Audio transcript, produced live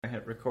I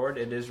hit record.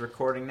 It is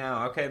recording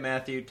now. Okay,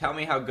 Matthew, tell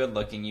me how good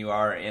looking you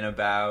are in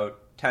about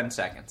 10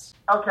 seconds.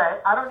 Okay,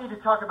 I don't need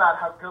to talk about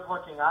how good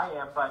looking I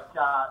am, but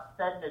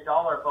Fed and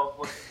Nadal are both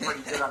looking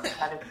pretty good on the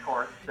tennis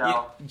court.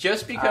 So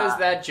just because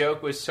that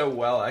joke was so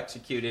well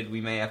executed,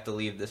 we may have to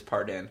leave this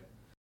part in.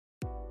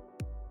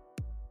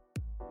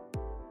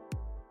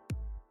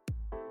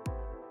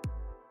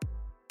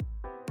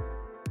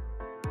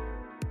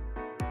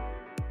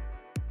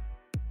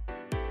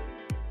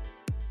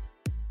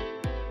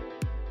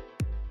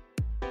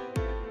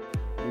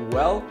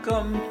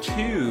 Welcome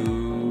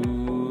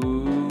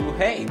to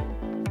Hey,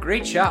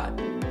 Great Shot.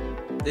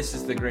 This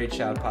is the Great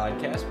Shot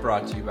Podcast,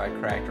 brought to you by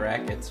Cracked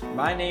Racquets.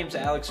 My name's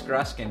Alex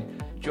Gruskin.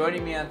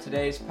 Joining me on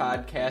today's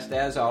podcast,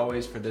 as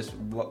always, for this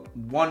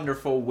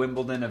wonderful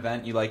Wimbledon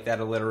event. You like that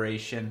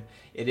alliteration?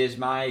 It is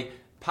my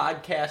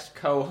podcast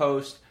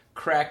co-host,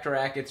 Cracked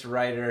Racquets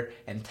writer,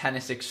 and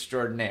tennis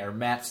extraordinaire,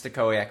 Matt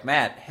Stakoyak.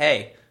 Matt,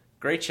 hey,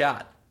 great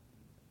shot.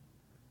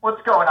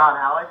 What's going on,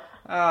 Alex?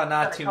 Oh,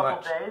 not too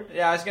much. Days.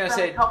 Yeah, I was going to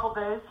say, a couple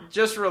days.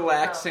 Just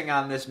relaxing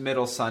on this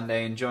middle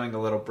Sunday, enjoying a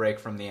little break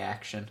from the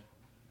action.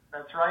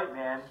 That's right,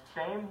 man.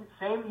 Same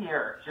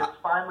here. Just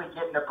finally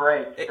getting a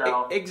break.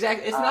 So,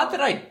 exactly. It's not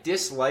that I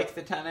dislike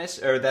the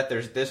tennis, or that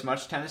there's this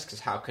much tennis,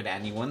 because how could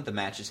anyone? The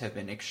matches have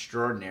been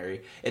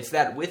extraordinary. It's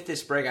that with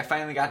this break, I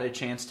finally got a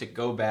chance to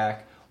go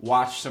back,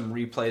 watch some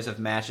replays of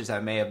matches I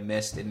may have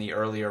missed in the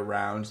earlier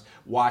rounds,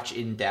 watch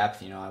in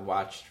depth. I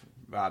watched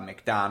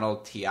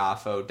McDonald,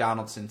 Tiafoe,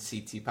 Donaldson,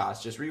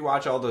 Tsitsipas. Just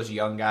rewatch all those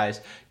young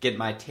guys, get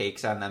my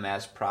takes on them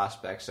as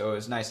prospects. So it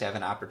was nice to have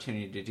an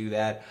opportunity to do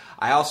that.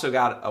 I also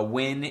got a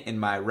win in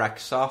my rec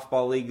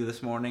softball league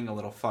this morning, a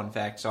little fun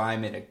fact. So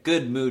I'm in a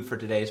good mood for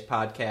today's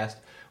podcast,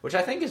 which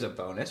I think is a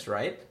bonus,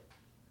 right?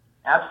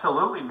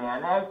 Absolutely,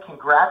 man. Hey,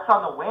 congrats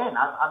on the win.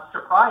 I'm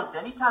surprised.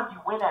 Anytime you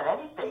win at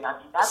anything, I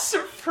mean, that's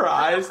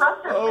surprise.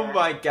 Oh, man.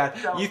 My God.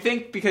 So, you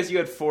think because you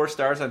had 4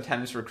 stars on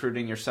tennis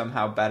recruiting, you're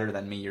somehow better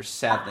than me. You're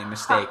sadly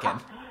mistaken.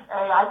 Hey,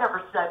 I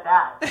never said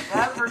that.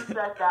 Never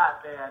said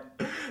that, man.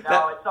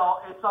 No, it's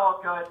all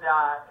good.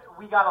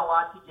 We got a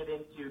lot to get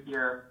into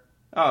here.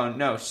 Oh,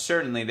 no,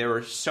 certainly. There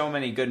were so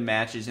many good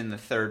matches in the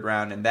third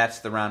round, and that's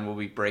the round we'll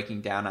be breaking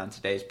down on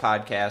today's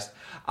podcast.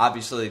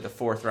 Obviously, the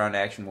fourth round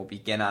action will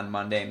begin on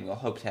Monday, and we'll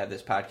hope to have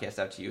this podcast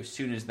out to you as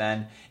soon as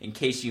then. In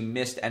case you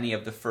missed any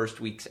of the first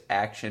week's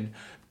action,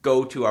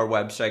 go to our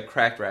website,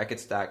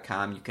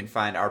 crackedrackets.com. You can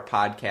find our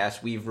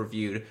podcast. We've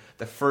reviewed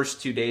the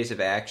first 2 days of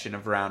action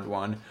of round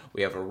 1.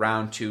 We have a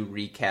round 2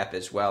 recap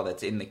as well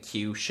that's in the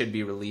queue. Should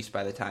be released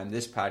by the time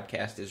this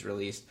podcast is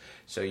released.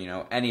 So,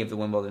 any of the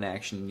Wimbledon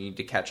action you need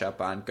to catch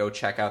up on, go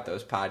check out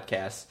those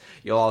podcasts.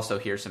 You'll also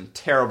hear some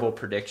terrible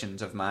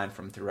predictions of mine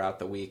from throughout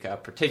the week,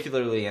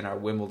 particularly in our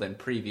Wimbledon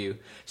preview.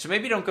 So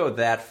maybe don't go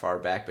that far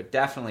back, but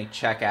definitely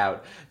check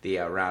out the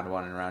round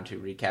 1 and round 2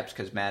 recaps,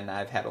 because Matt and I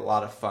have had a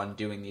lot of fun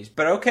doing these.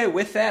 But okay,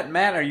 with that,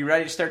 Matt, are you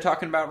ready to start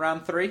talking about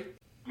round 3?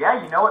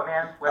 Yeah, you know it,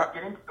 man. Let's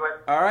get into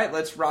it. All right,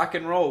 let's rock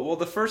and roll. Well,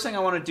 the first thing I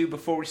want to do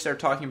before we start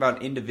talking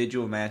about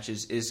individual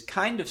matches is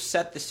kind of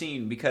set the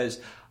scene,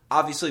 because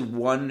obviously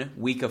 1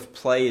 week of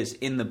play is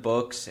in the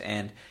books,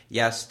 and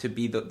yes, to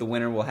be the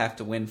winner will have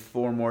to win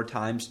 4 more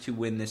times to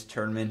win this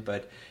tournament,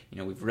 but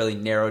we've really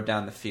narrowed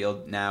down the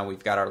field now.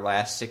 We've got our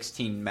last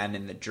 16 men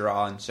in the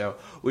draw, and so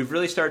we've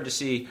really started to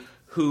see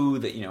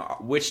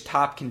which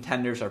top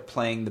contenders are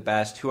playing the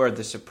best, who are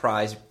the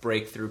surprise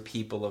breakthrough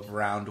people of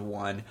round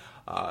 1,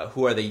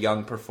 who are the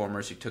young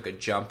performers who took a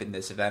jump in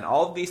this event.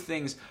 All of these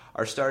things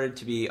are started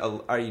to be,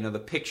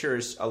 the picture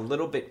is a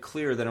little bit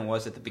clearer than it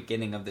was at the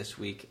beginning of this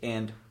week.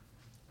 And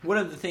one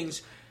of the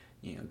things,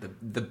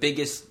 the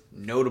biggest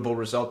notable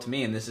result to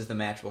me, and this is the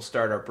match we'll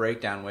start our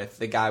breakdown with,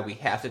 the guy we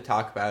have to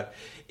talk about,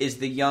 is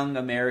the young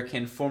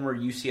American, former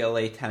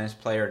UCLA tennis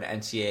player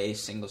and NCAA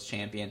singles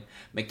champion,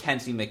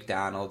 Mackenzie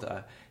McDonald.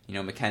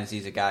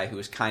 Mackenzie's a guy who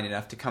was kind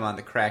enough to come on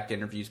the Cracked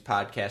Interviews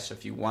podcast, so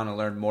if you want to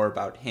learn more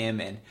about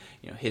him and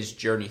his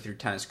journey through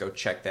tennis, go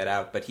check that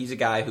out. But he's a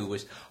guy who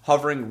was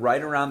hovering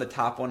right around the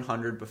top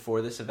 100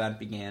 before this event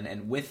began,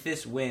 and with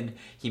this win,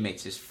 he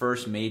makes his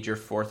first major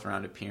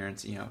fourth-round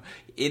appearance.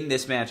 In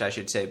this match, I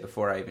should say,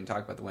 before I even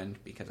talk about the win,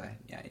 because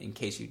in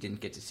case you didn't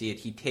get to see it,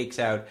 he takes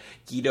out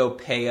Guido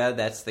Pella.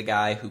 That's the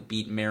guy who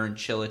beat Marin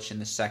Cilic in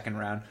the second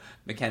round.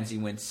 Mackenzie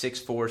wins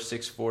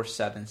 6-4,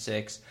 6-4,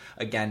 7-6.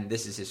 Again,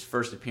 this is his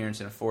first appearance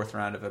in a fourth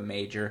round of a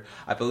major.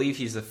 I believe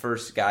he's the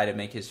first guy to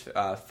make his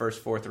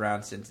first fourth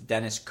round since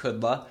Denis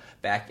Kudla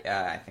back,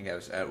 I think that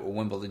was at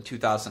Wimbledon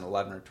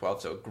 2011 or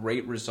 12. So a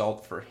great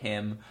result for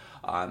him.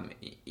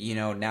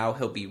 Now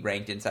he'll be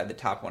ranked inside the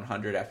top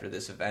 100 after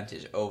this event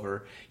is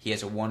over. He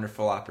has a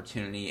wonderful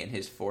opportunity in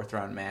his fourth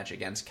round match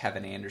against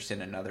Kevin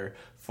Anderson, against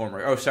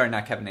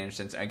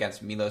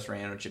Milos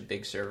Raonic, a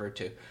big server,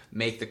 to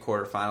make the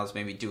quarterfinals,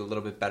 maybe do a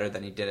little bit better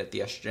than he did at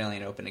the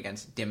Australian Open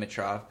against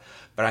Dimitrov.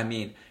 But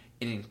an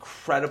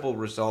incredible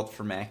result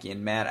for Mackie.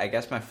 And Matt, I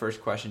guess my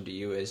first question to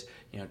you is,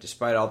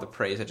 despite all the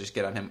praise I just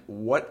get on him,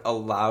 what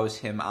allows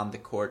him on the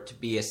court to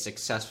be as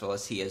successful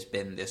as he has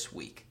been this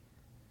week?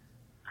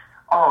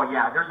 Oh,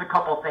 yeah, there's a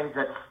couple things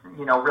that,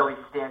 really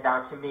stand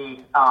out to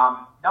me.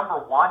 Number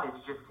one is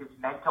just his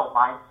mental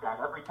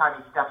mindset. Every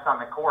time he steps on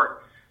the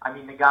court, I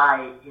mean, the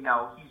guy,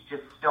 he's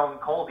just stone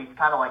cold. He's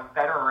kind of like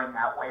Federer in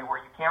that way, where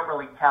you can't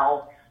really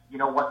tell,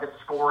 what the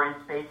score is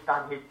based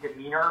on his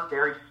demeanor,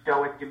 very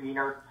stoic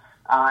demeanor.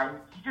 And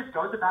he just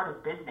goes about his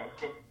business.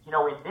 And,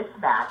 in this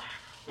match,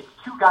 it's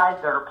two guys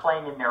that are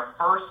playing in their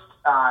first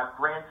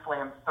Grand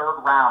Slam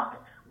third round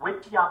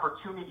with the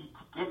opportunity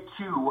to get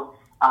to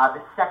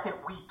the second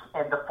week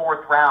and the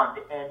fourth round.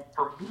 And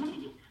for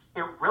me,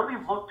 it really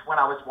looked, when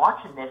I was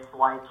watching this,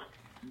 like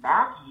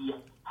Mackey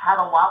had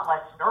a lot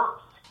less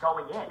nerves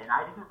going in, and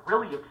I didn't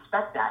really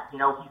expect that.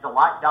 He's a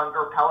lot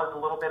younger. Pella's a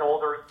little bit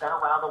older. He's been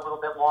around a little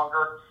bit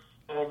longer.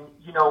 And,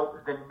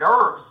 the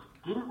nerves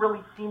didn't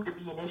really seem to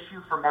be an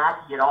issue for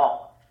Mackey at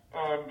all.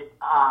 And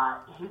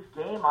his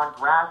game on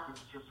grass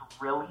is just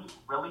really,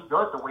 really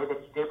good. The way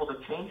that he's able to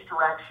change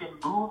direction,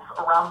 move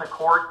around the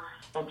court,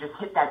 and just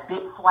hit that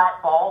big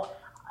flat ball.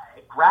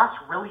 Grass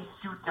really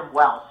suits him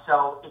well.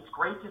 So it's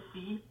great to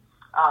see.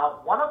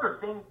 One other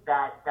thing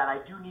that I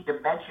do need to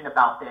mention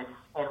about this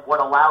and what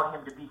allowed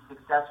him to be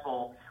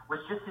successful was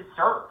just his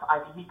serve.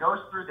 I mean, he goes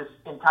through this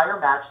entire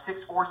match,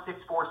 6-4,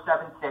 6-4,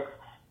 7-6,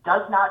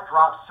 does not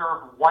drop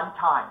serve one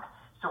time.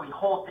 So he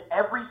holds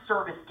every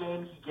service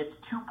game. He gets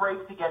 2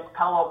 breaks against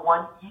Pella,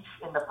 1 each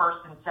in the first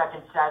and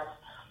second sets.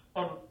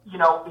 And,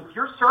 if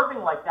you're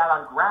serving like that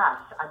on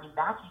grass, I mean,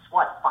 Mackey's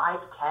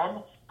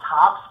 5'10",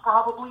 tops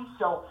probably.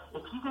 So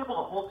if he's able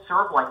to hold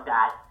serve like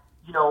that,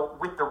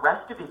 with the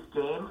rest of his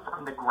game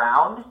from the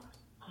ground,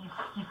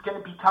 he's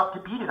going to be tough to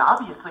beat. And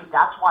obviously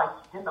that's why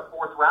he's in the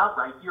fourth round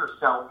right here.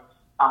 So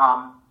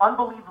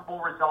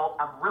unbelievable result.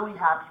 I'm really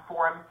happy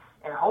for him.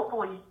 And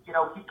hopefully, he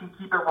can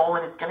keep it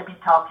rolling. It's going to be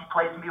tough. He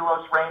plays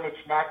Milos Raonic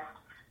next,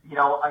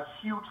 a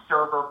huge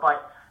server.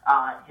 But,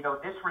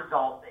 this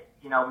result,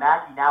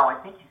 Mackey now, I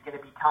think he's going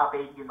to be top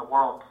 80 in the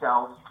world.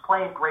 So he's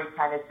playing great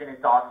tennis, and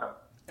it's awesome.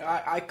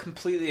 I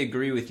completely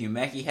agree with you.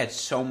 Mackey had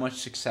so much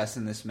success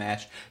in this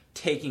match,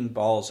 taking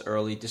balls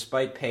early.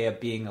 Despite Peja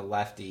being a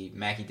lefty,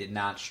 Mackey did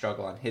not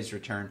struggle on his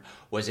return,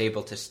 was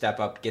able to step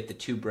up, get the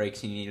 2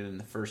 breaks he needed in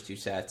the first 2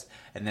 sets,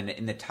 and then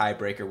in the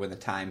tiebreaker when the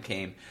time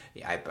came,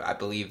 I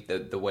believe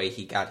the way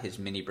he got his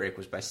mini break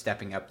was by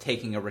stepping up,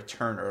 taking a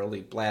return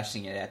early,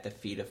 blasting it at the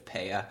feet of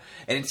Peja.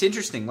 And it's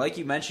interesting, like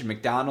you mentioned,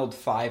 McDonald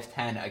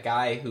 5'10", a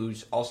guy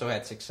who's also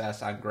had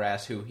success on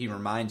grass, who he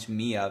reminds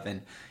me of,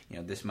 and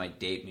this might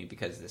date me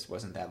because this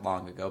wasn't that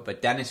long ago,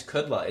 but Denis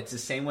Kudla. It's the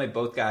same way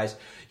both guys,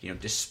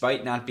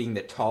 despite not being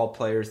the tall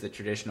players, the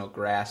traditional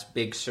grass,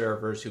 big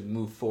servers who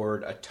move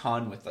forward a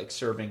ton with like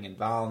serving and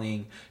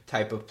volleying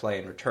type of play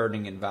and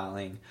returning and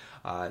volleying.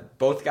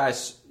 Both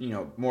guys,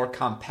 more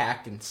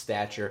compact in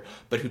stature,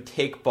 but who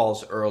take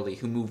balls early,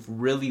 who move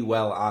really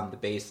well on the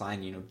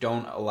baseline,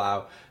 don't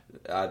allow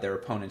their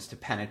opponents to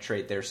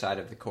penetrate their side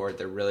of the court.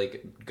 They're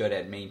really good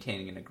at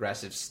maintaining an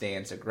aggressive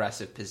stance,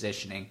 aggressive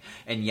positioning.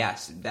 And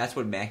yes, that's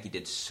what Mackey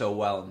did so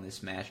well in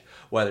this match,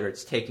 whether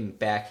it's taking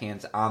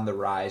backhands on the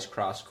rise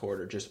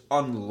cross-court or just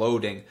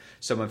unloading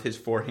some of his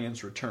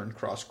forehands return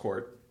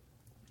cross-court.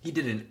 He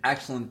did an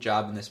excellent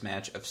job in this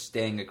match of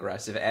staying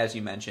aggressive. As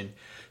you mentioned,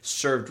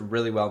 served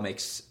really well,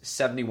 makes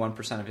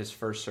 71% of his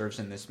first serves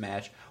in this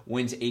match,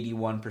 wins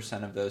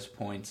 81% of those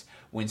points,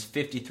 wins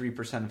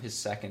 53% of his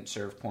second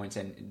serve points,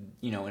 and,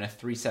 in a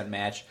 3-set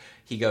match,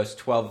 he goes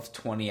 12 of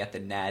 20 at the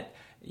net,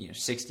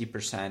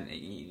 60%.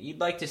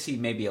 You'd like to see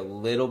maybe a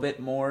little bit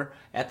more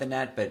at the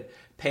net, but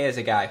Peja's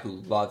a guy who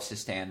loves to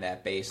stay on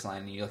that baseline.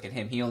 And you look at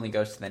him, he only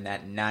goes to the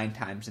net 9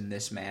 times in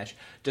this match.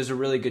 Does a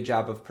really good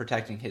job of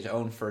protecting his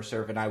own first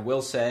serve. And I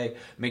will say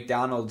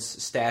McDonald's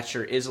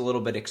stature is a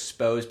little bit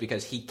exposed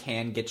because he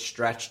can get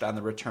stretched on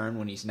the return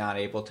when he's not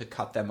able to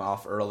cut them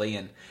off early.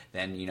 And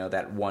then,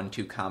 that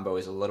 1-2 combo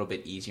is a little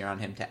bit easier on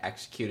him to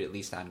execute, at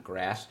least on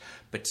grass.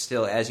 But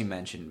still, as you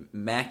mentioned,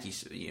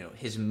 Mackey's,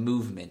 his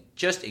movement,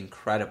 just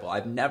incredible.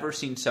 I've never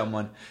seen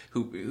someone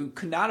who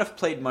could not have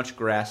played much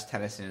grass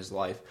tennis in his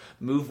life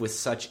move with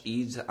such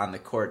ease on the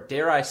court.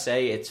 Dare I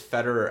say it's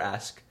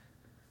Federer-esque?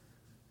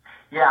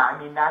 Yeah, I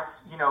mean, that's,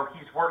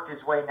 he's worked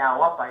his way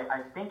now up.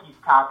 I think he's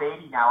top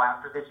 80 now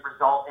after this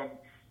result, and,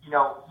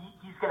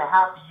 he's going to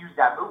have to use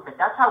that movement.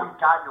 That's how he's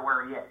gotten to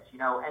where he is.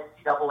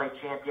 NCAA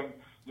champion,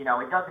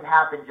 it doesn't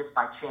happen just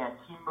by chance.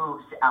 He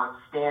moves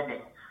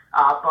outstanding.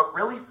 But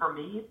really, for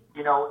me,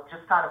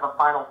 just kind of a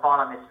final thought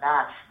on this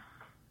match,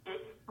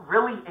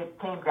 it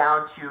came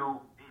down to,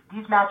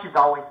 these matches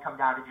always come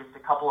down to just a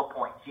couple of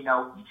points.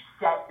 Each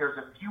set, there's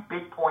a few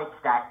big points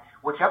that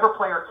whichever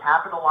player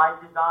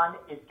capitalizes on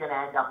is going to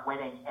end up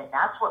winning, and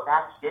that's what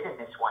Mackey did in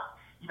this one.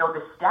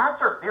 The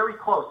stats are very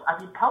close. I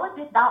mean, Pella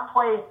did not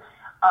play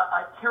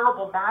a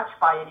terrible match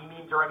by any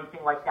means or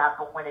anything like that,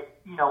 but when it,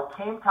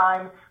 came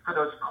time for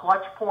those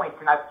clutch points,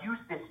 and I've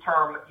used this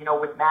term,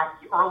 with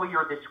Mackey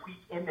earlier this week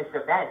in this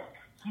event,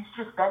 he's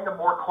just been the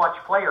more clutch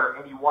player,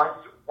 and he was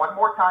one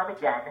more time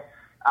again,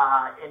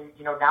 and,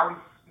 now he's,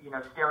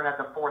 staring at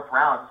the fourth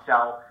round.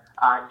 So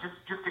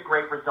just a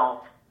great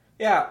result.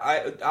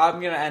 Yeah, I'm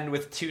going to end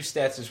with two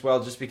stats as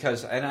well, just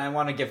because, and I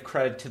want to give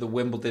credit to the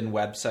Wimbledon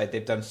website.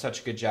 They've done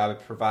such a good job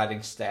at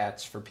providing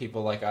stats for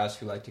people like us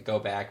who like to go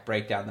back,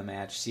 break down the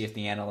match, see if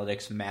the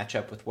analytics match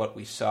up with what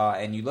we saw.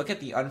 And you look at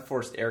the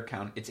unforced error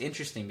count, it's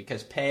interesting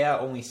because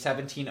Peña, only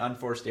 17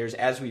 unforced errors,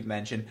 as we've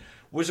mentioned,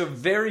 was a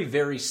very,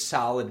 very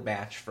solid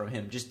match from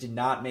him. Just did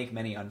not make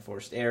many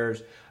unforced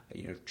errors.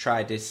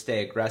 Tried to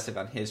stay aggressive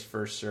on his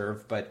first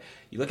serve. But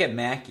you look at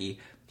Mackey,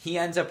 he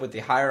ends up with the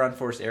higher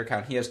unforced error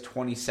count. He has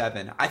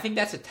 27. I think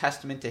that's a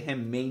testament to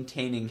him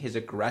maintaining his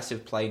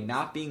aggressive play,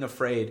 not being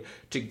afraid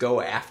to go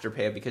after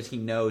Peña because he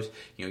knows,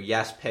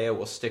 yes, Peña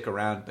will stick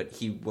around, but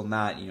he will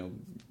not,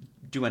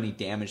 do any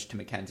damage to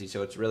Mackenzie.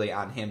 So it's really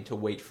on him to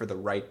wait for the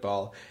right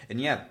ball.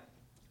 And yeah,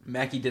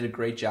 Mackey did a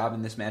great job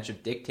in this match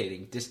of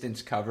dictating.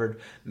 Distance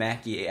covered,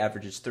 Mackey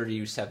averages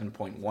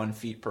 37.1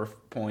 feet per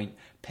point,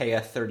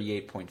 Peña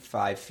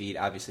 38.5 feet.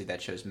 Obviously,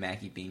 that shows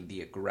Mackey being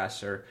the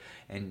aggressor.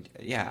 And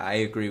yeah, I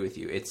agree with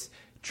you. It's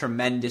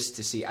tremendous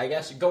to see. I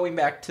guess going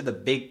back to the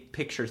big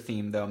picture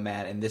theme, though,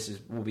 Matt, and this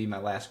will be my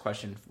last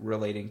question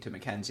relating to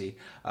Mackenzie.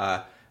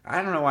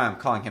 I don't know why I'm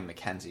calling him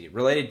Mackenzie.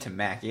 Related to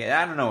Mackey,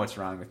 I don't know what's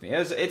wrong with me.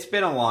 It's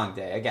been a long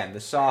day. Again, the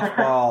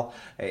softball,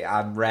 hey,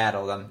 I'm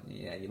rattled.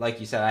 Like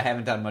you said, I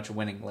haven't done much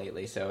winning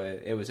lately, so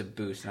it was a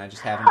boost, and I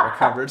just haven't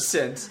recovered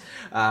since.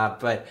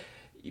 But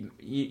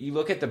you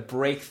look at the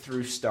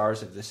breakthrough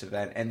stars of this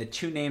event, and the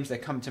two names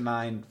that come to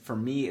mind, for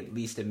me at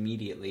least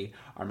immediately,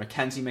 are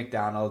Mackenzie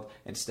McDonald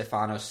and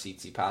Stefanos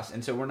Tsitsipas.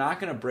 And so we're not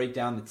going to break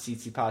down the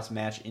Tsitsipas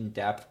match in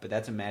depth, but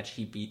that's a match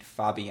he beat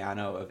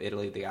Fabiano of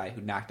Italy, the guy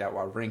who knocked out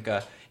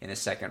Wawrinka in the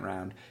second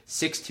round,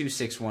 6-2,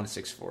 6-1,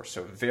 6-4.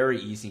 So very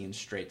easy in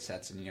straight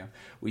sets. And,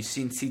 we've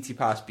seen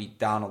Tsitsipas beat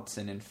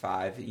Donaldson in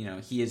 5.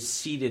 He is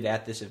seeded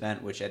at this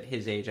event, which at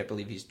his age, I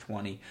believe he's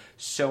 20.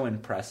 So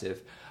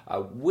impressive.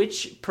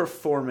 Which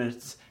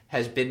performance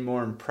has been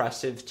more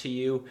impressive to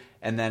you?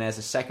 And then as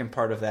a second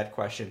part of that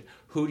question,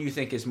 who do you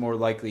think is more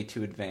likely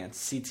to advance?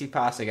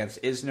 Tsitsipas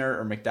against Isner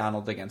or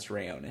McDonald against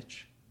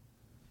Raonic?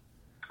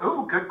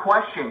 Ooh, good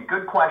question.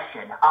 Good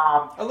question.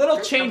 A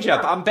little change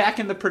up. I'm back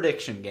in the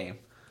prediction game.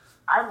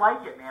 I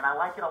like it, man. I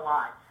like it a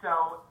lot.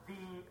 So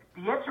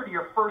the answer to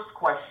your first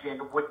question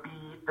would be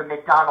the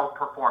McDonald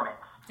performance.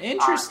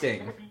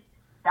 Interesting.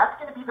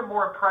 That's going to be the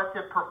more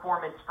impressive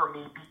performance for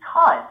me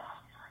because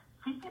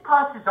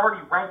Tsitsipas is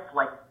already ranked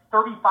like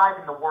 35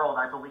 in the world,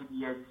 I believe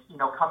he is,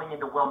 coming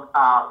into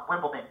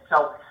Wimbledon.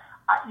 So,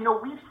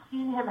 we've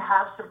seen him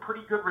have some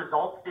pretty good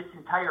results this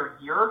entire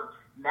year.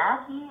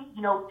 Mackey,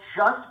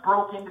 just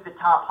broke into the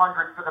top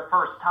 100 for the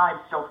first time.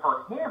 So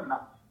for him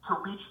to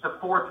reach the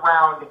fourth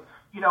round,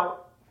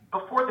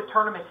 before the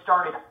tournament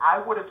started, I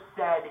would have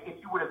said,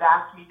 if you would have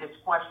asked me this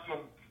question,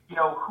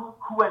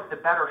 who has the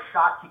better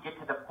shot to get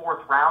to the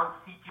fourth round,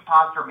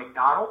 Tsitsipas or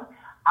McDonald,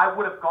 I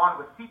would have gone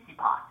with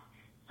Tsitsipas.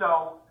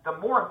 So the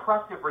more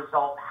impressive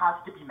result has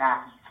to be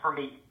Mackey's for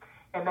me.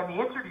 And then the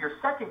answer to your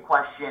second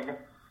question,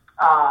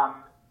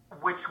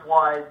 which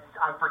was,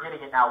 I'm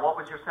forgetting it now. What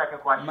was your second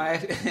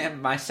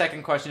question? My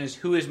second question is,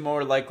 who is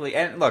more likely,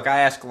 and look, I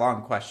ask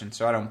long questions,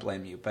 so I don't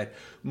blame you, but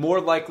more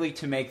likely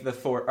to make the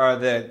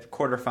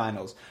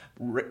quarterfinals,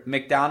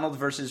 McDonald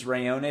versus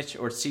Raonic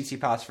or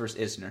Tsitsipas versus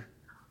Isner?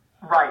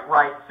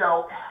 Right.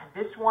 So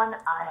this one,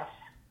 I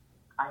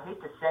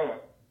hate to say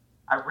it.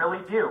 I really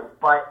do,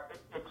 but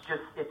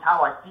it's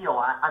how I feel.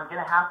 I'm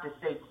going to have to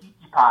say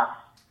Tsitsipas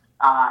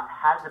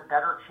has a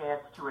better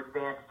chance to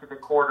advance to the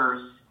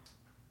quarters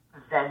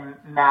than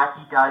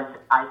Mackey does,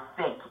 I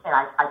think. And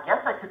I guess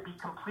I could be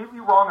completely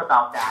wrong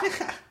about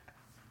that.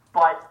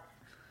 But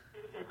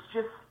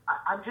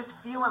I'm just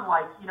feeling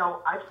like,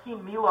 I've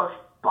seen Milos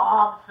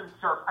bomb some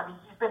serve. I mean,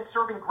 he's been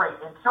serving great,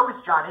 and so is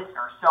John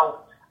Isner. So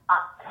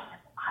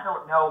I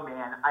don't know,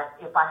 man.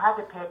 If I had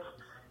to pick,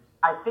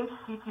 I think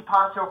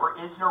Tsitsipas over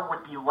Isner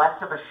would be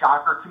less of a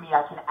shocker to me.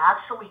 I can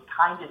actually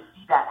kind of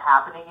see that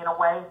happening in a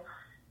way.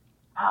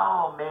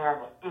 Oh, man,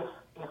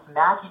 if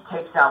Mackey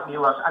takes out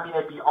Milos, I mean,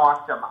 it'd be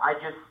awesome. I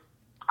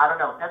don't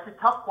know. That's a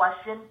tough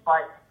question,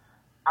 but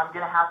I'm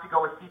going to have to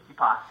go with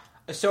Tsitsipas.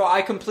 So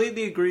I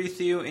completely agree with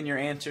you in your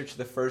answer to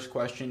the first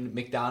question.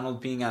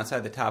 McDonald being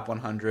outside the top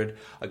 100,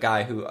 a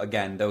guy who,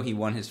 again, though he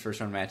won his first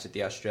round match at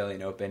the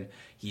Australian Open,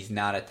 he's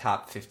not a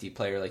top 50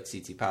 player like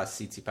Tsitsipas.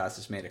 Tsitsipas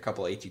has made a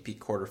couple of ATP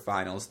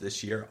quarterfinals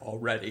this year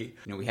already.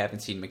 We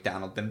haven't seen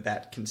McDonald been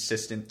that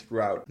consistent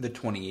throughout the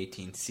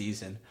 2018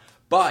 season.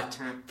 But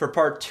for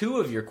part two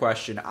of your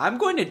question, I'm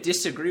going to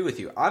disagree with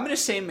you. I'm going to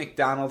say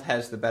McDonald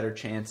has the better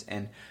chance,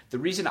 and the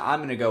reason I'm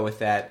going to go with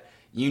that,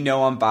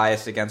 I'm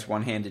biased against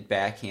one-handed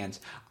backhands.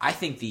 I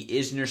think the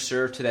Isner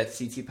serve to that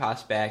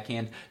Tsitsipas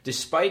backhand,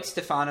 despite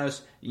Stefanos,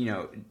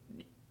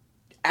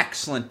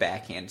 excellent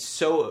backhand,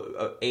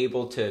 so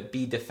able to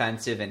be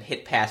defensive and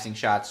hit passing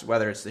shots,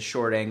 whether it's the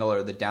short angle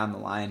or the down the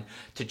line,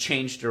 to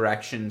change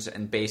directions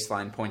and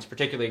baseline points,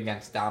 particularly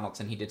against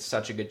Donaldson. He did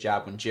such a good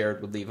job when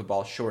Jared would leave a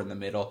ball short in the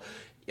middle.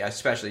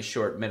 especially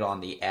short middle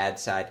on the ad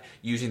side,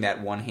 using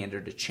that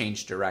one-hander to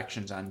change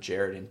directions on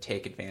Jarrett and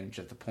take advantage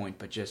of the point.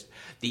 But just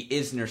the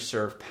Isner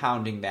serve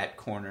pounding that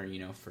corner,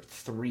 for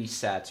 3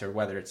 sets, or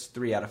whether it's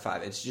 3 out of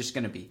 5, it's just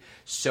going to be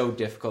so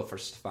difficult for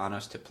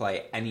Stefanos to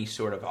play any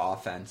sort of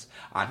offense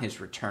on his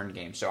return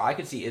game. So I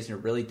could see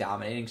Isner really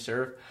dominating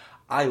serve.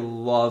 I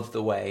love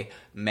the way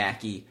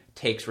Mackey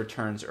takes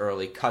returns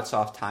early, cuts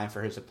off time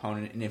for his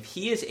opponent, and if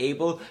he is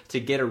able to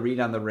get a read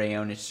on the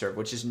Raonic serve,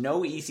 which is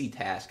no easy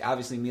task,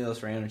 obviously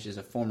Milos Raonic is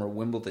a former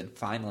Wimbledon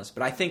finalist,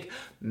 but I think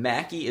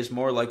Mackey is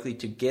more likely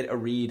to get a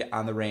read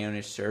on the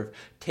Raonic serve,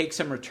 take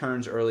some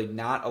returns early,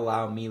 not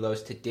allow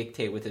Milos to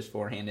dictate with his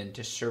forehand and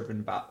to serve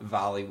and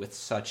volley with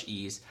such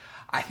ease.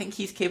 I think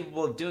he's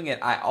capable of doing it.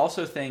 I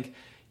also think,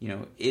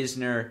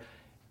 Isner,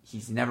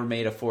 he's never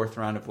made a 4th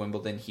round of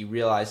Wimbledon. He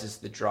realizes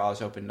the draw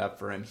is opened up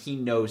for him. He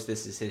knows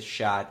this is his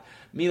shot.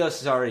 Milos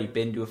has already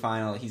been to a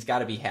final. He's got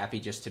to be happy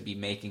just to be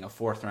making a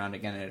 4th round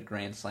again at a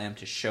Grand Slam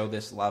to show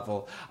this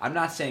level. I'm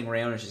not saying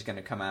Raonic is going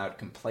to come out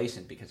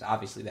complacent, because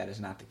obviously that is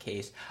not the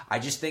case. I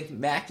just think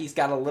Mackey's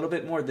got a little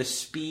bit more the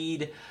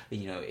speed,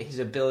 his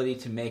ability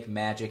to make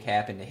magic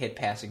happen, to hit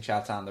passing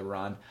shots on the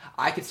run.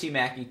 I could see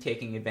Mackey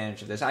taking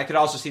advantage of this. I could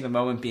also see the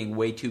moment being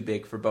way too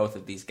big for both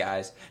of these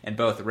guys, and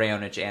both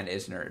Raonic and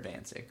Isner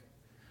advancing.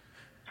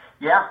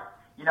 Yeah.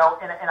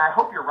 And I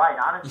hope you're right,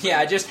 honestly. Yeah,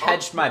 I just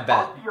hedged my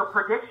bet. Most of your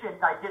predictions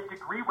I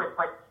disagree with,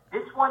 but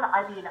this one,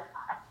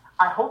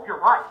 I hope you're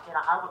right. And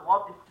I would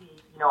love to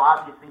see,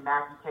 obviously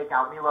Mackey take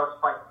out Milos,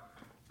 but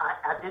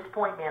at this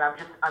point, man,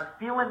 I'm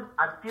feeling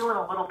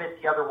a little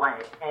bit the other way.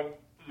 And,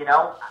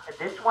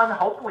 this one,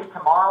 hopefully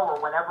tomorrow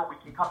or whenever we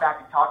can come back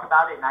and talk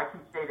about it, and I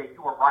can say that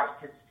you were right,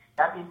 because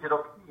that means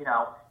it'll,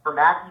 for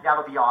Mackey,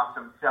 that'll be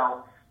awesome.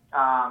 So,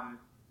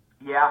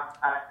 yeah,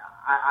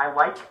 I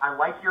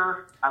like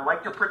your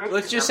prediction.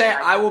 Let's just say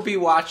I will be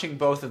watching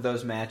both of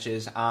those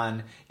matches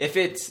on. If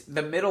it's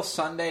the middle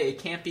Sunday, it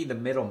can't be the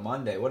middle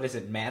Monday. What is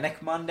it,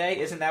 Manic Monday?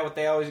 Isn't that what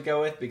they always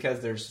go with?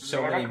 Because there's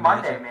so many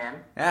matches. Monday, man.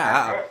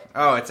 Yeah.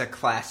 It's a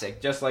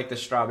classic. Just like the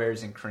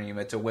strawberries and cream,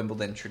 it's a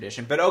Wimbledon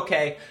tradition. But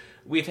okay,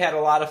 we've had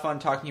a lot of fun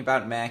talking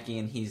about Mackey,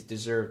 and he's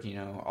deserved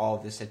all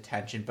this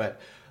attention. But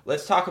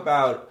let's talk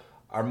about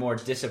our more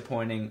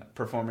disappointing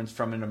performance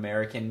from an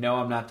American. No,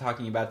 I'm not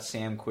talking about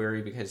Sam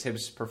Querrey, because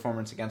his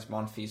performance against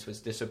Monfils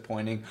was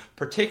disappointing,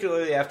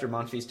 particularly after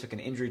Monfils took an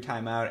injury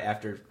timeout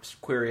after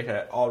Querrey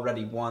had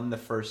already won the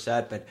first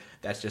set, but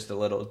that's just a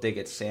little dig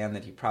at Sam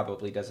that he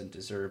probably doesn't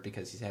deserve,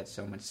 because he's had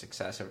so much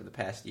success over the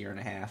past year and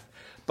a half.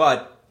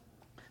 But,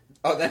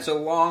 that's a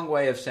long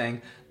way of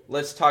saying,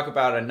 let's talk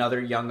about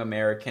another young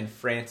American,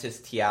 Frances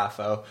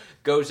Tiafoe.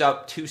 Goes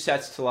up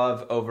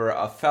 2-0 over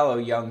a fellow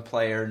young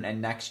player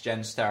and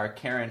next-gen star,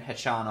 Karen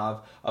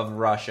Khachanov of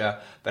Russia.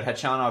 But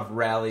Khachanov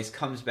rallies,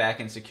 comes back,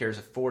 and secures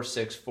a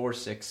 4-6,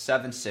 4-6,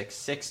 7-6,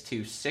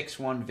 6-2,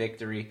 6-1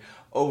 victory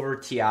over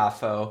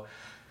Tiafoe.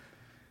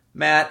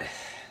 Matt,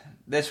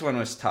 this one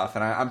was tough,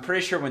 and I'm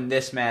pretty sure when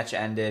this match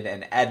ended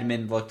and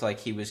Edmund looked like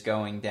he was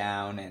going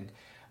down, and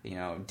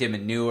de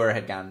Minaur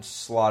had gotten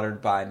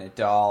slaughtered by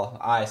Nadal,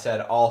 I said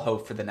all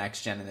hope for the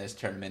next gen in this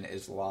tournament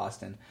is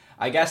lost. And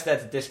I guess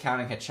that's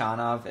discounting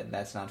Khachanov, and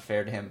that's not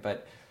fair to him.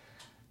 But,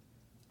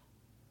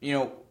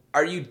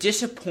 are you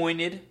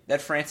disappointed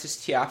that Frances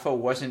Tiafoe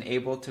wasn't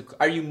able to...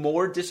 Are you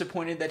more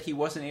disappointed that he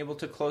wasn't able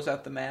to close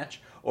out the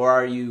match? Or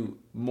are you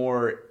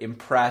more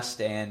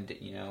impressed and,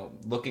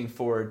 looking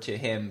forward to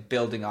him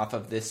building off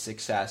of this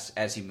success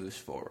as he moves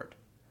forward?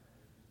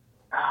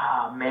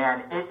 Oh,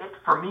 man,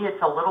 for me,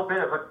 it's a little bit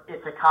of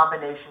it's a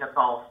combination of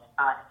both.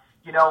 I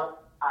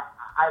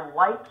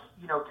like,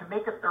 to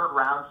make a 3rd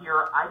round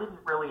here, I didn't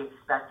really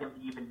expect him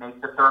to even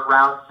make the 3rd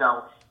round,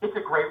 so it's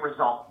a great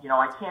result.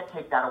 I can't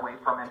take that away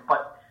from him,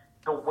 but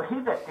the way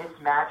that this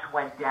match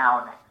went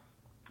down,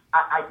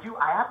 I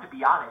have to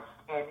be honest,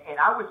 and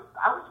I was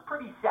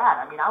pretty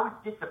sad. I was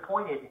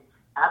disappointed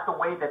at the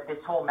way that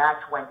this whole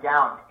match went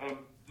down, and,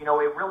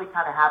 it really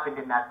kind of happened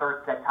in that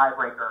 3rd set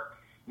tiebreaker.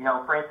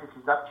 Francis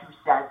is up 2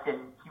 sets, and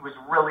he was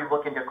really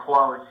looking to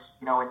close,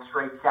 in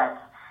straight sets.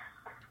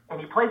 And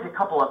he plays a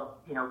couple of,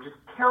 just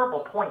terrible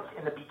points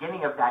in the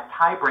beginning of that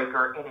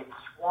tiebreaker, and it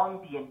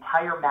swung the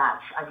entire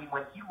match.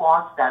 When he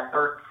lost that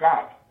 3rd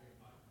set,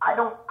 I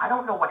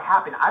don't know what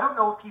happened. I don't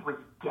know if he was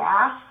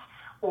gassed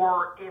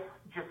or if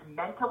just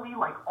mentally,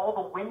 all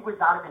the wind was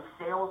out of his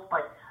sails.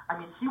 But,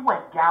 he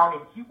went down,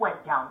 and he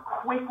went down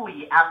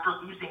quickly after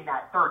losing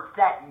that 3rd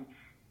set. And,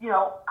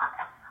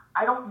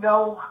 I don't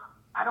know.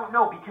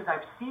 Because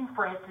I've seen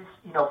Francis,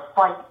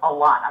 fight a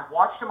lot. I've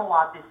watched him a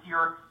lot this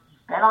year. He's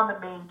been on the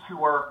main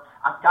tour.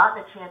 I've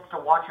gotten a chance to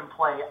watch him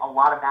play a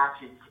lot of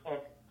matches, and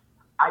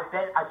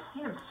I've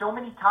seen him so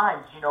many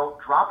times,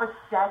 drop a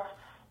set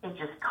and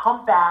just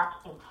come back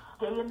and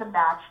stay in the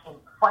match and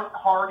fight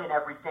hard and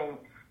everything.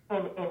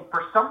 And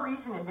for some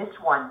reason in this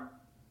one,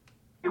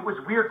 it was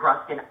weird,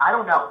 Gruskin. I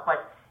don't know,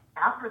 but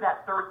after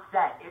that 3rd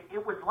set,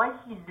 it was like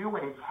he knew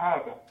in his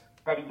head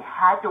that he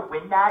had to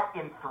win that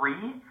in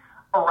 3.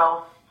 or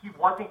else he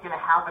wasn't going to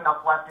have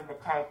enough left in the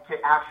tank to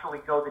actually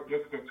go the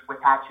distance with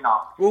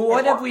Khachanov. Well,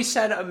 what have we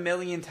said a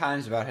million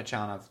times about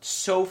Khachanov?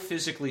 So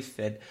physically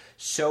fit,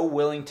 so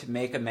willing to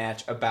make a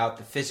match about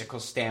the physical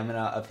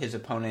stamina of his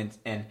opponent,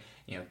 and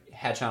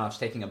Khachanov's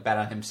taking a bet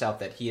on himself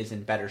that he is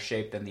in better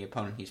shape than the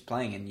opponent he's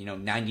playing, and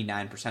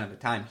 99% of the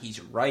time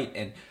he's right.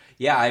 And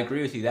yeah, I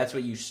agree with you. That's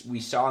what we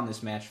saw in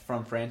this match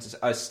from Francis.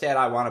 A stat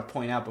I want to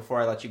point out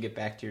before I let you get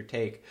back to your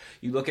take: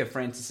 you look at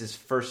Francis's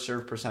first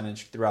serve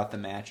percentage throughout the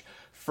match.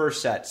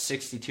 First set,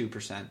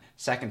 62%.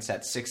 Second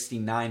set,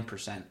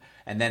 69%.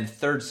 And then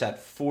third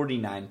set,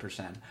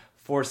 49%.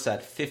 Fourth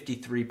set,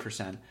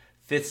 53%.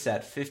 Fifth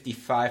set,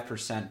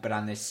 55%. But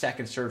on his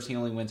second serves, he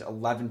only wins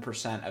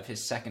 11% of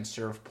his second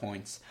serve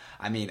points.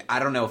 I mean, I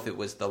don't know if it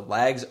was the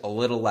legs, a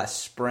little less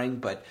spring,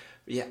 but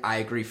yeah, I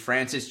agree.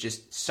 Francis,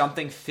 just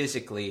something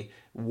physically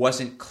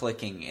wasn't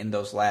clicking in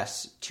those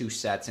last two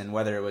sets. And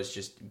whether it was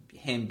just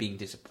him being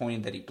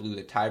disappointed that he blew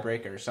the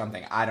tiebreaker or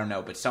something, I don't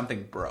know. But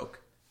something broke.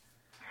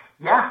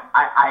 Yeah,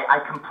 I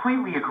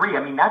completely agree.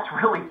 I mean, that's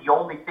really the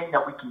only thing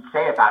that we can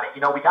say about it.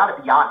 We got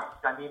to be honest.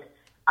 I mean,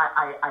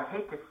 I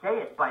hate to say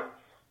it, but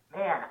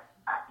man,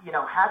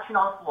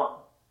 Khachanov,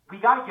 look, we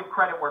got to give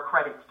credit where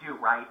credit's due,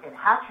 right? And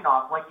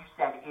Khachanov, like you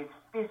said, is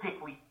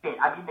physically fit.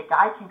 I mean, the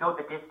guy can go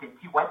the distance.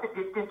 He went the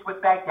distance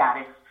with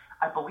Baghdatis.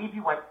 I believe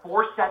he went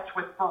 4 sets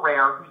with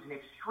Ferrer, who's an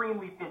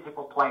extremely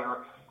physical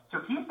player.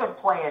 So he's been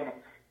playing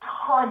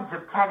tons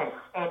of tennis,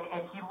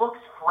 and he looks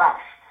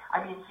fresh.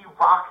 I mean, he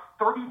rocks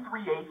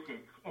 33 aces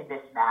in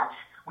this match.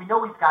 We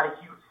know he's got a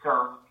huge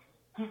serve.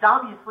 He's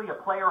obviously a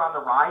player on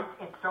the rise,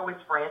 and so is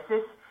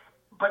Francis.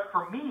 But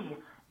for me,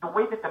 the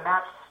way that the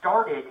match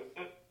started,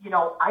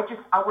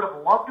 I would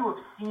have loved to have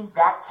seen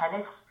that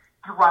tennis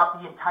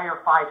throughout the entire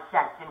 5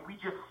 sets. And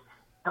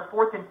the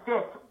fourth and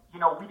fifth,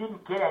 we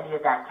didn't get any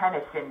of that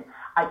tennis. And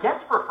I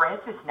guess for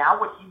Francis now,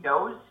 what he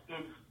knows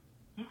is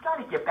he's got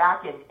to get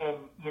back and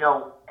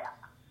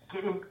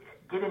get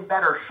in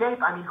better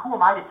shape. I mean, who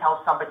am I to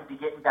tell somebody to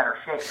get in better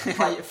shape?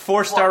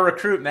 4-star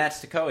recruit Matt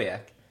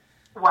Stakoyak.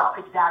 Well,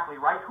 exactly,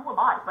 right? Who am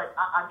I? But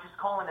I'm just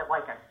calling it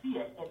like I see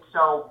it. And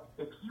so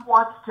if he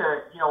wants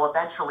to,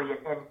 eventually,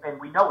 and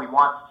we know he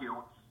wants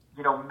to,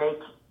 make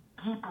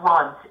deep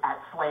runs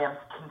at slams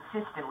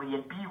consistently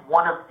and be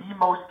one of the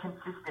most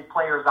consistent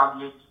players on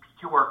the ATP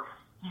Tour,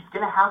 he's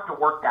going to have to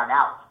work that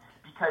out.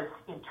 Because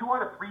in 2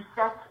 out of 3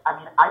 sets, I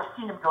mean, I've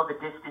seen him go the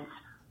distance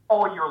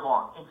all year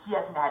long, and he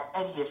hasn't had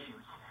any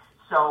issues.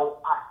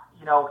 So,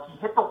 he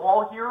hit the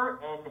wall here,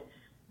 and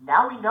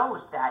now he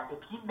knows that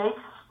if he makes,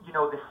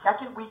 the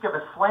second week of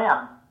a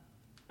slam,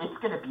 it's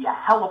going to be a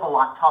hell of a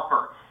lot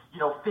tougher,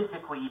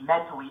 physically,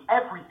 mentally,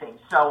 everything.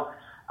 So,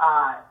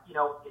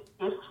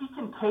 if he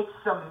can take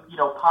some,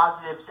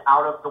 positives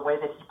out of the way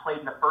that he played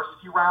in the first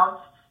few rounds,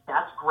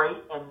 that's great.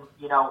 And,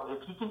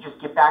 if he can just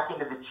get back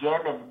into the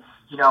gym and,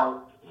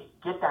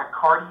 get that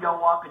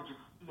cardio up and just,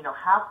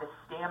 have the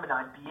stamina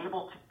and be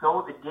able to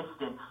go the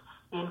distance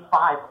in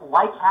 5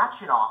 like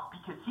Khachanov,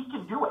 because he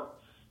can do it.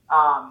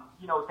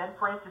 Then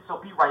Francis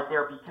will be right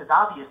there because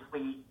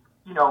obviously,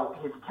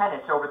 his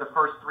tennis over the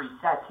first 3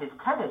 sets, his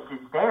tennis is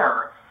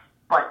there.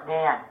 But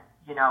man,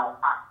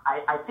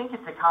 I think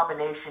it's a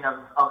combination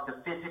of the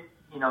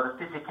the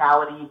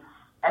physicality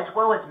as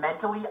well as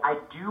mentally. I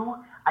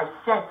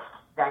sensed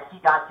that he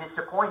got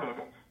disappointed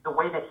the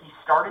way that he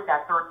started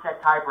that 3rd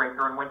set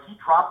tiebreaker, and when he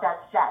dropped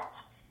that set,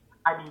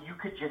 I mean, you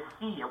could just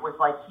see it was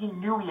like he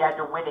knew he had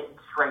to win it in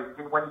straights,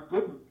 and when he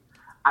didn't,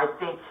 I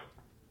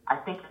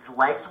think his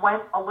legs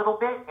went a little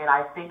bit, and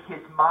I think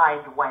his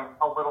mind went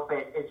a little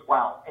bit as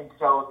well. And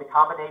so the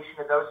combination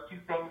of those 2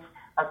 things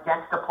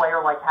against a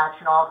player like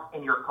Khachanov,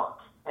 and you're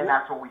cooked. And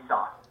that's what we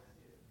saw.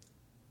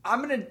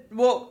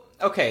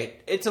 Okay,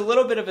 it's a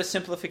little bit of a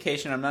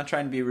simplification. I'm not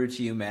trying to be rude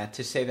to you, Matt,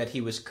 to say that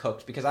he was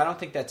cooked, because I don't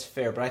think that's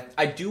fair. But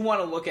I do want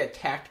to look at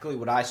tactically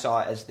what I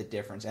saw as the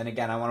difference. And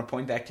again, I want to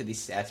point back to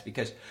these stats,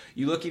 because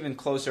you look even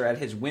closer at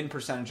his win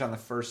percentage on the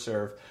first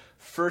serve.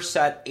 First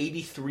set,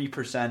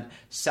 83%.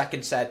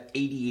 Second set,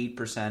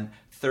 88%.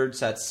 Third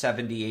set,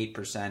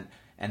 78%.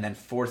 And then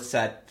fourth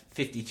set,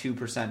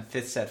 52%,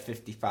 fifth set,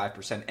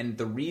 55%. And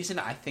the reason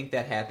I think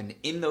that happened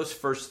in those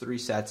first 3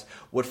 sets,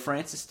 what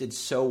Francis did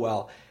so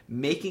well,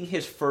 making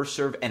his first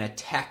serve and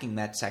attacking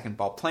that second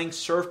ball, playing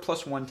serve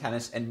plus 1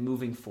 tennis and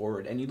moving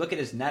forward. And you look at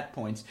his net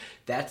points,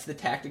 that's the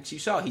tactics you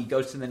saw. He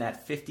goes to the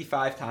net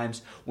 55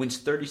 times, wins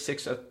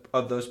 36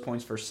 of those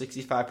points for a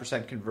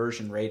 65%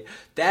 conversion rate.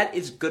 That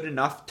is good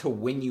enough to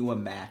win you a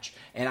match.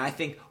 And I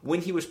think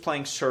when he was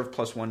playing serve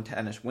plus 1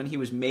 tennis, when he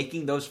was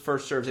making those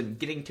first serves and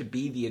getting to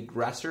be the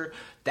aggressor,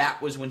 that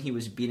was when he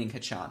was beating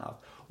Khachanov.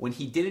 When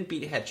he didn't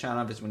beat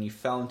Khachanov is when he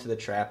fell into the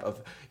trap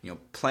of,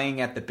 playing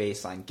at the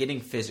baseline,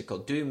 getting physical,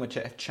 doing what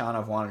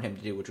Khachanov wanted him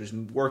to do, which was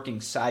working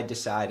side to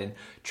side and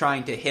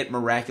trying to hit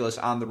miraculous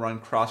on-the-run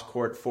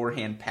cross-court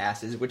forehand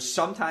passes, which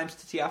sometimes,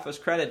 to Tiafoe's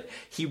credit,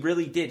 he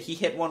really did. He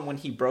hit one when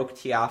he broke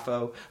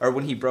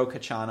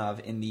Khachanov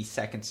in the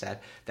second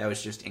set. That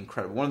was just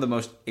incredible. One of the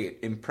most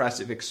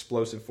impressive,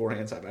 explosive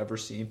forehands I've ever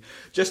seen,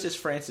 just as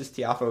Francis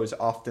Tiafoe is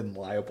often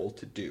liable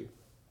to do.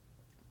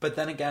 But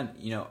then again,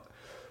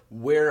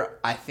 where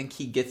I think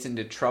he gets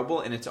into trouble,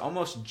 and it's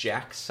almost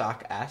Jack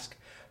Sock-esque,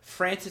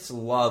 Francis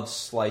loves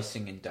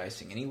slicing and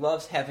dicing, and he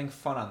loves having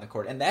fun on the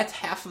court, and that's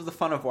half of the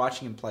fun of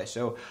watching him play.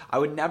 So I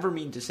would never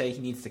mean to say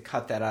he needs to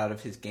cut that out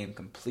of his game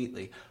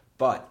completely,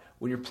 but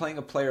when you're playing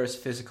a player as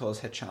physical as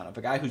Khachanov,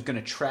 a guy who's going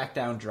to track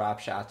down drop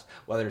shots,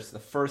 whether it's the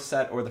first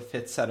set or the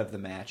fifth set of the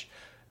match,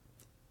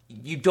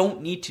 you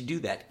don't need to do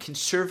that.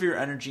 Conserve your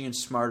energy in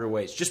smarter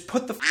ways. Just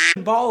put the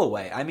ball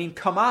away. I mean,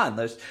 come on.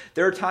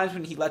 There are times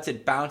when he lets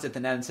it bounce at the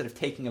net instead of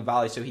taking a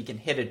volley so he can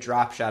hit a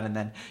drop shot, and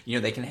then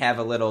they can have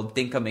a little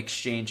dinkum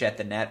exchange at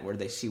the net where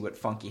they see what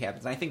funky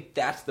happens. And I think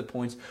that's the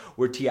points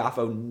where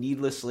Tiafoe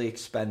needlessly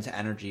expends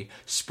energy,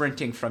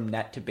 sprinting from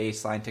net to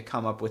baseline to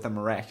come up with a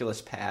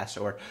miraculous pass,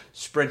 or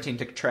sprinting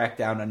to track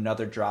down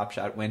another drop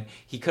shot when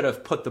he could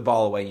have put the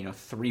ball away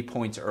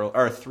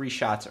 3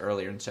 shots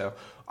earlier. And so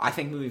I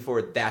think moving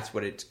forward, that's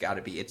what it's got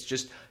to be. It's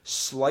just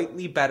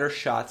slightly better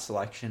shot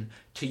selection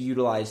to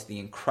utilize the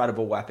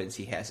incredible weapons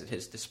he has at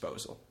his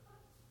disposal.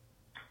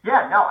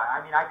 Yeah, no,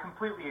 I mean, I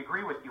completely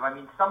agree with you. I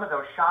mean, some of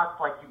those shots,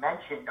 like you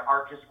mentioned,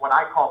 are just what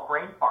I call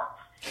brain farts.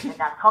 And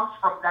that comes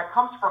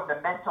from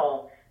the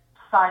mental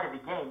side of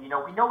the game. We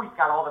know he's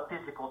got all the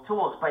physical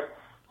tools, but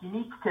he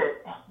needs to,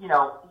 he's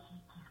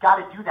got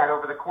to do that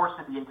over the course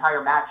of the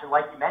entire match. And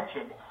like you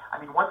mentioned, I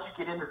mean, once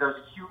you get into those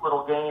cute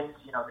little games,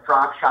 the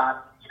drop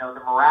shots, the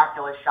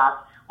miraculous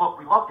shots. Look,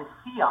 we love to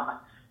see them,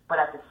 but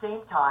at the same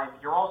time,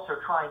 you're also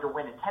trying to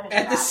win a tennis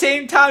match. At the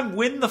same time,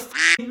 win the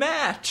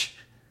match.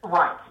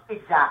 Right,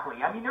 exactly.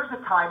 I mean, there's a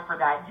time for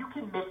that. You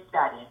can mix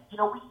that in.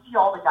 We see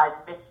all the guys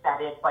mix that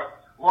in, but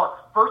look,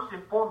 first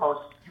and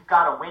foremost, you've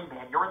got to win,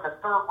 man. You're in the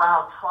third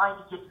round trying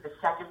to get to the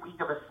second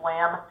week of a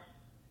slam.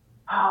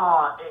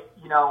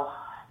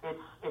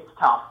 It's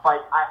tough,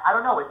 but I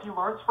don't know. If he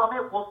learns from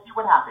it, we'll see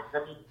what happens.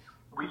 I mean,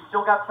 we've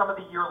still got some of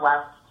the year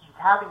left. He's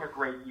having a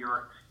great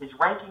year. His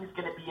ranking is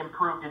going to be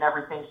improved and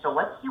everything. So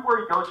let's see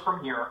where he goes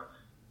from here.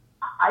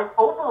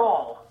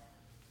 Overall,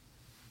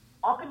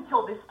 up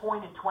until this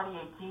point in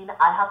 2018,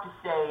 I have to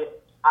say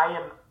I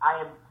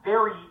am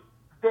very,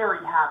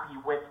 very happy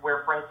with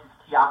where Francis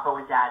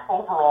Tiafoe is at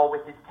overall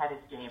with his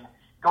tennis game.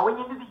 Going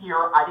into the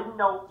year, I didn't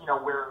know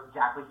where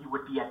exactly he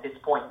would be at this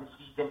point in the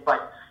season,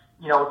 but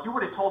if you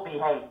would have told me,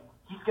 hey,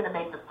 he's going to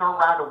make the third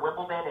round of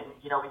Wimbledon, and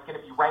he's going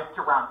to be ranked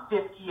around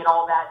 50 and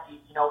all that,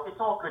 it's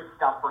all good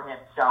stuff for him.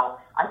 So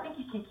I think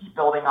he can keep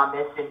building on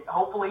this, and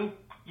hopefully,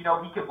 he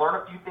can learn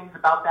a few things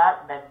about that,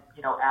 and then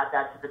add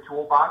that to the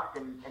toolbox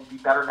and be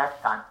better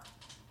next time.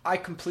 I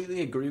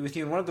completely agree with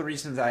you, and one of the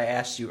reasons I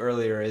asked you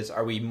earlier is,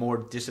 are we more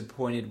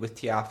disappointed with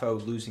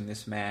Tiafoe losing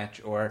this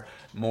match, or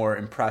more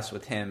impressed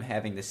with him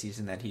having the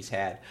season that he's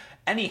had?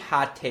 Any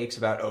hot takes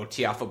about,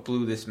 Tiafoe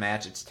blew this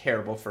match, it's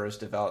terrible for his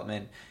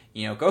development,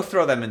 go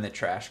throw them in the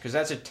trash, because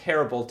that's a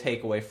terrible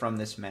takeaway from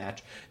this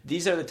match.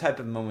 These are the type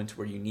of moments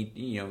where you need,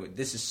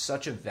 this is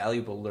such a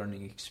valuable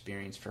learning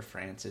experience for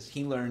Francis.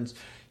 He learns,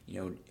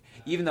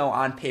 even though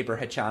on paper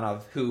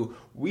Khachanov, who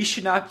we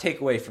should not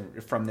take away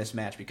from this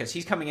match, because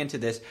he's coming into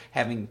this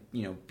having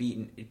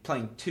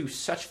playing 2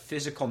 such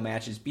physical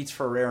matches, beats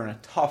Ferrer in a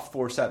tough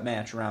 4-set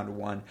match round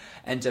 1,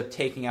 ends up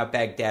taking out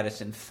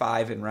Baghdatis in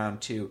 5 in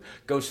round 2,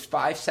 goes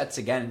 5 sets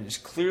again, and is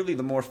clearly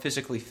the more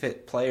physically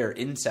fit player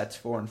in sets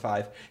 4 and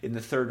 5 in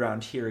the third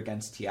round here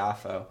against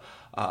Tiafoe.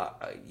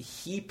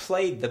 He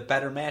played the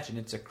better match, and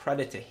it's a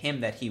credit to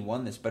him that he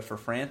won this. But for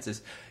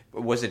Francis,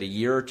 was it a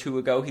year or 2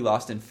 ago? He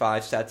lost in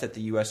 5 sets at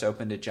the U.S.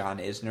 Open to John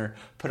Isner,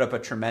 put up a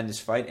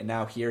tremendous fight, and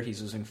now here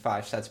he's losing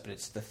 5 sets, but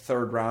it's the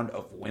third round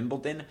of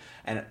Wimbledon.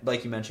 And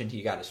like you mentioned,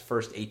 he got his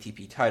first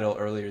ATP title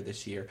earlier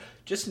this year.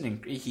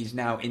 He's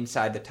now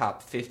inside the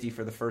top 50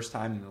 for the first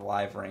time in the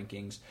live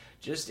rankings.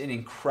 Just an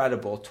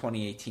incredible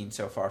 2018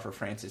 so far for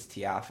Francis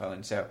Tiafoe.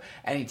 And so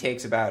any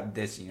takes about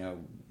this,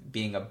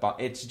 being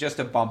it's just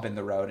a bump in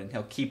the road, and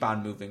he'll keep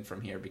on moving from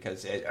here,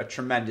 because a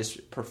tremendous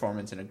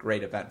performance and a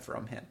great event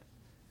from him.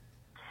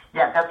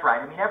 Yeah, that's right.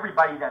 I mean,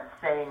 everybody that's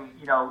saying,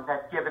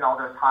 that's given all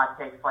those hot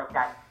takes like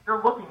that,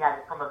 they're looking at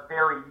it from a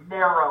very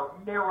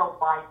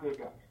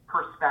narrow-minded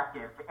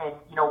perspective. And,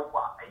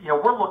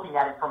 we're looking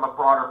at it from a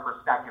broader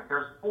perspective.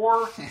 There's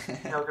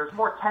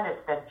more tennis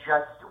than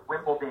just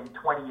Wimbledon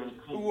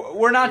 2018.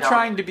 We're not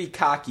trying to be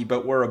cocky,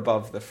 but we're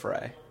above the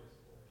fray.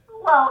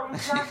 Well,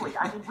 exactly.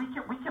 I mean,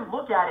 we can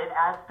look at it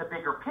as the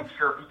bigger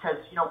picture, because,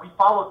 we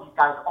follow these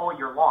guys all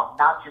year long,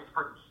 not just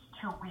for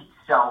 2 weeks.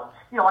 So,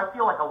 I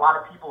feel like a lot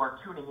of people are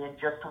tuning in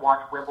just to watch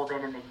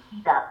Wimbledon, and they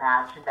see that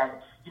match, and then,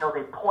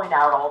 they point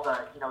out all the,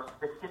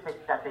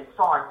 specifics that they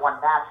saw in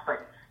one match.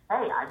 But,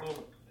 hey, I mean,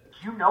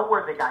 do you know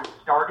where the guy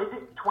started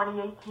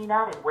 2018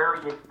 at and where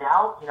he is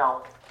now?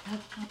 These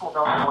people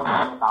don't know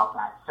anything about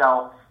that.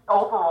 So,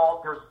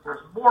 overall,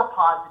 there's more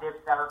positives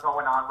that are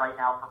going on right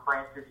now for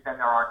Francis than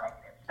there are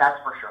negatives. That's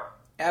for sure.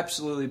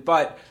 Absolutely.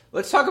 But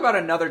let's talk about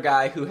another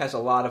guy who has a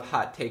lot of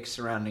hot takes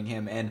surrounding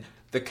him, and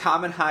the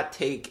common hot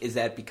take is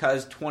that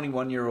because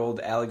 21-year-old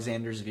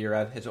Alexander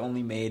Zverev has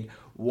only made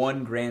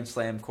 1 Grand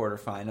Slam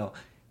quarterfinal,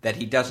 that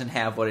he doesn't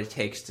have what it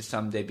takes to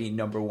someday be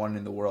number one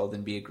in the world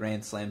and be a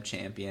Grand Slam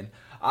champion.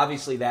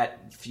 Obviously,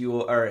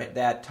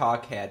 that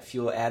talk had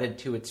fuel added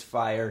to its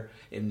fire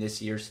in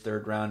this year's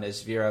third round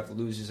as Zverev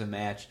loses a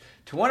match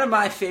to one of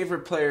my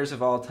favorite players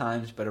of all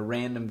times, but a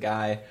random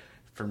guy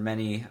for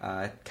many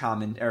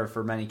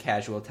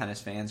casual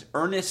tennis fans.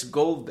 Ernest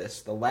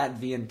Gulbis, the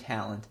Latvian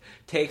talent,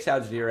 takes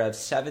out Zverev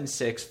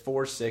 7-6,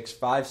 4-6,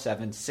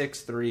 5-7,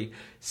 6-3,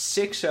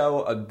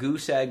 6-0, a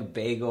goose egg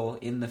bagel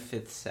in the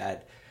fifth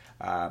set.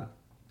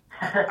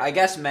 I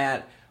guess,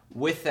 Matt,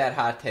 with that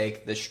hot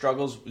take, the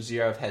struggles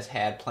Zverev has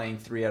had playing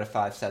 3 out of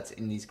 5 sets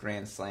in these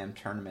Grand Slam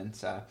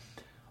tournaments,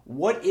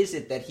 what is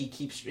it that he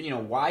keeps,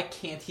 why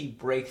can't he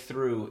break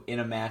through in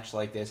a match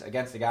like this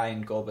against a guy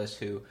in Gulbis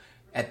who,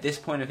 at this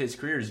point of his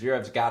career,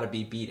 Zverev's got to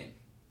be beating?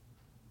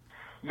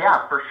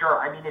 Yeah, for sure.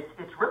 I mean,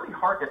 it's really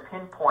hard to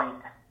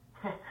pinpoint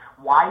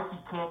why he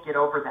can't get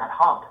over that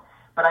hump.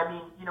 But I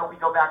mean, we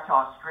go back to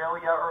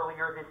Australia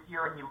earlier this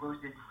year and he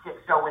loses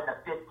 6-0 in the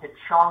fifth to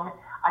Chung.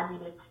 I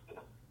mean,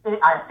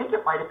 I think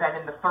it might have been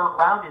in the third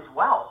round as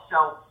well.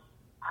 So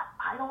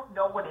I don't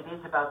know what it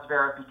is about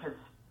Zverev because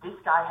this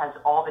guy has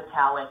all the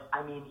talent.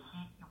 I mean,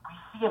 we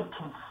see him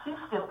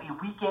consistently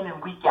week in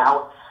and week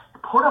out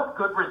put up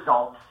good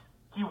results.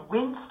 He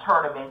wins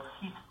tournaments.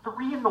 He's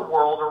 3 in the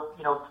world, or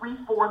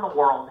 3-4 in the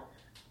world.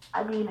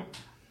 I mean,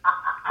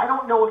 I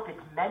don't know if it's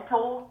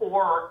mental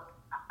or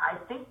I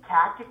think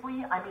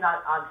tactically. I mean,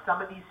 on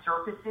some of these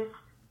surfaces,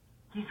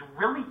 he's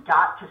really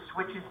got to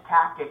switch his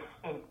tactics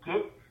and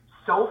get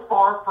so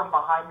far from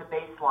behind the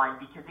baseline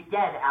because,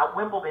 again, at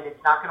Wimbledon,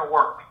 it's not going to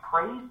work. We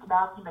praised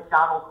Matthew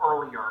McDonald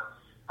earlier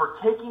for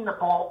taking the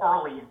ball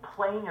early and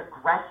playing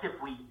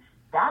aggressively.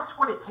 That's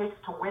what it takes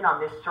to win on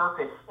this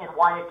surface, and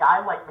why a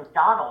guy like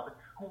McDonald,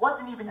 who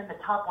wasn't even in the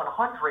top 100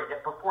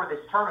 before this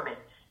tournament,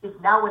 is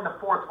now in the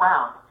fourth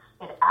round.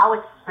 And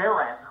Alex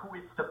Zverev, who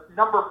is the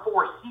number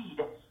 4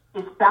 seed,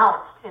 is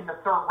bounced in the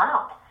third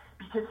round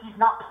because he's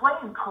not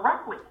playing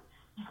correctly.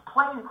 He's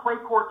playing clay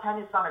court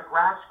tennis on a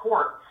grass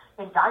court,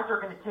 and guys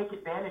are going to take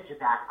advantage of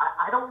that.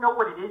 I don't know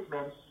what it is,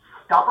 man. He's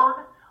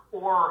stubborn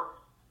or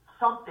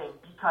something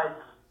because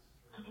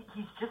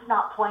he's just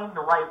not playing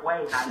the right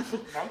way. And I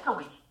think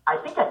mentally, I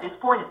think at this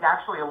point it's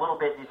actually a little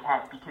bit in his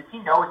head because he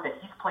knows that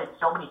he's played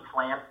so many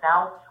slams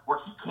now where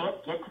he can't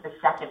get to the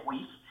second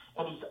week,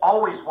 and he's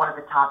always one of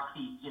the top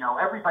seeds.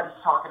 Everybody's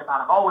talking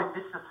about him. Oh, is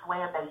this a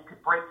slam that he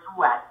could break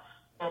through at?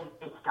 And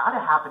it's got to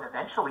happen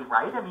eventually,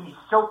 right? I mean,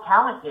 he's so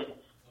talented,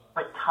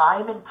 but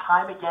time and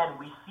time again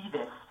we see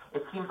this.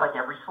 It seems like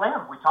every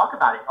slam we talk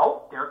about it.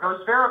 Oh, there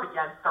goes Zverev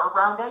again, third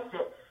round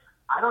exit.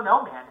 I don't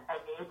know, man.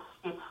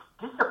 It's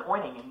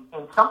disappointing,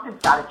 and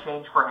something's got to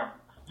change for him.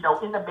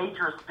 In the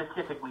majors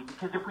specifically,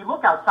 because if we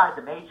look outside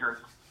the majors,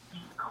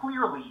 he's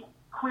clearly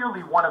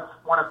one of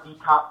the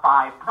top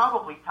 5,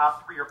 probably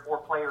top 3 or 4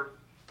 players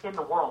in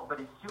the world. But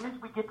as soon as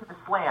we get to the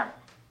slams,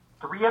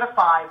 3 out of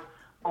 5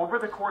 over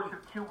the course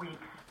of 2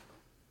 weeks,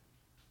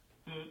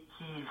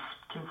 he's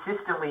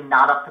consistently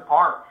not up to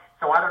par.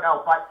 So I don't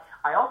know. But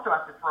I also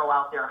have to throw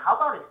out there, how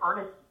about an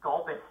Ernest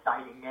Gulbis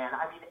sighting, man?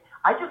 I mean,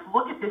 I just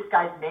look at this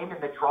guy's name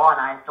in the draw and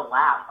I have to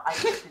laugh. I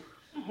mean, to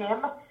see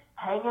him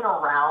hanging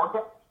around.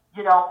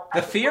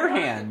 The fear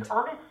hand.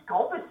 Ernest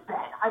Gulbis, Ben.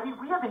 I mean,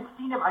 we haven't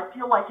seen him, I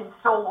feel like, in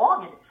so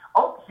long. And,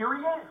 here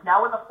he is,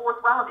 now in the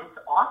fourth round. It's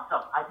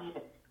awesome. I mean,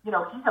 he's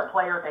a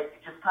player that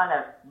you just kind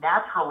of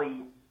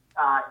naturally,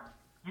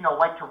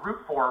 like to root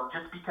for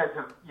just because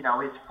of,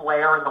 his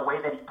flair and the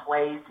way that he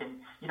plays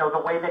and,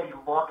 the way that he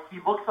looks. He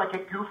looks like a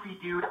goofy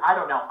dude. I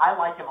don't know. I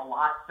like him a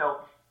lot. So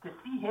to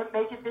see him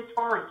make it this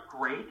far is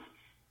great.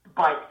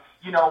 But,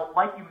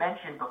 like you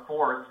mentioned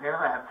before,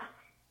 Zverev,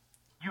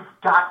 you've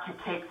got to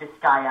take this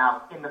guy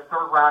out in the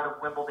third round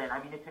of Wimbledon.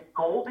 I mean, it's a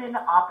golden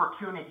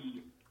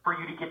opportunity for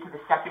you to get to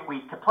the second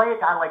week, to play a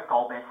guy like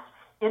Gulbis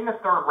in the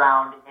third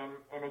round,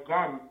 and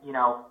again,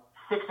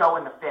 6-0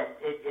 in the fifth.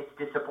 It's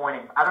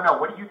disappointing. I don't know.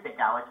 What do you think,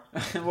 Alex?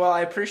 Well,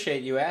 I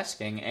appreciate you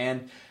asking,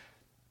 and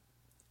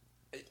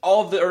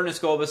all of the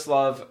Ernest Gulbis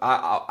love,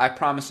 I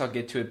promise I'll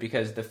get to it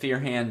because the fear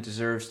hand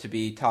deserves to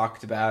be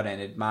talked about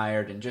and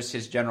admired, and just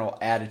his general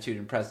attitude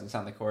and presence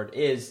on the court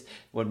is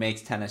what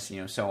makes tennis,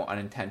 so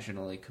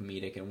unintentionally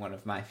comedic and one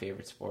of my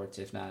favorite sports,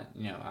 if not,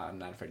 I'm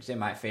not afraid to say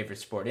my favorite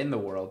sport in the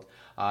world.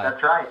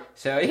 That's right.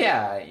 So,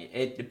 yeah,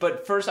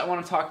 but first I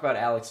want to talk about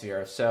Alex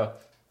Zverev. So,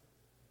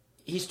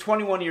 he's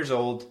 21 years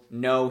old.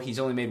 No, he's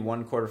only made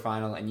one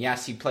quarterfinal, and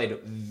yes, he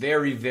played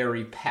very,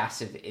 very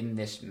passive in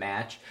this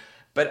match.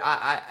 But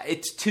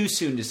it's too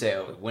soon to say,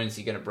 when is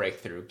he going to break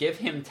through? Give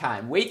him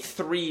time. Wait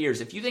 3 years.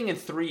 If you think in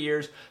 3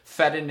 years,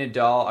 Fed and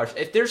Nadal,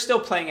 if they're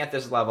still playing at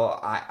this level,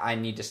 I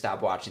need to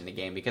stop watching the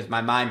game because my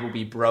mind will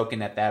be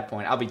broken at that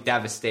point. I'll be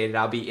devastated.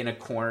 I'll be in a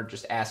corner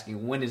just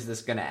asking, when is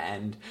this going to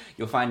end?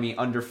 You'll find me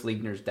under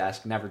Fliegner's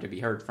desk, never to be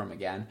heard from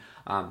again.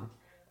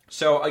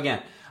 So,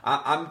 again,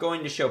 I'm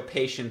going to show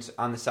patience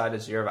on the side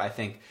of Zverev. I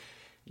think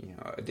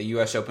The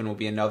U.S. Open will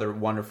be another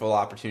wonderful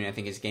opportunity. I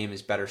think his game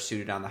is better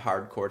suited on the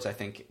hard courts. I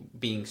think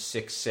being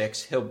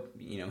 6'6",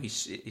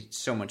 it's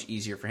so much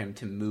easier for him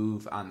to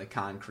move on the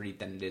concrete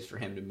than it is for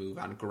him to move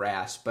on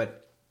grass.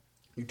 But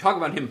you talk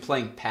about him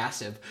playing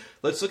passive.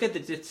 Let's look at the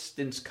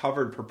distance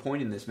covered per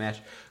point in this match.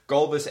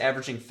 Gulbis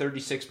averaging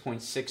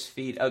 36.6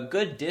 feet, a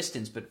good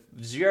distance, but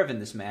Zverev in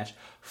this match,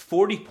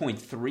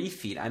 40.3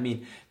 feet. I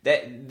mean,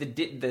 that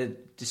the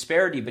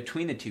disparity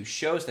between the two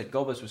shows that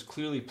Gulbis was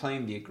clearly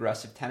playing the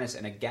aggressive tennis,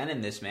 and again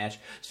in this match,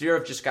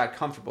 Zverev just got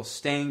comfortable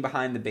staying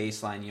behind the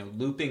baseline,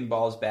 looping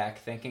balls back,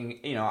 thinking,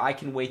 I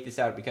can wait this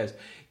out because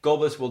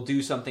Gulbis will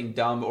do something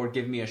dumb or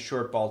give me a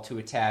short ball to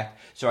attack,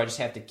 so I just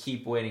have to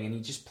keep waiting. And he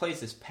just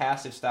plays this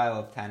passive style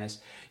of tennis,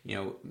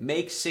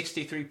 makes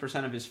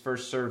 63% of his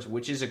first serves,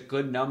 which is a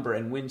good number,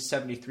 and wins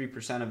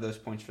 73% of those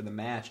points for the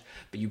match.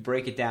 But you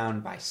break it down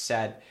by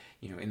set.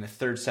 In the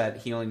third set,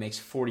 he only makes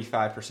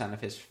 45%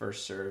 of his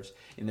first serves.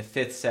 In the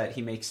fifth set,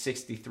 he makes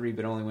 63,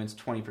 but only wins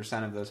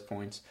 20% of those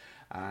points.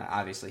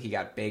 Obviously, he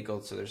got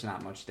bageled, so there's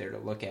not much there to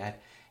look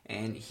at.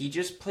 And he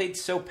just played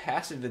so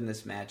passive in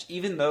this match,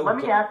 even though... Let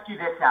me ask you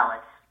this,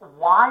 Alex.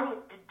 Why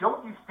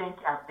don't you think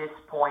at this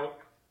point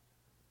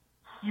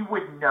he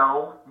would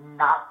know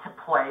not to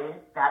play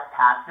that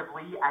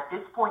passively? At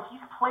this point,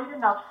 he's played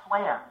enough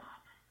slams.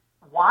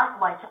 Why?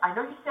 I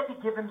know you said to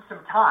give him some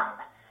time,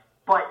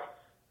 but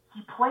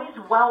he plays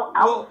well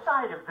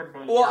outside of the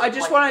majors. Well, I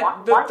just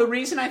want to... The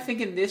reason I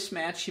think in this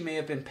match he may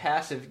have been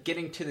passive,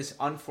 getting to this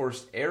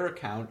unforced error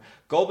count,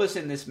 Gulbis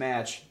in this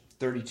match,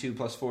 32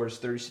 plus 4 is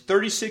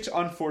 36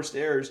 unforced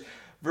errors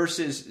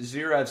versus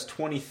Zverev's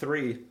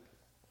 23.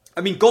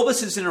 I mean,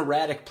 Gulbis is an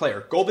erratic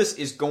player. Gulbis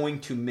is going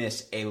to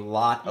miss a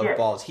lot of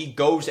balls. He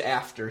goes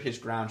after his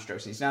ground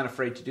strokes, and he's not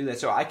afraid to do that.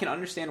 So I can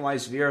understand why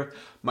Zverev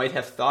might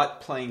have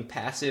thought playing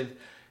passive,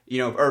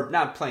 or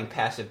not playing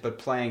passive, but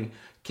playing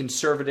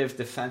conservative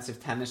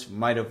defensive tennis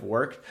might have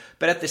worked.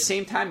 But at the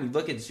same time, you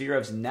look at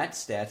Zverev's net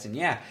stats, and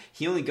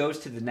he only goes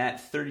to the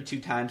net 32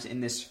 times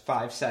in this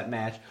 5-set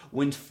match,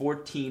 wins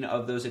 14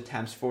 of those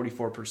attempts,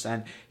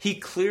 44%. He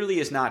clearly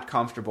is not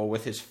comfortable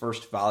with his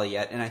first volley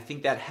yet, and I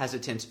think that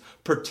hesitance,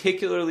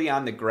 particularly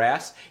on the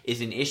grass,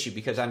 is an issue,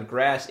 because on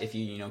grass, if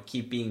you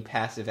keep being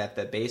passive at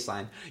the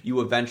baseline,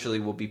 you eventually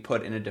will be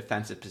put in a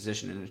defensive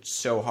position, and it's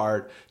so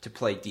hard to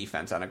play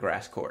defense on a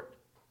grass court.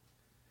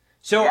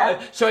 So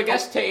I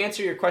guess to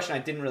answer your question, I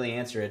didn't really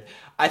answer it.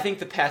 I think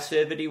the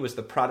passivity was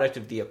the product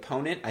of the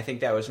opponent. I think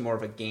that was more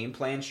of a game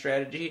plan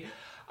strategy.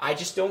 I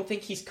just don't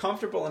think he's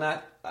comfortable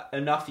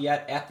enough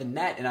yet at the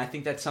net, and I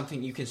think that's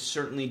something you can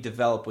certainly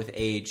develop with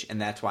age,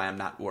 and that's why I'm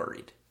not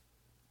worried.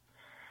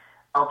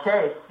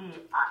 Okay, see,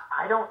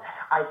 I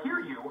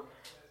hear you,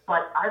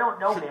 but I don't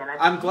know, man.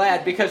 I'm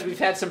glad, because we've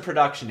had some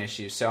production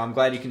issues, so I'm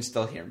glad you can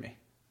still hear me.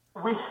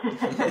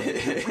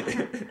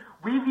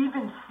 We've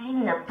even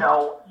seen him,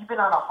 though, even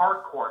on a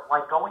hard court,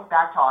 like going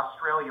back to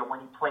Australia when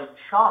he played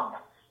Chung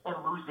and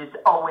loses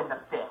 0 in the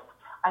fifth.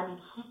 I mean,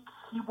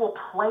 he will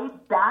play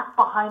back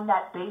behind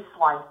that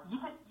baseline,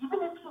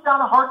 even if he's on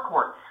a hard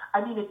court.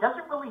 I mean, it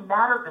doesn't really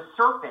matter the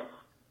surface.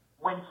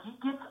 When he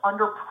gets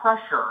under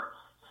pressure,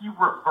 he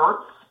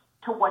reverts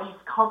to what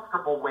he's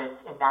comfortable with,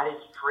 and that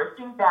is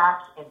drifting back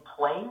and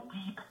playing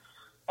deep,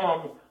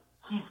 and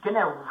he's going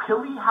to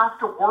really have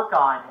to work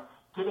on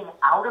getting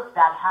out of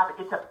that habit.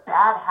 It's a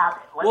bad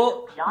habit.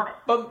 Let's be honest.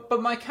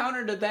 But my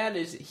counter to that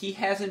is he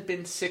hasn't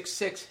been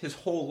 6'6" his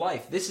whole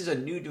life. This is a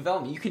new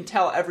development. You can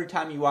tell every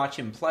time you watch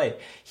him play,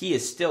 he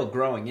is still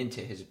growing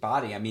into his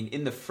body. I mean,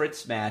 in the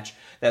Fritz match,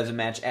 that was a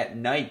match at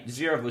night,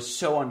 Zverev was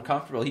so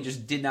uncomfortable. He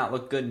just did not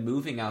look good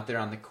moving out there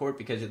on the court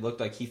because it looked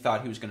like he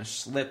thought he was going to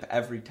slip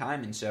every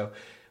time. And so,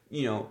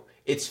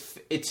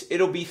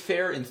 it'll be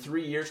fair in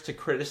 3 years to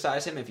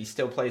criticize him if he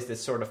still plays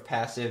this sort of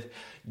passive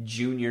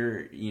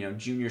junior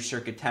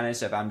circuit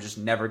tennis of I'm just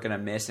never going to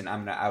miss and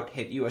I'm going to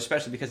out-hit you,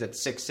 especially because at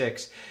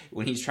 6'6",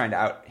 when he's trying to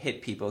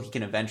out-hit people, he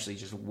can eventually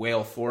just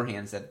whale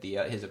forehands that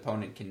his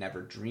opponent can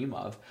never dream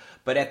of.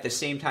 But at the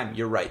same time,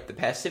 you're right, the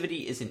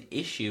passivity is an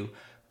issue,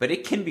 but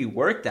it can be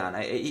worked on.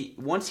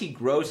 Once he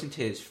grows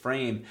into his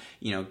frame,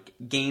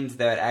 gains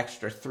that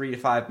extra 3 to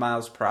 5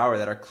 miles per hour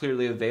that are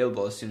clearly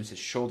available as soon as his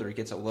shoulder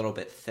gets a little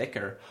bit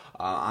thicker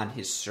on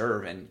his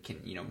serve and can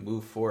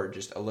move forward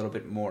just a little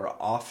bit more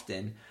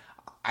often.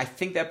 I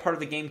think that part of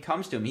the game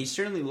comes to him. He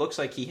certainly looks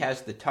like he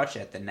has the touch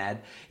at the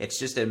net. It's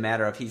just a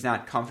matter of he's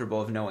not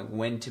comfortable of knowing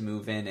when to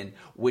move in and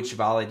which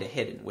volley to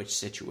hit in which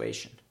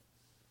situation.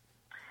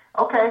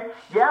 Okay,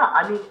 yeah,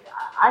 I mean,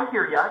 I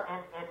hear you.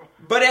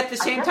 But at the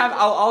same time,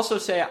 I'll also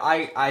say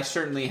I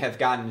certainly have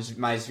gotten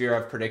my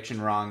Zverev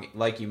prediction wrong,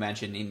 like you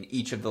mentioned, in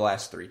each of the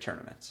last 3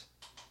 tournaments.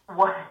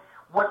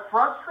 What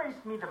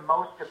frustrates me the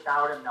most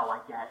about him, though, I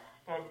guess,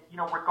 and,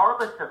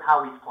 regardless of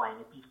how he's playing,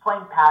 if he's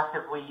playing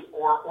passively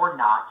or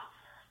not,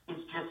 is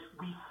just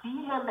we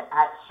see him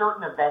at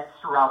certain events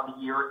throughout the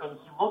year, and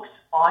he looks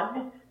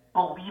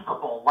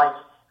unbelievable. Like,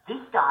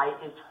 this guy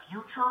is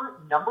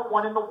future number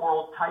 1 in the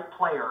world type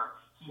player.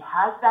 He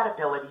has that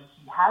ability,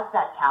 he has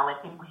that talent,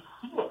 and we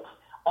see it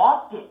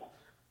often.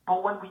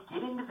 But when we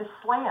get into the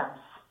slams,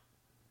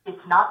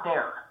 it's not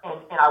there,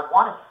 and I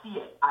want to see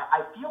it.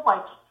 I feel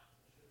like,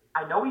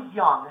 I know he's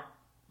young,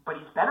 but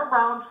he's been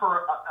around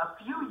for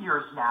a few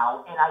years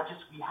now, and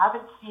we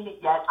haven't seen it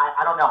yet.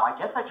 I don't know. I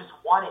guess I just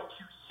want it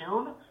too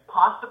soon,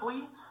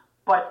 possibly.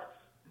 But,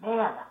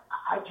 man,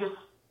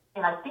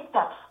 and I think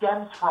that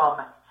stems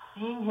from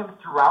seeing him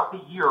throughout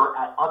the year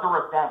at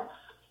other events.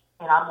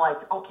 And I'm like,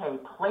 okay,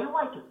 play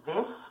like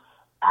this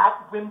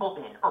at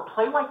Wimbledon, or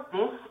play like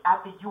this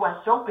at the U.S.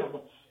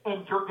 Open,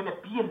 and you're going to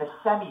be in the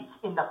semis,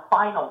 in the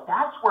final.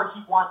 That's where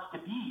he wants to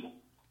be.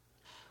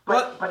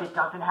 But it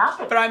doesn't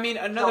happen. But I mean,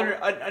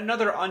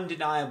 another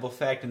undeniable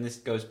fact, and this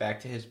goes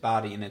back to his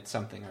body, and it's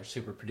something our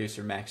super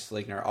producer Max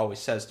Sligner always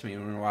says to me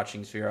when we're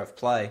watching Zverev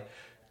play.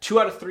 2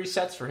 out of 3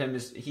 sets for him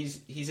is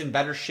he's in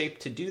better shape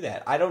to do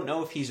that. I don't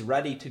know if he's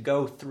ready to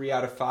go 3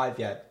 out of 5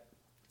 yet.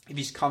 If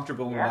he's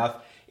comfortable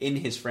enough in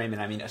his frame,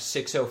 and I mean, a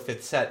 6-0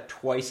 fifth set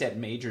twice at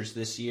majors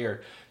this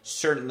year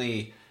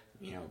certainly,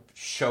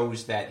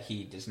 shows that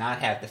he does not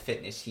have the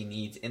fitness he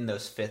needs in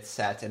those fifth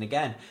sets. And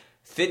again,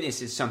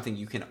 fitness is something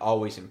you can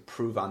always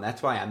improve on.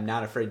 That's why I'm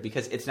not afraid,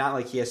 because it's not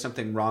like he has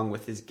something wrong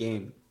with his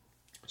game.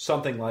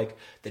 Something like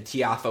the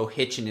Tiafoe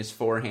hitch in his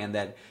forehand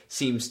that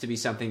seems to be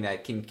something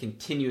that can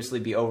continuously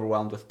be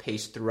overwhelmed with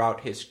pace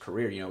throughout his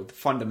career. The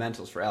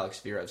fundamentals for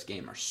Alex Zverev's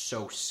game are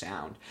so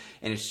sound.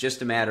 And it's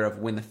just a matter of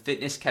when the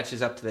fitness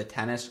catches up to the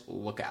tennis,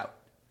 look out.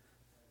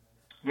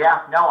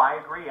 Yeah, no, I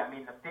agree. I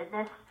mean, the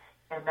fitness,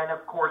 and then,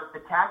 of course,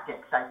 the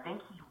tactics. I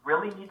think he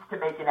really needs to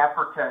make an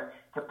effort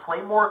to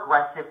play more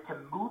aggressive, to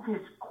move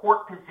his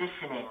court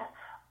positioning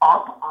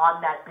up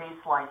on that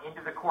baseline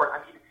into the court.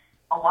 I mean,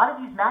 a lot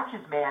of these matches,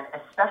 man,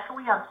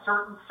 especially on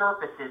certain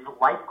surfaces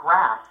like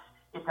grass,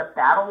 it's a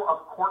battle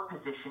of court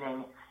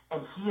positioning,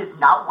 and he is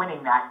not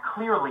winning that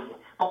clearly.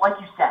 But like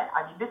you said,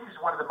 I mean, this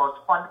is one of the most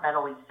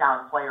fundamentally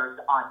sound players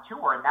on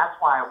tour, and that's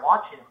why I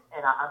watch him,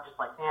 and I'm just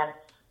like, man,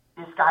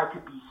 this guy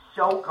could be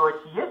so good.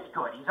 He is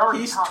good.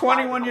 He's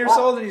 21 years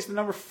old, and he's the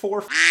number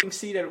 4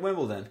 seed at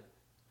Wimbledon.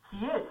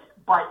 He is,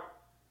 but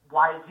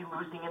why is he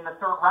losing in the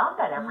third round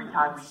then every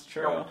time we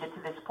get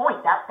to this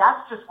point?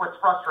 That's just what's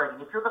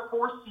frustrating. If you're the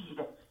 4 seed,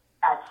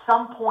 at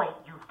some point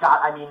you've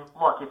got, I mean,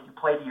 look, if you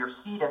play to your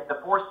seed as the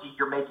 4 seed,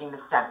 you're making the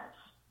semis,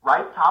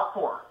 right? Top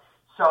 4.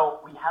 So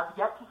we have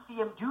yet to see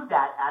him do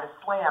that at a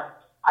slam.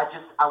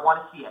 I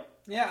want to see it.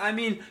 Yeah, I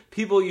mean,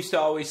 people used to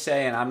always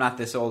say, and I'm not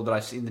this old, but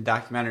I've seen the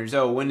documentaries,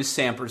 when is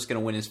Sampras going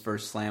to win his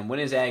first slam? When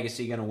is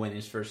Agassi going to win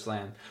his first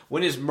slam?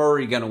 When is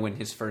Murray going to win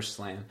his first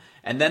slam?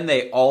 And then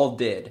they all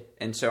did.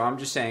 And so I'm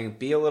just saying,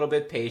 be a little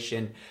bit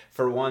patient.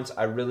 For once,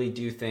 I really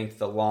do think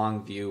the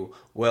long view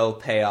will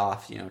pay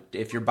off.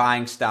 If you're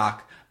buying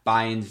stock,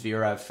 buy in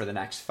Zverev for the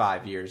next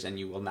 5 years, and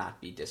you will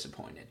not be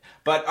disappointed.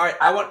 But all right,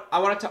 I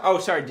wanted to. Oh,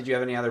 sorry. Did you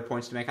have any other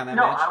points to make on that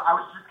match? No, I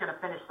was just going to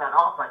finish that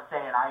off by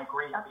saying I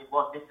agree. I mean,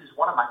 look, this is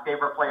one of my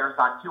favorite players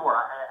on tour,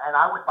 and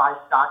I would buy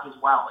stock as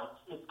well.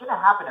 It's going to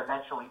happen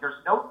eventually.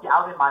 There's no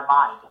doubt in my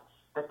mind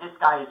that this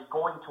guy is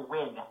going to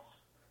win,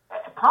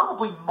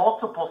 probably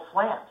multiple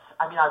slams.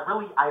 I mean, I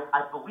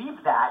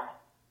believe that.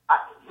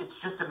 It's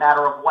just a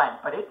matter of when,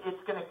 but it's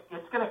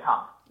gonna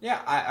come.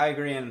 Yeah, I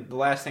agree. And the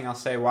last thing I'll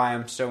say why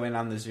I'm so in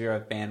on the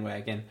Zverev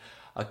bandwagon,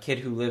 a kid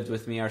who lived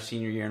with me our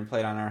senior year and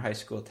played on our high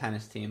school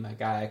tennis team, a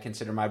guy I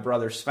consider my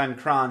brother, Sven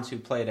Kranz, who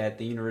played at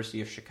the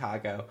University of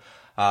Chicago.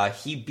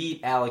 He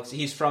beat Alex.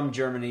 He's from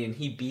Germany, and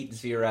he beat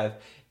Zverev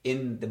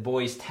in the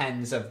boys'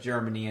 tens of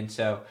Germany. And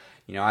so,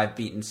 I've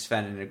beaten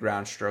Sven in a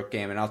ground stroke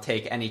game, and I'll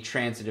take any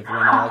transitive win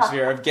Alex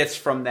Zverev gets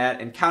from that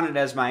and count it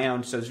as my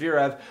own. So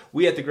Zverev,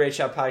 we at the Great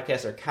Shot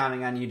Podcast are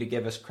counting on you to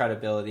give us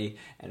credibility,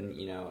 and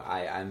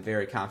I'm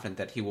very confident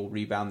that he will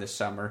rebound this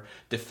summer,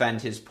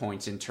 defend his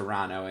points in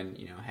Toronto, and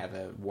have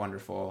a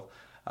wonderful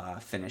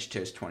finish to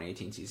his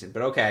 2018 season.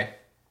 But okay.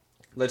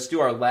 Let's do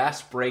our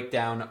last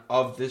breakdown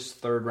of this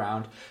third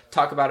round.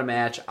 Talk about a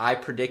match I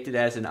predicted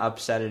as an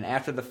upset, and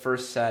after the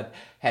first set,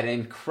 had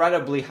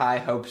incredibly high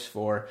hopes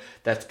for.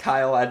 That's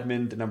Kyle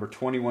Edmund, the number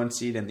 21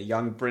 seed, and the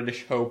young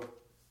British hope,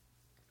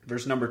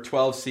 versus number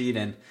 12 seed,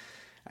 and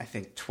I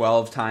think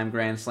 12-time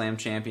Grand Slam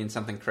champion,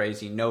 something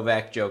crazy,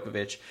 Novak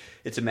Djokovic.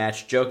 It's a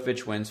match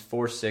Djokovic wins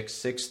 4-6,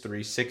 6-3,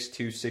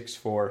 6-2,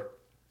 6-4.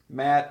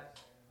 Matt,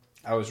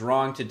 I was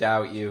wrong to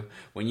doubt you.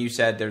 When you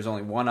said there's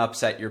only one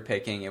upset you're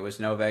picking, it was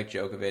Novak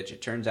Djokovic. It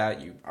turns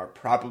out you are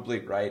probably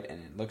right,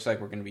 and it looks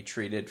like we're going to be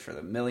treated for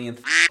the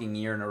millionth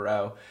year in a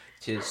row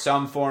to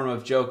some form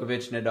of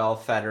Djokovic, Nadal,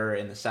 Federer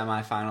in the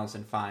semifinals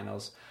and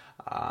finals.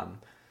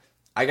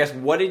 I guess,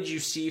 what did you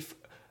see?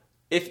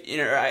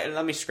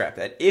 Let me scrap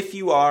that. If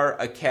you are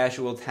a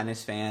casual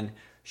tennis fan,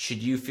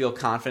 should you feel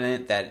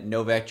confident that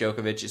Novak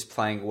Djokovic is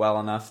playing well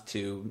enough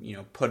to,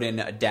 put in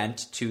a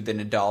dent to the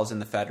Nadals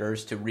and the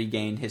Federers to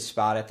regain his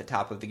spot at the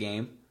top of the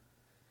game?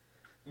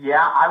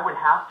 Yeah, I would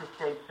have to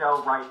say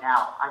so right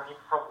now. I mean,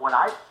 from what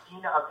I've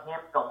seen of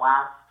him the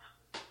last,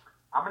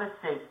 I'm going to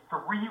say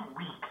 3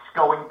 weeks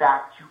going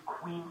back to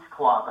Queen's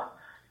Club,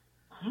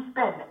 he's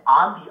been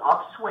on the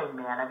upswing,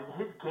 man. I mean,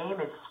 his game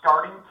is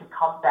starting to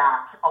come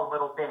back a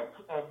little bit,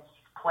 and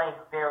he's playing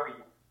very,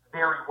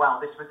 very well.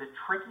 This was a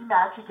tricky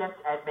match against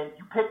Edmund.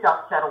 You picked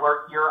upset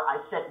alert here.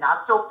 I said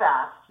not so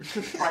fast.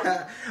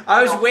 But,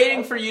 I was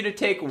waiting for you to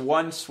take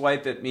one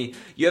swipe at me.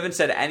 You haven't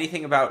said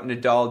anything about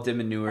Nadal de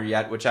Minaur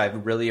yet, which I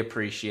really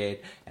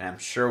appreciate, and I'm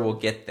sure we'll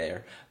get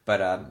there.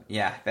 But,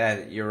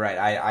 you're right.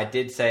 I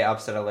did say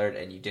upset alert,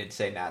 and you did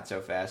say not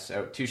so fast.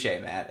 So, touche,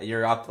 Matt.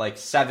 You're up like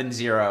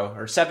 7-0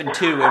 or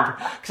 7-2.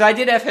 Because I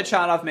did have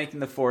Khachanov making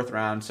the fourth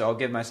round, so I'll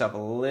give myself a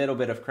little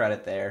bit of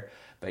credit there.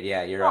 But,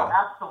 yeah, you're up.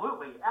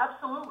 Absolutely.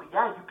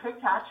 Yeah, you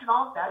picked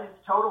Khachanov. That is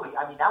totally,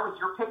 that was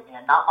your pick,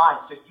 man, not mine.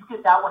 So you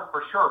get that one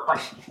for sure.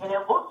 And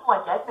it looked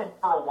like Edmund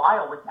for a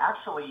while was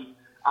actually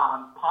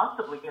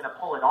possibly going to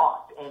pull it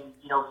off. And,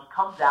 he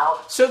comes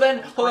out. So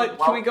then, hold on,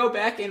 can we go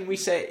back and we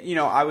say,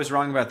 I was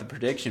wrong about the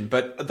prediction,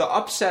 but the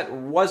upset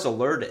was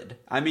alerted.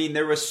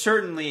 There was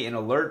certainly an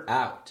alert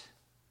out.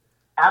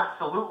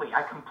 Absolutely.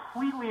 I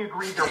completely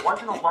agree. There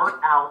was an alert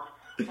out,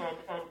 and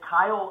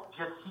Kyle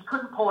he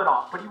couldn't pull it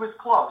off, but he was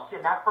close.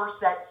 In that first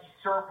set, he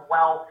served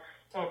well.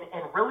 And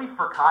really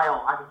for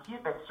Kyle, he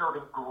had been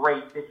serving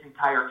great this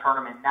entire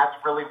tournament. And that's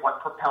really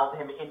what propelled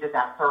him into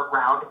that third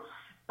round.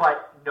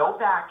 But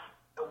Novak,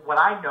 what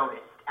I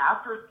noticed,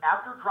 after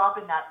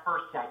dropping that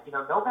first set,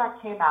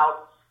 Novak came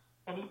out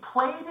and he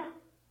played,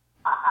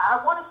 I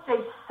want to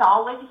say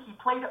solid. He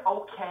played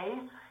okay,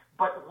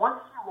 but once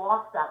he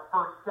lost that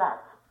first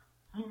set,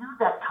 he knew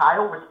that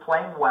Kyle was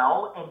playing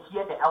well and he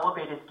had to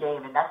elevate his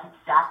game, and that's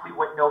exactly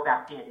what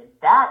Novak did. And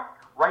that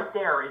right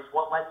there is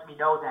what lets me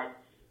know that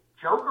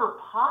Joker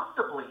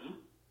possibly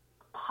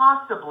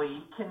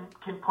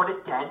can put a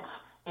dent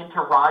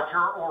into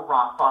Roger or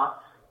Rafa,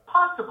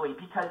 possibly,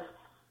 because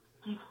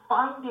he's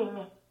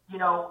finding,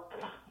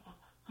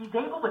 he's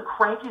able to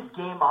crank his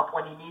game up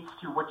when he needs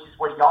to, which is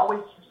what he always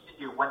used to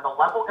do. When the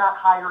level got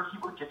higher, he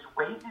would just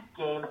raise his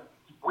game.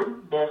 He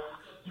wouldn't miss.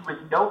 He was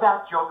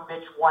Novak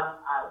Djokovic, won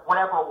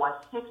whatever it was,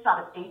 6 out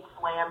of 8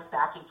 slams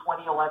back in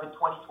 2011,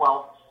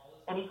 2012,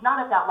 and he's not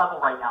at that level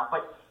right now,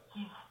 but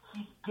he's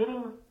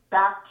getting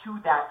back to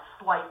that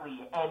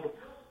slightly. And,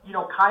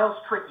 Kyle's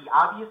tricky.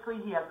 Obviously,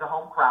 he has the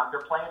home crowd.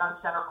 They're playing on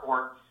center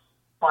court.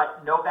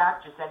 But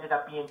Novak just ended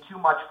up being too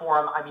much for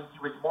him. He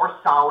was more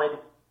solid.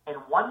 And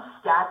one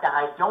stat that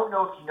I don't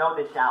know if you know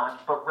this,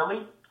 Alex, but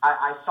really,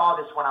 I saw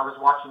this when I was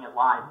watching it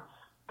live.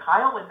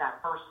 Kyle in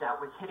that first set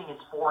was hitting his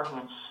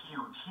forehand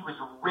huge. He was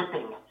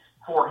ripping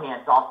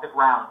forehands off the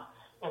ground.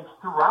 And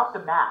throughout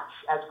the match,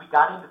 as we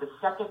got into the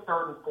second,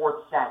 third, and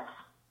fourth sets,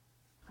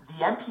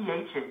 the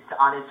MPHs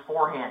on his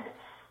forehand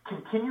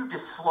continued to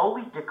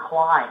slowly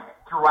decline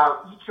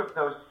throughout each of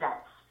those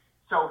sets.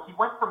 So he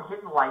went from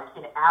hitting like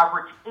an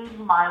average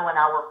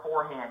 80-mile-an-hour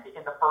forehand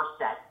in the first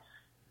set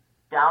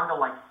down to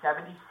like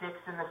 76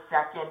 in the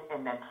second,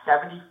 and then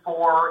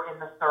 74 in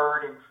the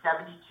third, and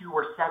 72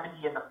 or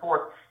 70 in the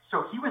fourth.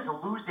 So he was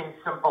losing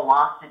some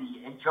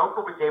velocity, and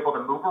Joker was able to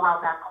move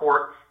around that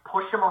court,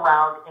 push him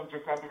around, and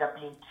just ended up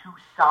being too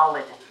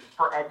solid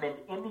for Edmund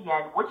in the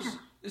end, which is...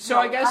 So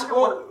I guess,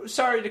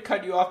 sorry to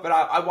cut you off, but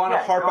I want to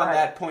harp on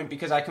that point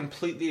because I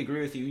completely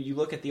agree with you. You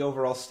look at the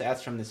overall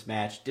stats from this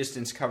match,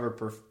 distance covered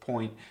per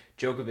point,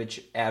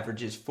 Djokovic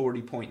averages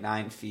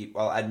 40.9 feet,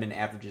 while Edmund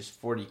averages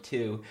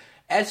 42.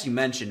 As you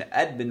mentioned,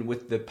 Edmund,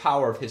 with the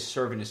power of his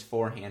serve and his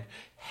forehand,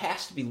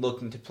 has to be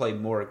looking to play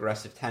more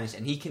aggressive tennis,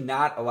 and he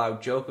cannot allow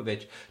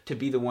Djokovic to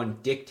be the one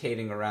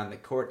dictating around the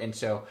court. And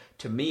so,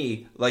 to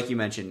me, like you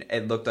mentioned,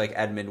 it looked like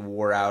Edmund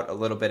wore out a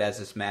little bit as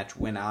this match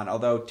went on,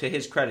 although, to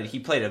his credit, he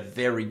played a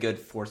very good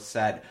fourth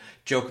set.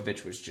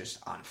 Djokovic was just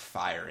on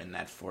fire in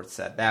that fourth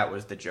set. That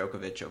was the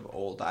Djokovic of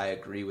old, I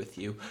agree with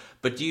you.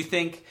 But do you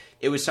think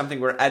it was something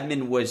where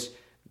Edmund was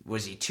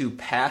he too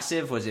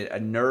passive? Was it a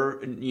nerve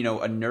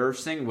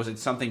thing? Was it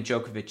something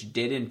Djokovic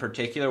did in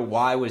particular?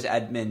 Why was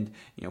Edmund,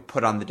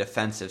 put on the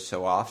defensive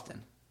so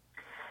often?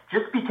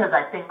 Just because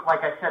I think,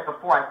 like I said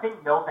before, I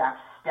think Novak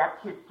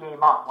stepped his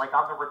game up, like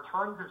on the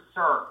returns of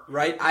serve.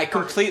 Right, I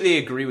completely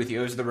agree with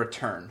you. It was the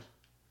return.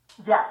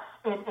 Yes,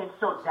 and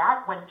so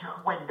that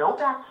when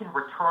Novak can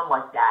return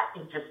like that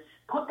and just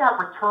put that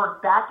return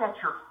back at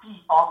your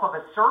feet off of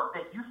a serve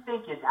that you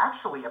think is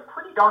actually a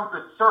pretty darn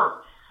good serve,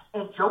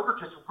 and Joker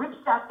just whips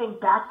that thing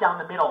back down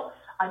the middle.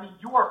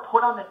 You are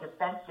put on the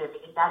defensive,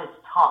 and that is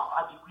tough.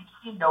 We've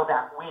seen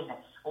Novak win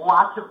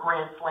lots of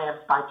Grand Slams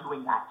by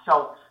doing that.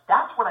 So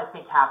that's what I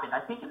think happened.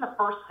 I think in the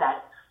first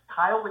set,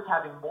 Kyle was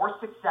having more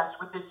success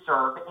with his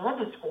serve and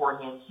his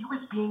forehand. He was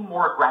being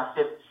more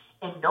aggressive,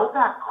 and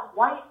Novak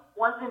quite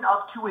wasn't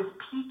up to his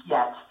peak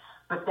yet.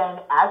 But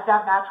then as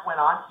that match went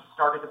on, he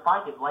started to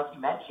find it, like you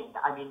mentioned.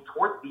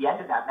 Towards the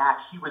end of that match,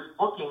 he was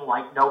looking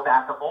like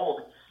Novak of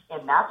old.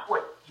 And that's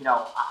what,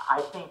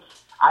 I think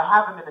I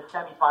have him in the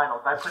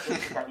semifinals. I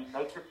predicted that he'd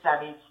make the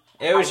semis.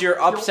 It was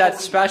your upset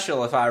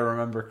special, if I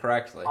remember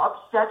correctly.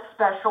 Upset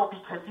special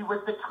because he was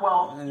the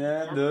 12th.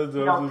 Yeah,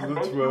 to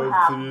make you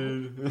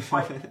happy.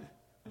 But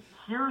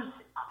here's,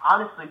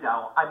 honestly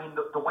though,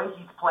 the way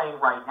he's playing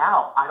right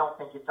now, I don't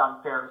think it's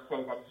unfair to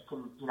say that he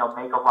can,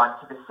 make a run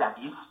to the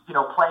semis.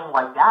 Playing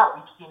like that,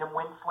 we've seen him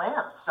win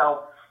slams.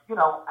 So,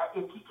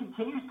 if he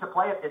continues to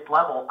play at this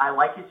level, I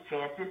like his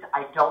chances.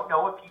 I don't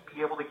know if he'd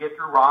be able to get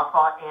through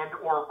Rafa and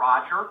or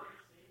Roger,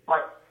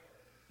 but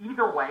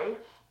either way,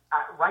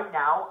 right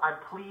now I'm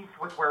pleased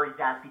with where he's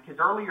at because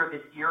earlier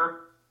this year,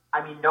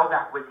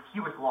 Novak was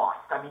lost.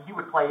 He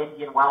would play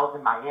Indian Wells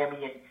in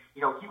Miami, and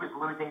he was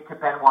losing to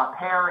Benoit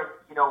Paire,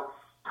 and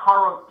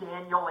Taro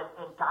Daniel,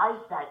 and guys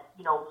that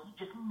he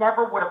just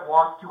never would have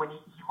lost to, and he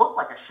looked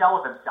like a shell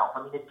of himself.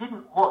 It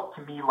didn't look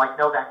to me like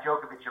Novak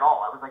Djokovic at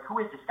all. I was like, who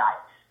is this guy?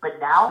 But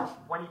now,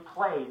 when he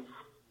plays,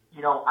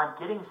 I'm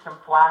getting some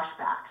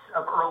flashbacks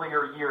of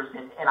earlier years,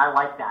 and I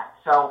like that.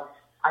 So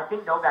I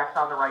think Novak's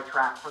on the right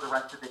track for the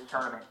rest of this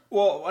tournament.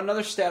 Well,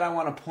 another stat I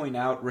want to point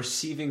out,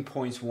 receiving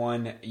points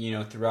won,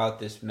 throughout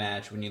this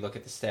match, when you look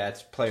at the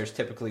stats, players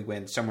typically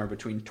win somewhere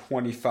between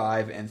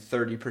 25 and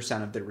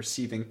 30% of their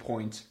receiving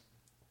points.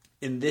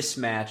 In this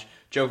match,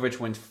 Djokovic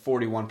wins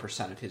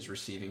 41% of his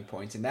receiving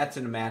points, and that's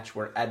in a match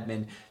where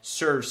Edmund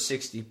serves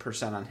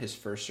 60% on his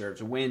first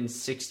serves, wins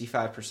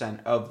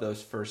 65% of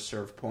those first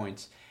serve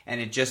points, and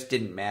it just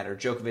didn't matter.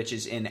 Djokovic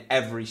is in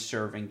every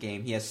serving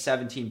game. He has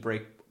 17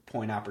 break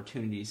point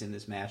opportunities in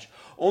this match.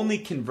 Only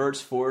converts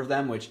 4 of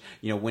them, which,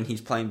 when he's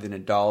playing the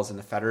Nadals and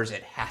the Federers,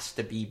 it has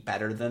to be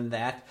better than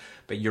that.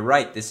 But you're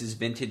right, this is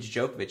vintage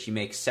Djokovic. He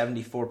makes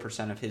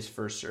 74% of his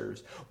first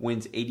serves,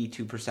 wins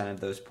 82%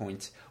 of those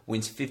points,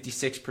 wins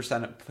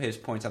 56% of his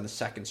points on the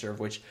second serve,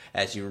 which,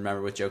 as you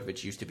remember with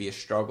Djokovic, used to be a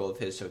struggle of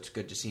his, so it's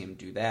good to see him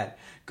do that.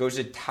 Goes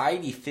to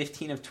tidy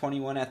 15 of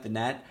 21 at the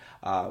net,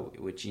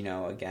 which,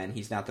 again,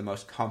 he's not the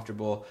most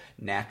comfortable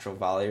natural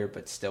volleyer,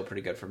 but still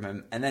pretty good from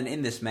him. And then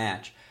in this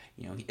match,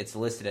 it's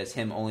listed as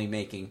him only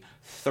making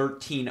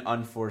 13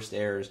 unforced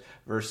errors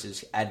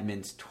versus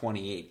Edmund's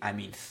 28.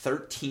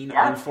 13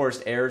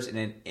 unforced errors in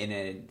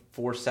a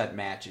 4-set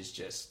match is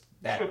just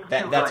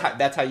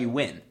that's how you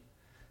win.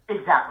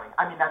 Exactly.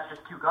 That's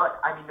just too good.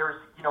 There's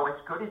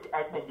as good as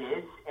Edmund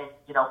is, and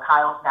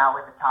Kyle's now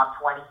in the top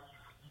 20.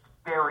 He's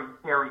very,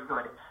 very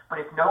good. But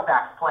if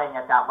Novak's playing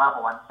at that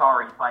level, I'm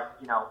sorry, but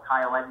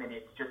Kyle Edmund,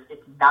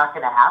 it's not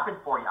going to happen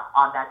for you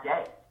on that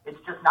day. It's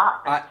just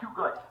not. It's too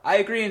good. I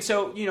agree. And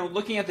so,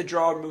 looking at the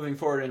draw moving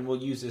forward, and we'll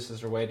use this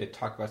as a way to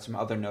talk about some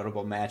other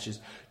notable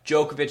matches.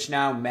 Djokovic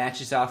now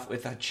matches off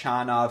with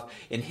Khachanov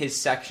in his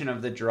section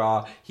of the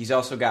draw. He's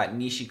also got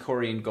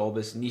Nishikori and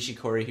Gulbis.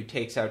 Nishikori, who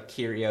takes out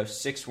Kyrgios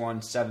 6-1,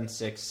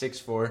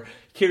 7-6, 6-4.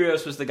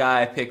 Kyrgios was the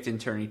guy I picked in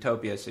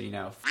Turnitopia, so,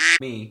 f***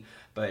 me.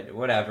 But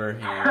whatever.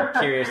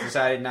 Kyrgios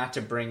decided not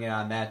to bring it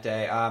on that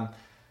day.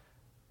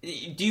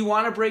 Do you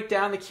want to break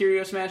down the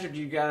Kyrgios match, or do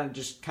you gotta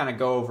just kind of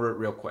go over it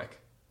real quick?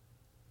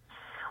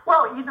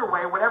 Well, either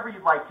way, whatever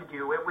you'd like to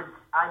do. It was,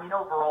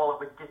 overall, it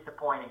was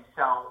disappointing.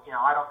 So,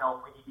 I don't know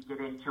if we need to get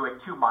into it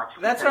too much.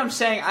 That's what I'm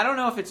saying. I don't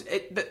know if it's...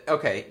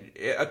 Okay,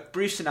 a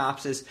brief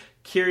synopsis.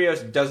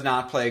 Kyrgios does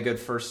not play a good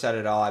first set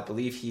at all. I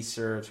believe he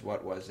serves,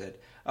 what was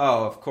it?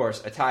 Oh, of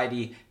course, a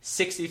tidy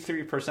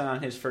 63%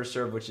 on his first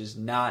serve, which is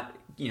not,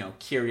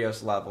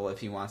 Kyrgios level if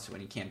he wants to,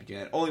 and he can't be doing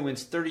that. Only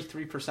wins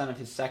 33% of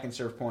his second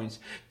serve points.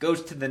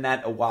 Goes to the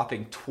net a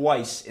whopping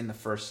twice in the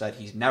first set.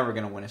 He's never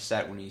going to win a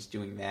set when he's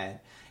doing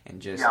that. And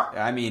just,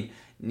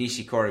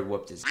 Nishikori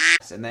whooped his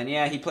ass. And then,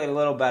 he played a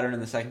little better in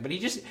the second. But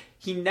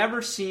he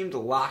never seemed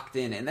locked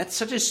in. And that's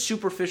such a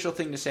superficial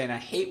thing to say. And I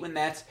hate when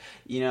that's,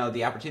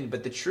 the opportunity.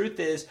 But the truth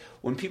is,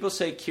 when people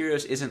say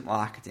Kyrgios isn't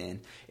locked in,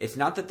 it's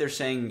not that they're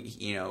saying,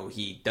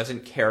 he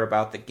doesn't care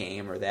about the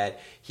game or that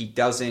he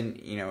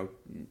doesn't,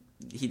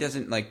 he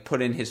doesn't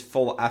put in his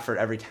full effort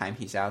every time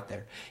he's out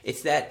there.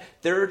 It's that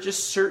there are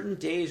just certain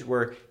days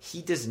where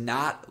he does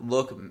not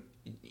look...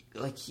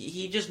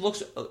 he just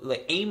looks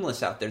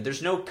aimless out there.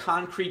 There's no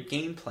concrete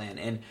game plan,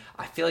 and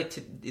I feel like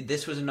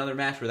this was another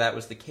match where that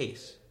was the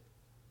case.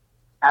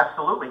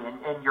 Absolutely,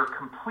 and you're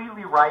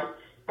completely right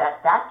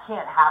that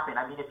can't happen.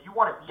 If you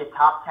want to be a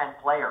top 10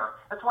 player,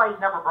 that's why he's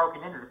never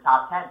broken into the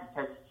top 10,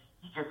 because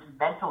he just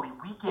mentally,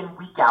 week in,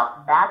 week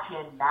out, match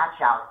in,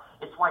 match out.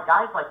 It's why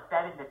guys like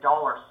Fed and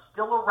Nadal are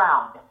still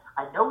around.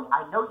 I know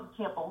you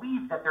can't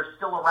believe that they're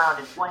still around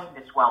and playing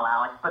this well,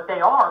 Alex, but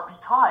they are,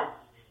 because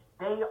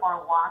they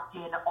are locked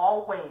in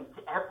always,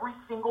 every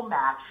single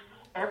match,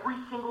 every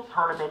single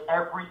tournament,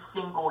 every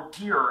single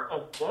year.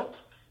 And Nick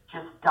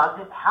just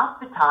doesn't have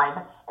the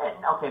time. And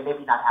okay,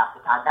 maybe not half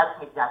the time. That's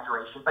an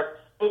exaggeration. But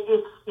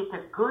it's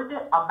a good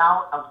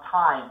amount of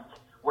times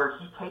where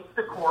he takes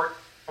the court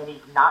and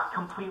he's not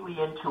completely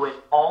into it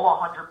all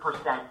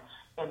 100%.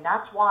 And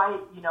that's why,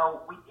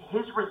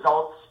 his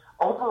results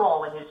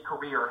overall in his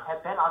career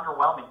have been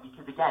underwhelming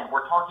because, again,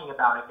 we're talking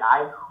about a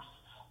guy who's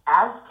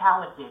as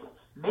talented,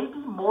 maybe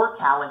more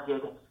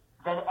talented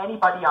than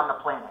anybody on the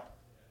planet.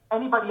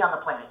 Anybody on the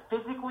planet.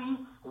 Physically,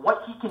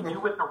 what he can do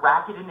with the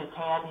racket in his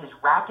hand, his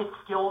racket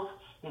skills,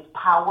 his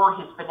power,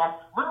 his finesse,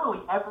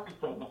 literally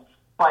everything.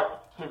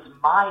 But his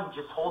mind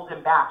just holds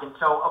him back. And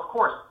so, of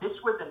course, this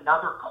was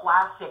another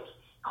classic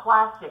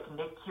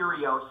Nick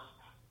Kyrgios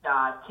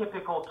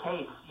typical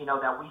case,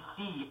 that we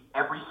see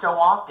every so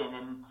often.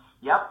 And,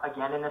 Yep,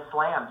 again in a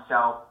slam.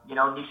 So,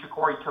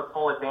 Nishikori took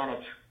full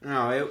advantage.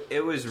 No,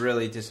 it was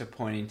really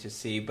disappointing to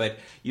see. But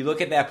you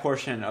look at that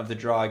portion of the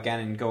draw again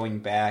and going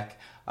back,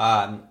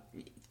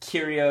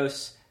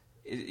 Kyrgios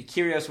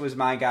was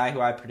my guy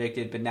who I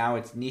predicted, but now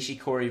it's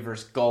Nishikori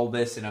versus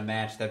Gulbis in a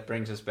match that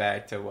brings us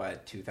back to,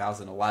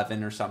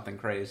 2011 or something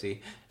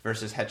crazy,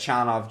 versus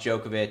Khachanov,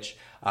 Djokovic.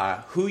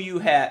 Who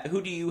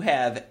do you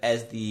have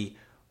as the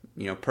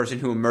person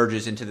who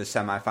emerges into the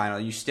semifinal? Are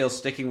you still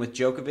sticking with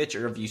Djokovic,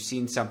 or have you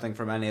seen something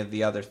from any of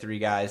the other three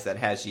guys that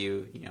has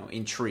you,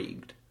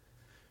 intrigued?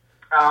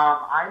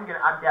 I'm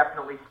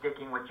definitely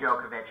sticking with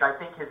Djokovic. I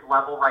think his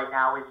level right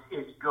now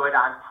is good.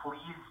 I'm pleased,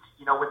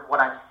 with what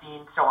I've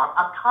seen. So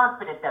I'm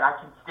confident that I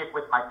can stick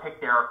with my pick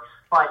there.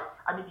 But,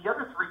 the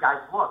other three guys,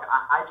 look,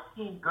 I've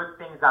seen good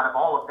things out of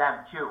all of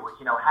them, too.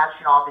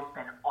 Khachanov has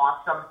been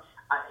awesome.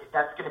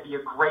 That's going to be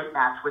a great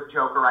match with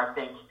Joker, I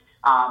think.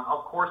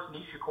 Of course,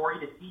 Nishikori,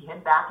 to see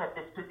him back at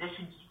this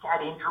position, he's had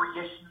injury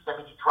issues.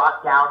 He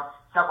dropped down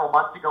several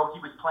months ago.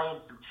 He was playing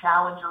some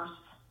challengers.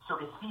 So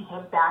to see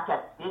him back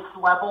at this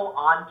level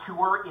on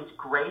tour is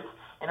great.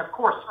 And of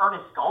course,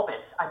 Ernest Gulbis.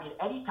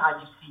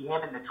 Anytime you see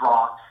him in the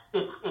draw,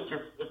 you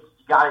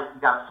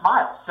gotta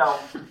smile. So,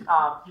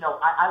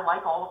 I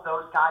like all of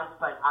those guys,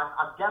 but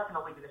I'm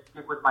definitely going to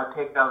stick with my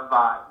pick of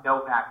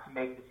Novak to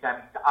make the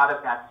semis out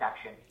of that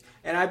section.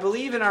 And I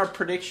believe in our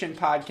prediction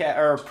podcast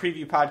or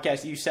preview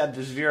podcast, you said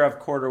the Zverev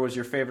quarter was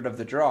your favorite of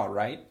the draw,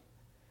 right?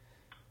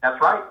 That's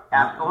right.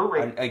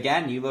 Absolutely.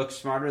 Again, you look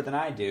smarter than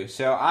I do.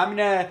 So I'm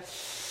going to...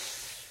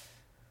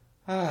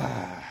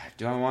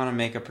 do I want to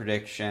make a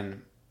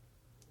prediction?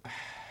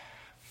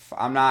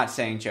 I'm not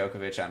saying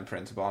Djokovic on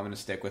principle. I'm going to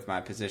stick with my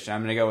position.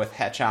 I'm going to go with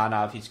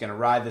Khachanov. He's going to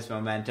ride this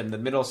momentum. The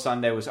middle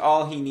Sunday was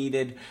all he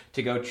needed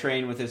to go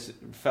train with his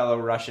fellow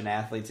Russian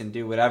athletes and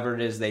do whatever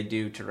it is they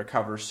do to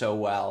recover so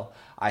well.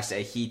 I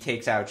say he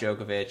takes out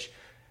Djokovic.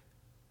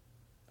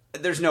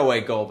 There's no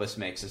way Gulbis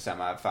makes a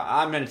semifinal.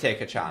 I'm going to take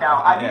Khachanov.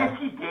 No, if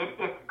he did,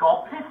 if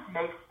Gulbis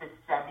makes the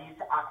semis,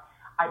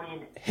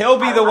 he'll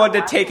be the one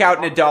to take out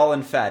Nadal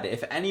and Fed.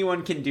 If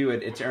anyone can do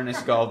it, it's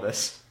Ernest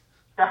Gulbis.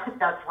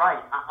 That's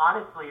right.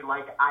 Honestly,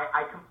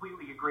 I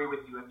completely agree with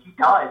you. If he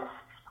does,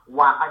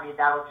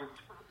 that'll just,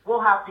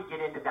 we'll have to get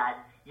into that,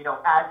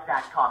 as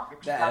that comes. If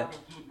he does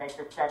indeed make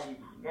the semis,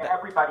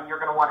 everybody, you're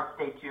going to want to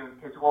stay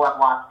tuned because we'll have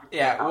lots to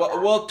say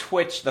about we'll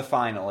Twitch the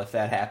final if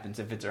that happens,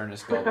 if it's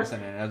Ernest Gulbis,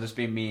 and it'll just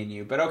be me and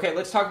you. But okay,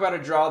 let's talk about a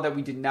draw that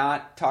we did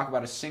not talk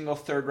about a single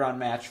third-round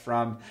match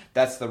from.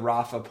 That's the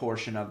Rafa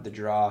portion of the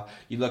draw.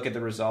 You look at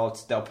the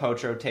results. Del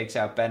Potro takes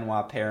out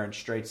Benoit Paire in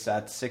straight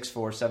sets,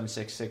 6-4,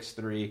 7-6,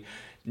 6-3.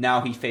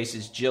 Now he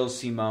faces Gilles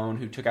Simon,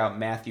 who took out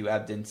Matthew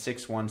Ebden,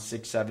 6-1,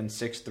 6-7,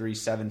 6-3,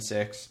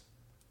 7-6.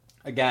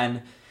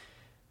 Again,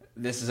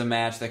 this is a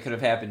match that could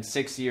have happened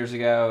 6 years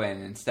ago,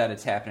 and instead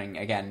it's happening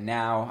again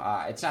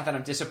now. It's not that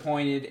I'm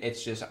disappointed.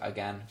 It's just,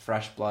 again,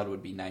 fresh blood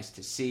would be nice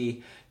to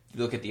see.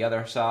 Look at the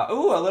other side.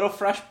 Ooh, a little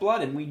fresh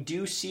blood, and we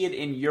do see it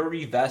in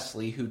Yuri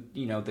Vesely, who,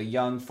 the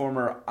young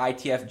former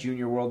ITF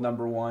Junior World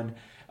 #1,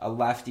 a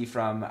lefty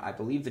from, I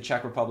believe, the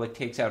Czech Republic,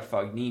 takes out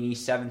Fognini,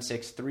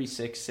 7-6,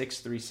 3-6,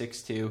 6-3,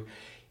 6-2.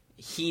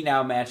 He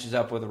now matches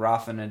up with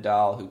Rafa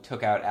Nadal, who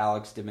took out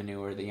Alex de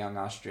Minaur, the young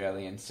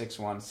Australian,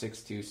 6-1,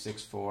 6-2,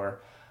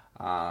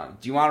 6-4.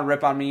 Do you want to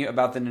rip on me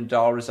about the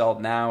Nadal result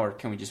now, or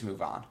can we just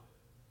move on?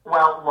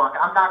 Well, look,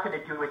 I'm not going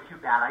to do it too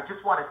bad. I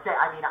just want to say,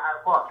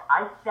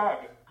 I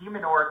said de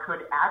Minaur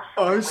could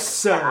actually win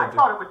it. I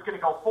thought it was going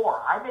to go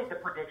 4. I made the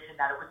prediction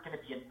that it was going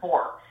to be in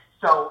 4.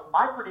 So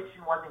my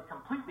prediction wasn't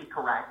completely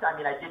correct. I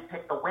did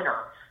pick the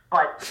winner,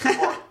 but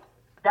look,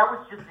 that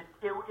was just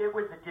it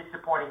was a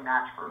disappointing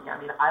match for me.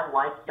 I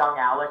like young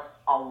Alex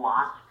a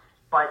lot,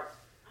 but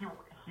he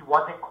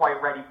wasn't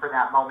quite ready for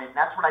that moment. And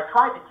that's what I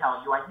tried to tell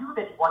you. I knew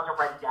that he wasn't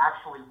ready to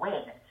actually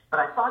win, but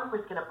I thought he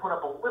was going to put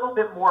up a little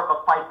bit more of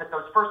a fight. But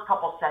those first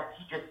couple sets,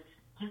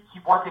 he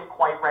wasn't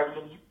quite ready,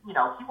 and he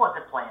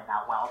wasn't playing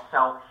that well.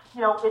 So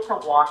it's a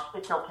wash.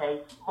 It's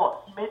okay.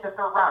 Look, he made the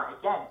third round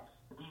again.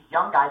 These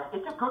young guys,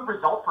 it's a good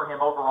result for him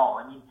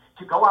overall.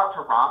 To go out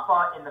to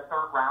Rafa in the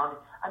third round,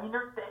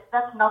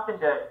 that's nothing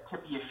to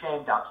be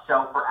ashamed of.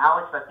 So for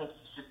Alex, I think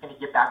he's just going to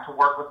get back to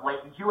work with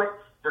Leighton Hewitt.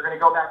 They're going to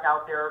go back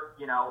out there,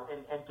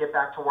 and get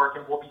back to work,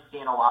 and we'll be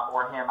seeing a lot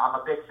more of him. I'm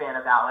a big fan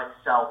of Alex,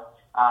 so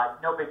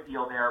no big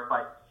deal there.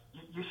 But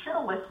you should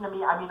have listened to me.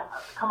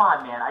 Come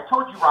on, man. I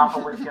told you Rafa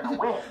was going to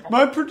win.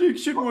 My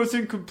prediction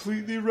wasn't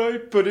completely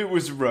right, but it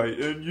was right,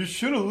 and you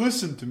should have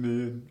listened to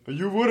me, and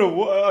you would have...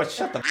 Oh,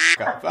 shut the f***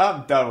 up.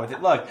 I'm done with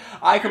it. Look,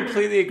 I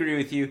completely agree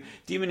with you.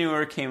 de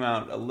Minaur came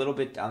out a little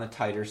bit on the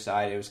tighter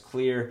side. It was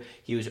clear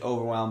he was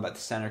overwhelmed by the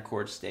center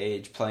court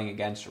stage, playing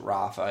against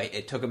Rafa.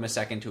 It took him a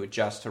second to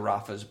adjust to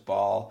Rafa's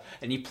ball,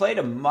 and he played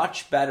a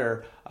much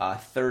better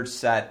third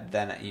set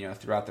than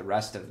throughout the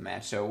rest of the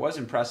match, so it was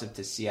impressive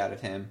to see out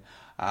of him.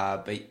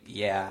 But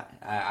yeah,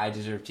 I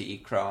deserve to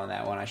eat crow on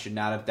that one. I should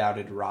not have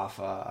doubted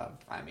Rafa.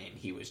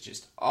 He was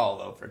just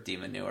all over de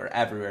Minaur.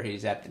 Everywhere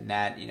he's at the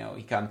net,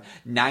 he come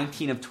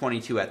 19 of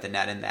 22 at the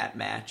net in that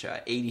match,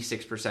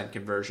 86%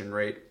 conversion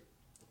rate.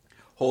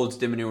 holds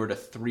de Minaur to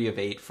 3 of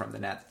 8 from the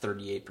net,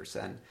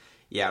 38%.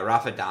 Yeah,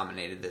 Rafa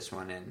dominated this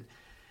one, and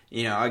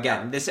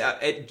again, this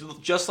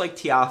just like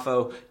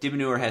Tiafoe, de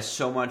Minaur has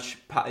so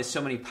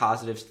many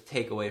positives to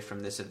take away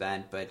from this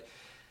event, but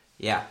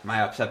yeah,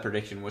 my upset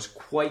prediction was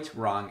quite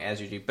wrong as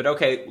usual. But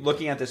okay,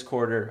 looking at this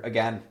quarter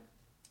again,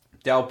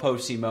 Delpo,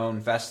 Simone,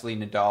 Vesely,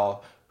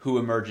 Nadal, who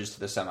emerges to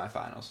the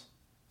semifinals?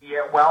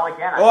 Yeah, well,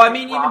 again,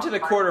 even to the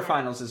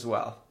quarterfinals as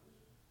well.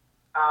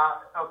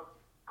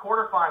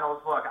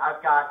 Quarterfinals. Look,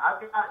 I've got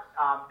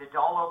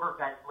Nadal over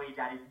Vesely.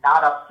 That is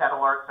not upset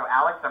alert. So,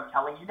 Alex, I'm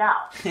telling you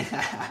now.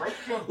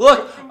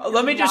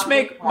 Let me just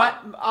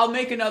I'll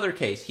make another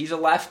case. He's a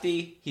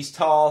lefty. He's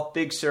tall,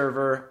 big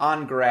server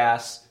on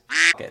grass.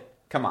 It.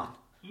 Come on.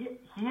 He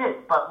is,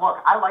 but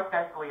look, I like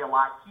Vesely a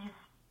lot.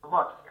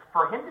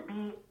 For him to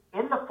be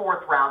in the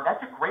fourth round,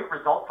 that's a great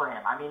result for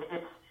him. I mean,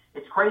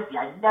 it's crazy.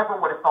 I never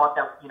would have thought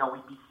that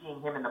we'd be seeing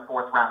him in the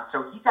fourth round.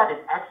 So he's had an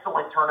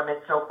excellent tournament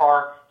so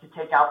far to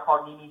take out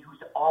Fognini, who's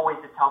always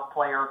a tough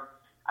player.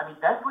 I mean,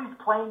 Vesely's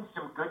playing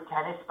some good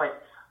tennis,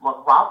 but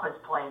look, Rafa's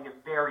playing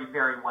very,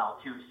 very well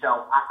too.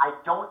 So I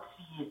don't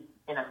see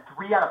in a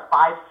 3 out of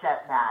 5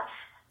 set match,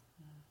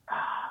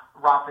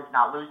 Rafa's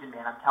not losing,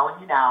 man. I'm telling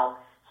you now.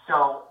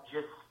 So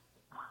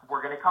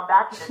we're going to come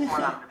back to this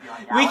one. I'm going to be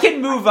like, we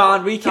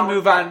can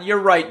move on. You're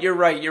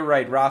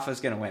right.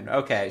 Rafa's going to win.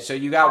 Okay, so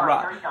you got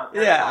Rafa.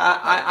 Yeah,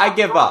 I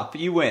give up.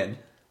 You win.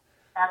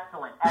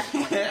 Excellent.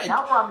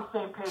 Now we're on the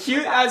same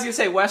page. I was going to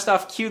say,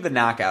 Westhoff, cue the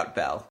knockout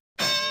bell.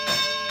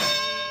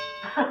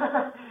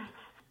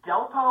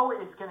 Delpo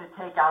is going to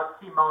take out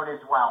Simone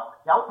as well.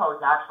 Delpo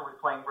is actually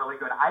playing really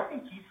good. I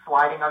think he's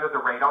sliding under the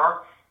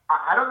radar.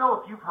 I don't know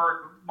if you've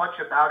heard much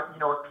about it,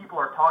 if people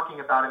are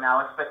talking about him,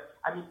 Alex, but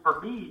I mean, for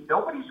me,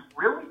 nobody's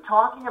really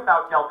talking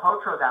about Del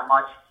Potro that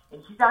much,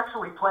 and he's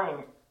actually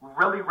playing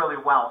really, really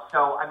well.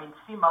 So, I mean,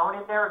 Simone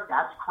in there,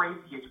 that's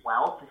crazy as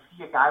well, to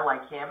see a guy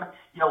like him.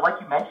 Like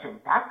you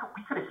mentioned,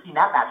 we could have seen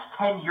that match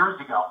 10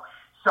 years ago.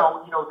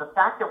 So, the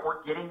fact that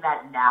we're getting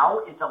that now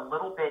is a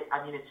little bit,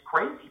 I mean, it's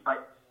crazy,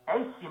 but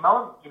hey,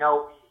 Simone, you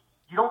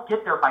don't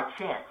get there by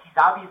chance. He's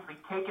obviously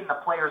taken the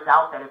players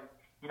out that have,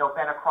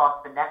 been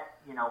across the net,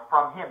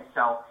 from him.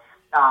 So,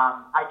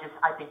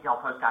 I think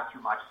Delpo's got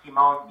too much.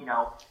 Simone,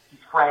 he's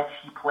French.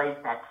 He plays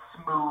that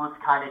smooth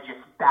kind of just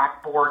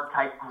backboard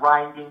type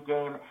grinding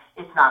game.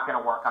 It's not going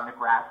to work on the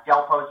grass.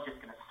 Delpo's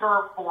just going to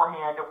serve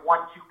forehand,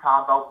 1-2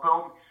 combo,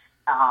 boom.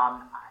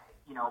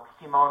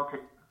 Simone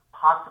could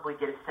possibly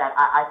get a set.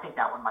 I think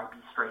that one might be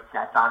straight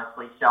sets,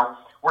 honestly. So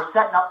we're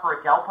setting up for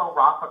a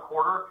Delpo-Rafa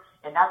quarter,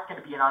 and that's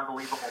going to be an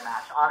unbelievable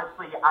match.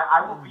 Honestly,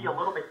 I will be a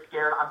little bit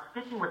scared. I'm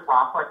sticking with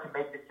Rafa to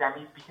make the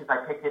semis because I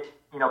picked it,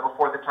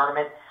 before the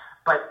tournament.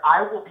 But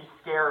I will be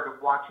scared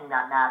of watching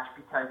that match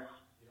because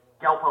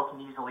Delpo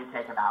can easily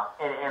take him out,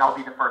 and I'll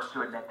be the first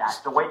to admit that.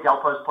 The way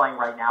Delpo's playing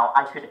right now,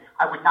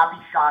 I would not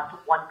be shocked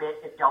one bit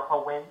if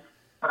Delpo wins,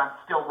 but I'm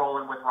still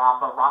rolling with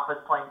Rafa. Rafa's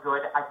playing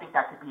good. I think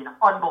that could be an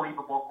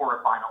unbelievable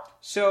quarterfinal.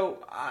 So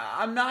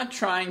I'm not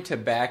trying to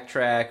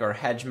backtrack or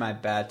hedge my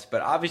bets,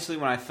 but obviously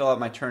when I fill out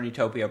my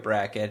Turnitopia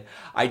bracket,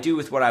 I do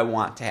with what I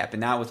want to happen,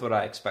 not with what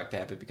I expect to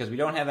happen, because we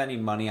don't have any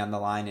money on the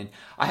line, and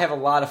I have a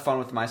lot of fun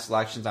with my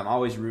selections. I'm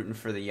always rooting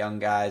for the young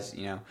guys.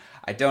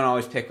 I don't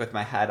always pick with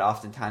my head.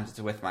 Oftentimes it's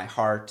with my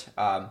heart.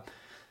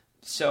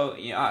 So,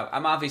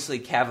 I'm obviously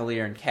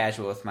cavalier and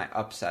casual with my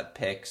upset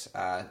picks.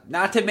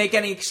 Not to make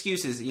any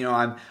excuses,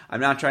 I'm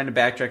not trying to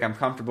backtrack. I'm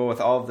comfortable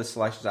with all of the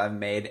selections I've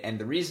made, and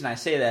the reason I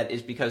say that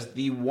is because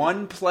the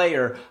one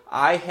player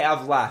I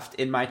have left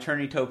in my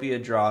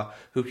Turnitopia draw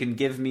who can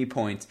give me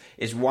points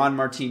is Juan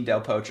Martín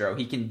del Potro.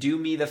 He can do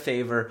me the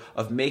favor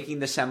of making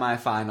the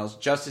semifinals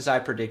just as I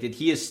predicted.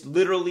 He is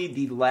literally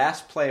the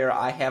last player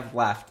I have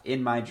left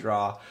in my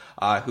draw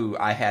who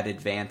I had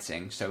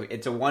advancing. So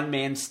it's a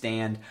one-man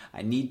stand.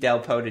 I need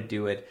Delpo to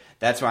do it.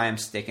 That's why I'm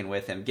sticking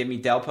with him. Give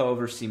me Delpo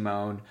over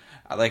Simone.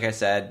 Like I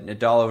said,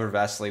 Nadal over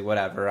Vesely,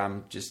 whatever.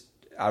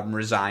 I'm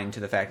resigned to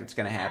the fact it's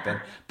going to happen.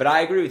 But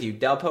I agree with you.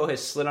 Delpo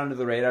has slid under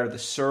the radar. The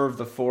serve,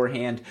 the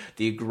forehand,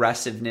 the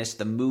aggressiveness,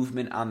 the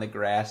movement on the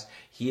grass.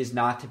 He is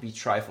not to be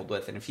trifled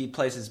with. And if he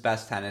plays his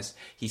best tennis,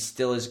 he's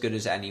still as good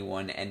as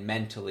anyone. And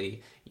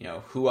mentally,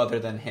 who other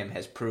than him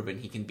has proven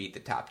he can beat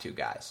the top two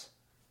guys?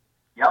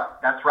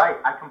 Yep, that's right.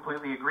 I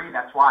completely agree.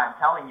 That's why I'm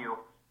telling you,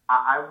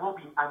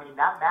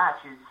 that match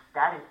is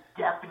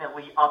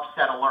definitely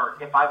upset alert.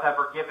 If I've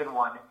ever given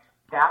one,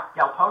 that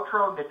Del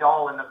Potro,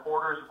 Nadal in the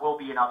quarters will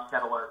be an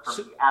upset alert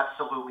for me.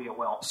 Absolutely it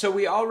will. So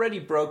we already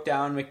broke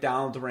down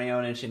McDonald,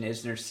 Raonic, and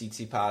Isner,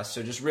 Tsitsipas.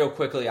 So just real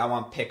quickly, I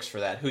want picks for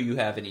that. Who you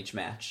have in each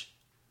match?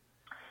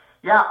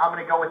 Yeah, I'm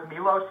going to go with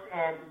Milos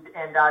and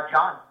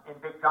John,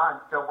 and Big John.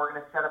 So we're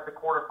going to set up the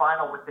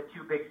quarterfinal with the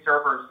two big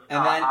servers.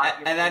 And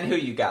then who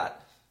you got?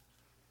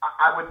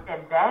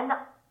 And then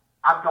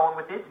I'm going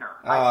with Isner.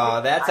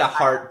 Oh, that's a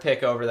heart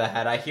pick over the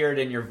head. I hear it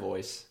in your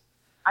voice.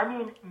 I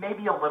mean,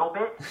 maybe a little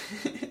bit,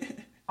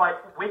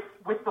 but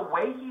with the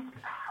way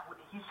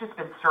he's just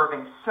been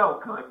serving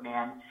so good,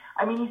 man.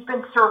 I mean, he's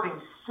been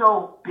serving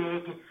so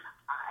big.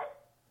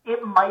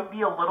 It might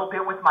be a little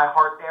bit with my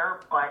heart there,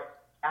 but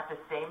at the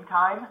same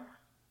time,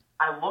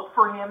 I look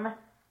for him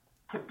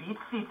to beat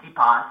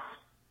Tsitsipas.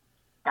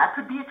 That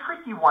could be a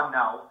tricky one,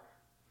 though.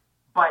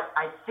 But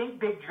I think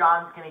Big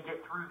John's going to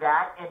get through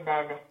that. And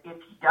then if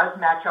he does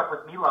match up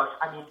with Milos,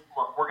 I mean,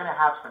 look, we're going to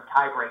have some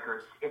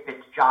tiebreakers if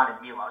it's John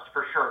and Milos,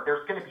 for sure.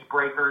 There's going to be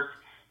breakers,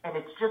 and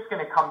it's just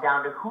going to come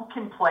down to who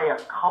can play a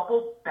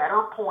couple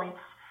better points,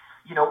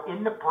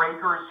 in the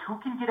breakers, who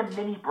can get a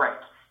mini break,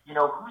 who's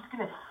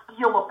going to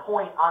steal a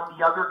point on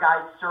the other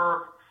guy's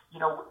serve,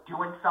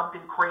 doing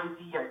something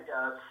crazy,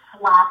 a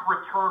slap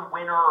return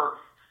winner or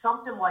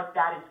something like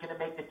that is going to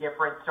make the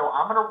difference. So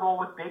I'm going to roll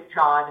with Big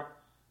John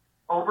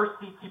over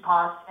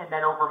Tsitsipas and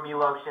then over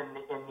Milos in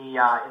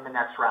the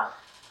next round.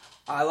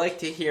 I like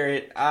to hear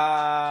it.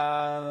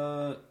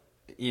 At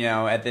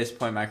this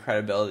point, my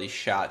credibility's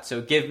shot.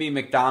 So give me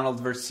McDonald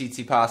versus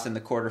Tsitsipas in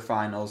the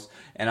quarterfinals,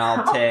 and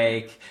I'll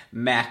take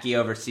Mackey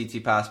over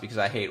Tsitsipas because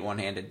I hate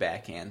one-handed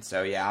backhand.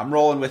 So yeah, I'm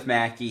rolling with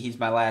Mackey. He's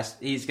going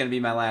to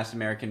be my last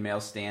American male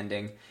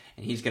standing,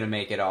 and he's going to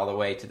make it all the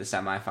way to the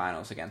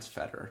semifinals against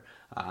Federer.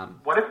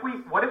 What if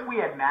we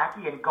had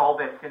Mackey and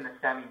Gulbis in the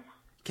semis?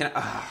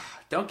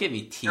 Don't get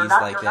me teased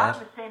like that.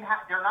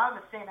 They're not in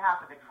the same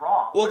half of the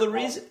draw. Well,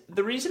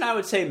 the reason I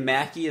would say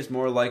Mackey is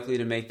more likely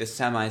to make the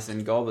semis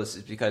than Gulbis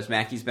is because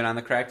Mackey's been on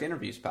the Cracked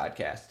Interviews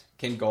podcast.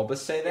 Can Gulbis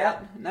say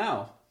that?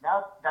 Yeah.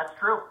 No, that's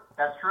true.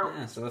 That's true.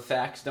 Yeah, so the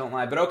facts don't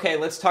lie. But okay,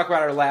 let's talk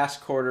about our last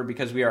quarter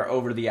because we are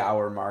over the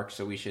hour mark,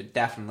 so we should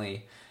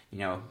definitely,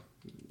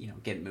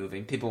 get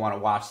moving. People want to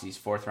watch these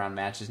fourth round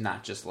matches,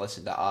 not just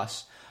listen to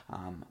us.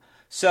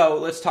 So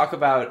let's talk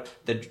about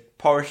the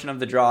portion of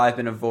the draw I've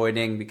been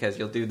avoiding because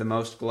you'll do the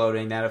most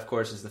gloating. That, of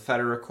course, is the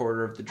Federer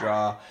quarter of the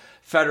draw.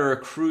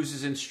 Federer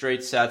cruises in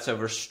straight sets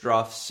over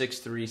Struff,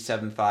 6-3,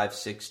 7-5,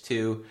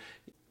 6-2.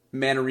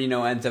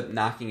 Mannarino ends up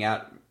knocking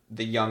out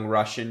the young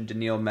Russian,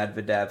 Daniil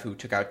Medvedev, who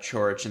took out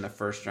Coric in the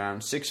first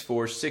round, 6-4,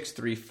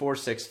 6-3,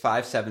 4-6,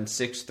 5-7,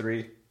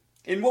 6-3.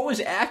 In what was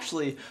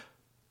actually,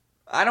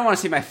 I don't want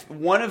to say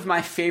one of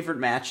my favorite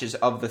matches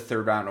of the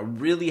third round, a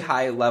really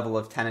high level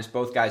of tennis,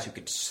 both guys who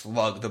could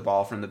slug the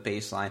ball from the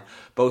baseline,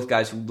 both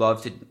guys who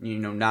love to,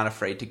 not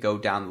afraid to go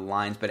down the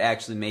lines, but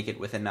actually make it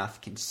with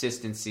enough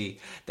consistency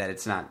that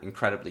it's not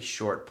incredibly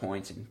short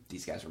points, and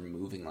these guys were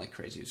moving like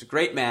crazy. It was a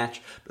great match,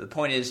 but the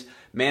point is,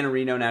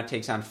 Mannarino now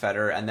takes on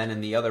Federer, and then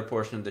in the other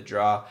portion of the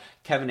draw,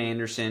 Kevin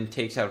Anderson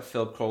takes out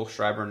Phil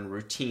Kohlschreiber in a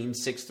routine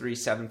 6-3,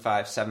 7-5,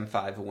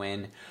 7-5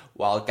 win,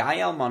 while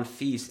Gael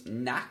Monfils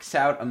knocks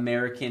out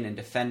American and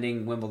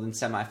defending Wimbledon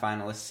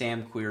semifinalist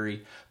Sam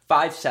Querrey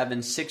 5-7,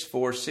 6-4,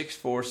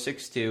 6-4,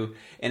 6-2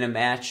 in a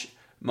match.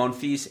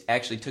 Monfils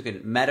actually took a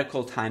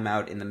medical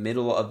timeout in the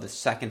middle of the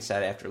second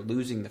set after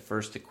losing the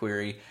first to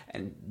Querrey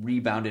and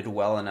rebounded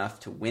well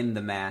enough to win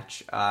the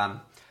match.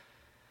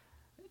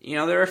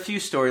 There are a few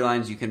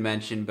storylines you can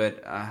mention,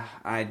 but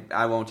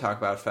I won't talk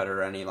about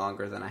Federer any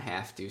longer than I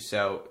have to.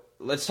 So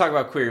let's talk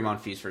about Querrey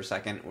Monfils for a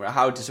second.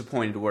 How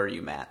disappointed were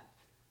you, Matt?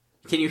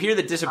 Can you hear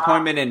the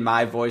disappointment in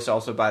my voice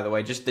also, by the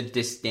way? Just the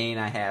disdain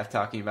I have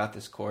talking about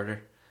this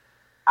quarter.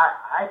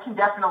 I can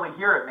definitely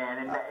hear it, man.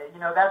 And,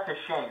 that's a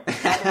shame.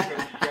 That is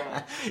a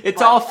shame.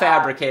 It's all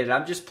fabricated.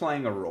 I'm just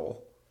playing a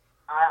role.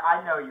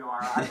 I know you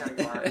are.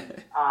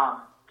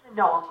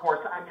 No, of course.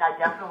 I mean, I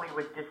definitely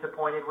was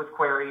disappointed with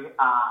Querrey.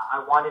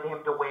 I wanted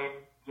him to win,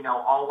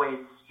 always,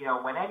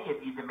 when any of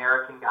these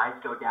American guys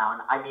go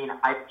down. I mean,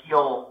 I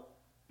feel...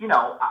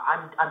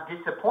 I'm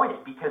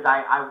disappointed because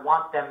I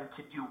want them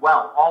to do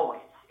well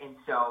always. And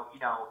so,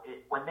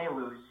 when they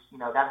lose,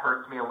 that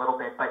hurts me a little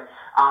bit. But,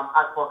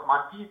 look,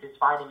 Monfils is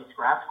finding his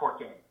grass court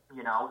game.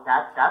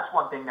 That's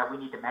one thing that we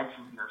need to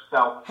mention here.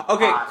 So,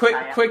 okay,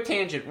 quick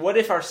tangent. What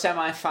if our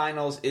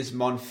semifinals is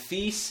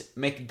Monfils,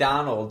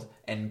 McDonald,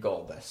 and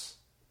Gulbis?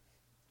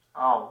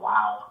 Oh,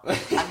 wow.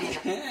 I mean,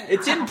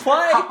 it's in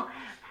play.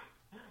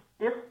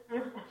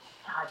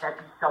 God, that'd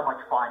be so much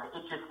fun.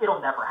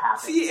 It'll never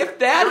happen. See, if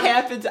that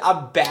happens,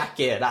 I'm back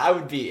in. I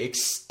would be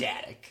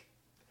ecstatic.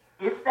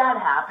 If that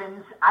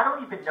happens, I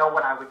don't even know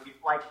what I would do.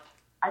 Like,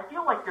 I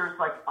feel like there's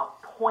like a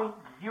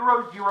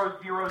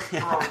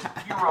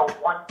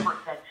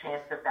 0.0000001%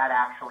 chance of that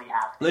actually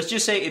happening. Let's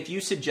just say if you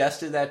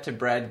suggested that to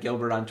Brad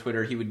Gilbert on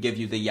Twitter, he would give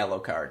you the yellow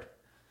card.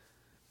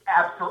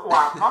 Absolutely.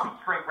 Well, probably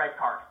straight red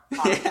card.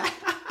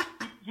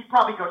 He'd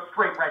probably go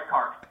straight red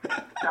card.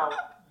 So...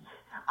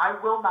 I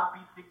will not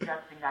be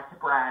suggesting that to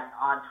Brad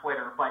on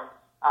Twitter, but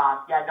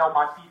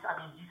Monfils, I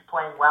mean, he's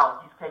playing well.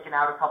 He's taken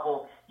out a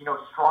couple,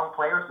 strong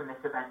players in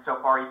this event so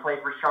far. He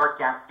played Richard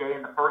Gasquet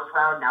in the first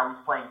round. Now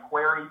he's playing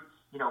Querrey,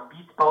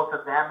 beats both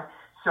of them.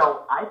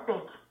 So I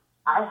think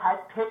I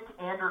had picked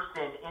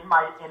Anderson in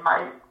my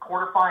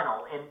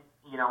quarterfinal in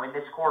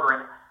this quarter,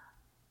 and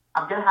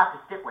I'm going to have to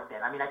stick with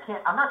it. I mean,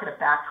 I'm not going to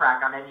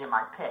backtrack on any of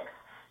my picks.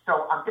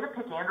 So I'm going to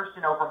pick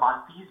Anderson over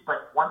Monfils,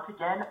 but once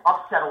again,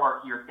 upset alert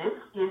here. This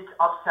is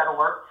upset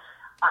alert.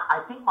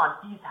 I think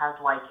Monfils has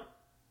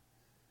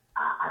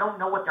I don't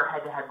know what their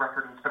head-to-head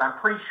record is, but I'm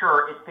pretty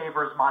sure it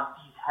favors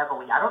Monfils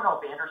heavily. I don't know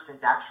if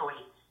Anderson's actually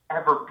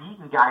ever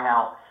beaten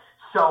Gael.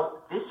 So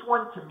this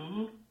one to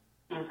me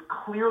is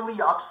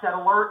clearly upset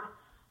alert,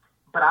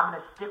 but I'm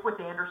going to stick with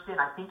Anderson.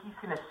 I think he's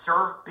going to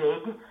serve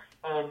big,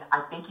 and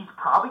I think he's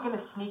probably going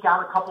to sneak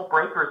out a couple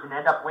breakers and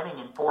end up winning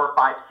in 4 or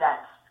 5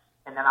 sets.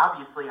 And then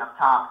obviously up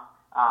top,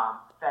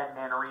 Fed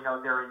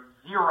Manarino, there is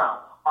zero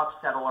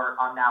upset alert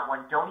on that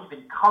one. Don't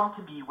even come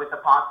to me with a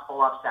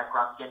possible upset,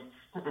 Grufkin,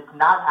 because it's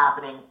not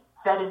happening.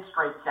 Fed in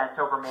straight sets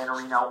over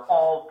Manarino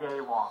all day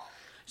long.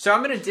 So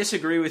I'm going to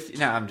disagree with...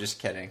 No, I'm just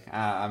kidding.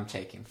 I'm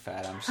taking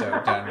Fed. I'm so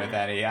done with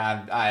Eddie.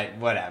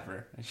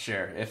 Whatever.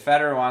 Sure. If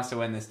Federer wants to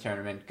win this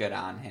tournament, good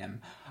on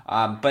him.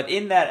 But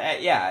in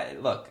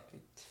that... look,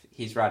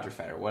 he's Roger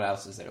Federer. What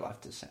else is there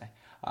left to say?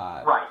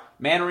 Right.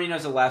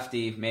 Manarino's a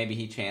lefty. Maybe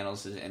he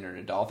channels his inner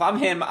Nadal. If I'm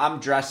him, I'm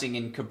dressing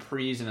in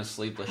capris and a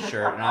sleeveless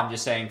shirt, and I'm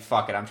just saying,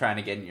 fuck it, I'm trying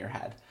to get in your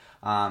head.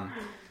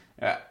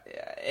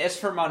 As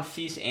for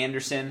Monfils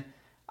Anderson...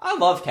 I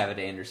love Kevin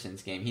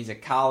Anderson's game. He's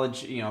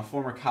a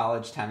former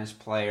college tennis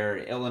player,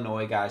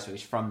 Illinois guy, so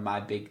he's from my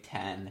Big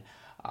Ten.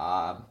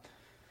 I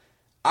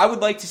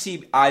would like to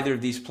see either of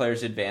these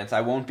players advance.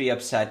 I won't be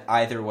upset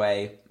either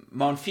way.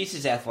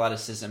 Monfils'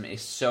 athleticism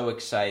is so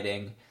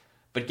exciting,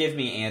 but give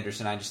me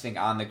Anderson. I just think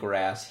on the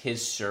grass,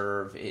 his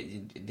serve,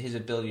 his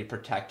ability to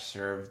protect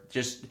serve,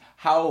 just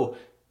how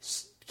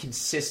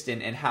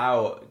consistent and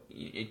how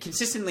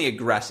consistently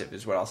aggressive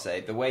is what I'll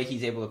say. The way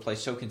he's able to play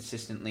so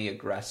consistently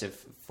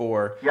aggressive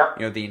for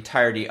the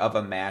entirety of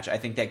a match, I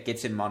think that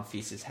gets in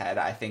Monfils' head.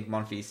 I think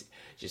Monfils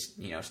just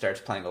starts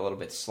playing a little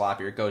bit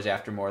sloppier, goes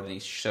after more than he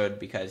should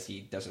because he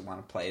doesn't want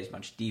to play as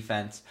much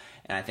defense,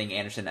 and I think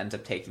Anderson ends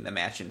up taking the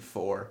match in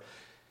 4.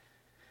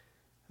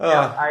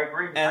 Yeah, I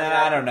agree. And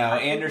I don't know.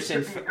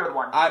 Anderson, a good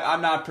one.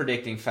 I'm not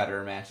predicting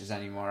Federer matches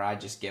anymore. I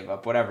just give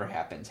up. Whatever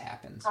happens,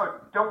 happens. Oh,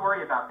 don't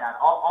worry about that.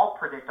 I'll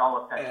predict all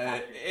of Federer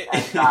matches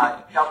as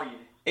W's.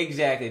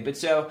 Exactly. But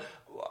so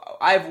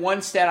I have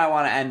one stat I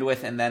want to end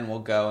with, and then we'll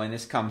go. And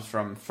this comes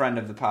from friend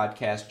of the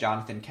podcast,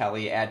 Jonathan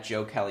Kelly, at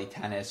Joe Kelly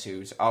Tennis,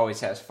 who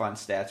always has fun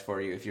stats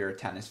for you if you're a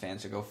tennis fan,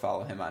 so go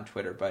follow him on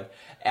Twitter. But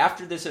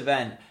after this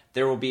event,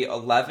 there will be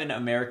 11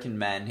 American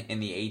men in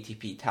the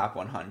ATP Top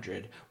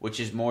 100, which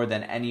is more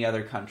than any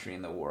other country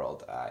in the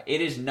world. It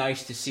is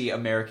nice to see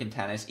American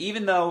tennis,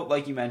 even though,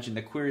 like you mentioned,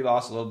 the Querrey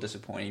loss a little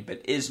disappointing,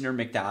 but Isner,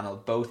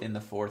 McDonald, both in the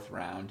 4th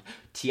round.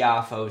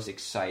 Tiafoe is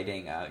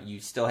exciting. You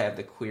still have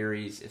the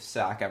Querreys if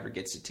Sock ever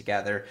gets it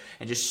together,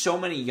 and just so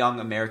many young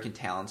American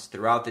talents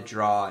throughout the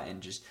draw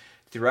and just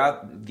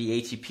throughout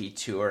the ATP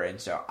Tour, and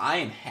so I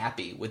am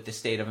happy with the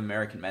state of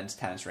American men's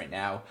tennis right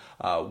now.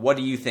 What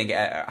do you think?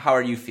 How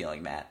are you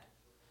feeling, Matt?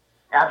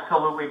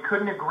 Absolutely.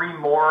 Couldn't agree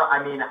more.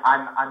 I mean,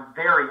 I'm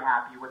very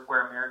happy with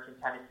where American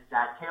tennis is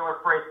at. Taylor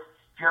Fritz,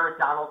 Jared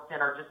Donaldson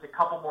are just a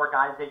couple more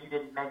guys that you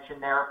didn't mention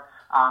there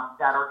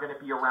that are going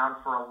to be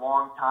around for a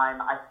long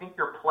time. I think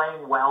they're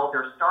playing well.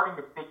 They're starting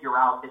to figure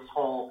out this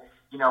whole,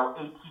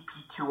 ATP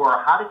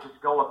Tour, how to just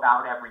go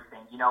about everything,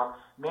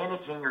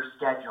 managing your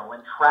schedule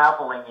and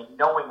traveling and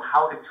knowing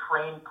how to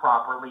train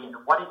properly and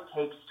what it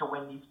takes to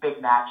win these big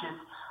matches.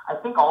 I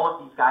think all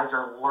of these guys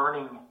are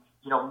learning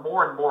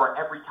more and more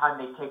every time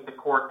they take the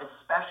court,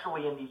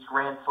 especially in these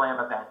Grand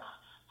Slam events.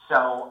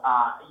 So,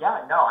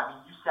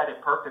 you said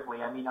it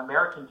perfectly. I mean,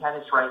 American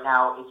tennis right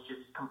now is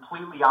just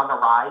completely on the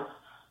rise.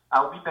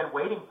 We've been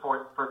waiting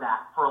for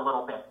that for a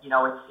little bit.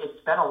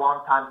 It's been a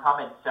long time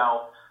coming,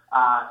 so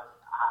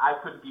I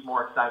couldn't be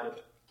more excited.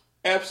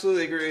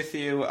 Absolutely agree with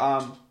you.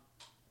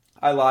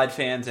 I lied,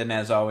 fans, and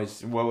as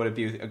always, what would it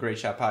be a Great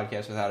Shot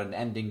podcast without an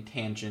ending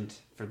tangent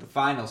for the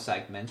final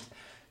segment?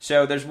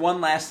 So there's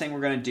one last thing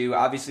we're going to do.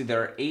 Obviously,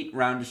 there are 8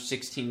 round of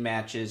 16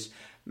 matches.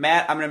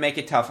 Matt, I'm going to make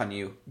it tough on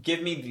you.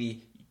 Give me the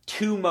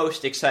 2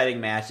 most exciting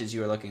matches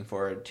you are looking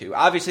forward to.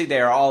 Obviously, they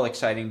are all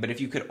exciting, but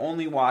if you could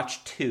only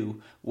watch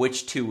 2,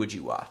 which 2 would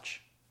you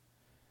watch?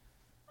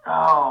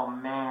 Oh,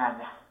 man.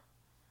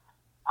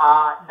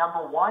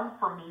 Number 1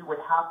 for me would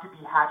have to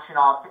be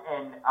Khachanov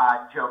and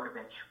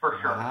Djokovic, for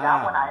sure. Wow.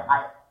 That one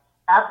I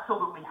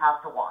absolutely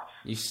have to watch.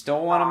 You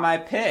stole one of my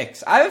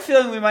picks. I have a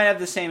feeling we might have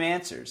the same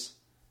answers.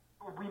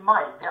 We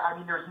might. I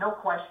mean, there's no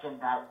question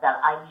that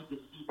I need to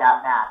see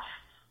that match.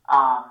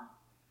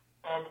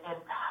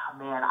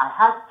 Man, I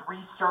had 3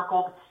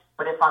 circled,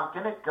 but if I'm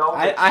gonna go,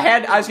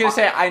 I was gonna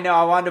say, I know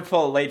I wanted to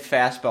pull a late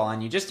fastball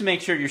on you just to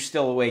make sure you're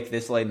still awake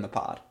this late in the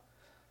pod.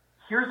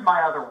 Here's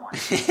my other one.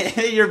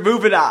 You're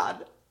moving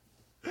on.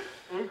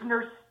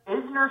 Isner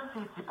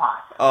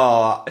Tsitsipas.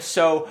 Oh,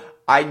 so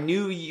I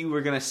knew you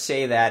were gonna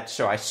say that,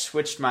 so I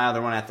switched my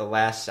other one at the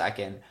last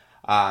second.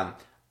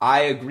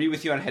 I agree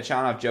with you on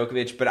Khachanov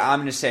Djokovic, but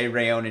I'm going to say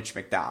Raonic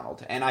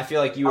McDonald, and I feel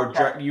like you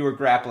were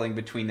grappling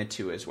between the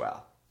 2 as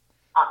well.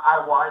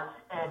 I was,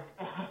 and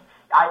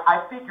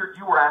I figured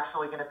you were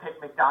actually going to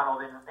pick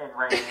McDonald and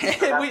Raonic.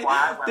 So that's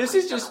why I went this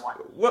with is the just,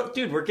 other one. well,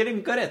 dude, we're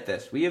getting good at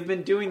this. We have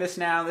been doing this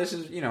now. This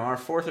is our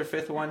 4th or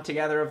 5th one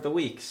together of the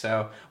week,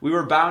 so we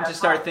were bound to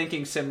start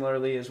thinking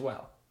similarly as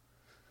well.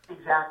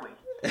 Exactly.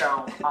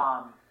 So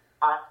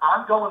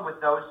I'm going with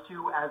those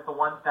 2 as the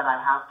ones that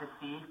I have to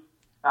see.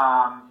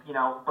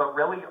 But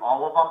really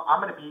all of them,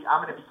 I'm going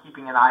to be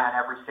keeping an eye on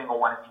every single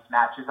one of these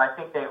matches. I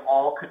think they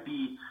all could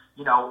be,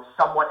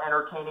 somewhat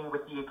entertaining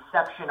with the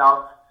exception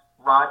of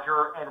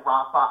Roger and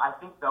Rafa, I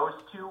think those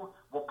two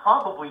will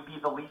probably be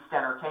the least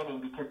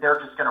entertaining because they're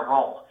just going to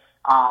roll.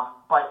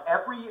 But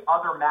every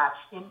other match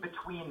in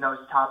between those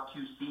top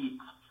two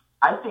seeds,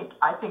 I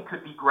think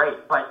could be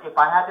great. But if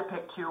I had to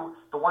pick two,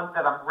 the ones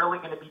that I'm really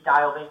going to be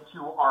dialed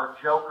into are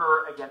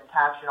Joker against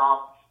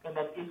Kachanov and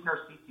then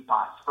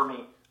Isner-Tsitsipas for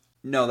me.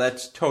 No,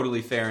 that's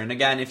totally fair. And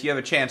again, if you have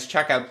a chance,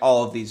 check out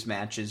all of these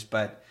matches.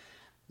 But,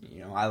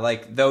 I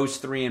like those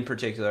three in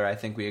particular. I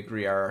think we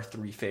agree are our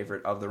three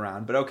favorite of the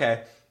round. But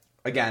okay,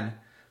 again,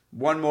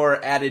 one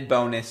more added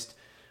bonus.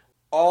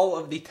 All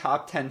of the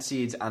top 10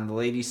 seeds on the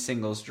ladies'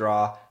 singles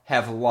draw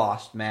have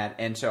lost, Matt.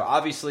 And so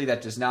obviously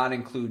that does not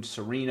include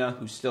Serena,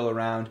 who's still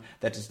around.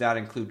 That does not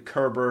include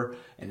Kerber,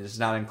 and it does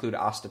not include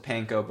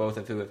Ostapenko, both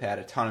of who have had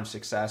a ton of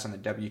success on the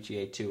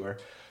WTA Tour.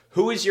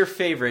 Who is your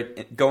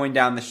favorite going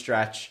down the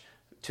stretch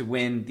to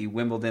win the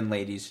Wimbledon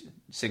Ladies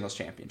Singles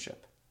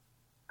Championship?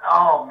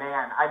 Oh,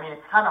 man. I mean,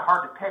 it's kind of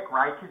hard to pick,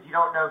 right? Because you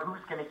don't know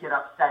who's going to get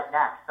upset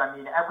next. I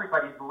mean,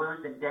 everybody's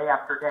losing day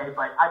after day.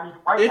 But, I mean,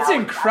 right now... It's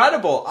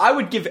incredible. I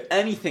would give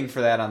anything for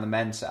that on the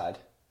men's side.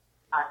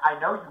 I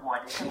know you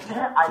would.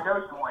 I know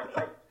you would.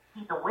 But,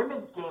 see, the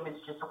women's game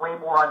is just way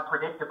more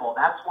unpredictable.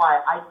 That's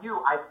why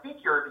I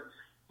figured,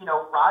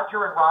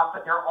 Roger and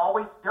Rafa,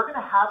 they're going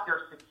to have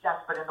their success.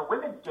 But in the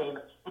women's game,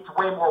 it's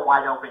way more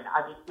wide open.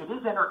 I mean, it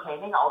is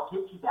entertaining. I'll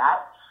give you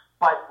that.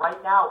 But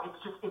right now,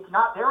 it's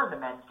not there in the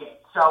men's game.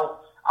 So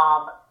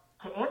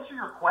to answer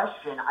your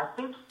question, I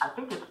think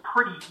it's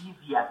pretty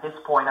easy at this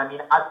point. I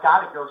mean, I've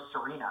got to go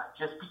Serena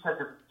just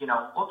because of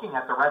looking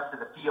at the rest of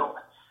the field.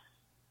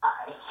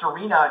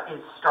 Serena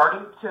is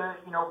starting to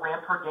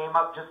ramp her game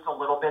up just a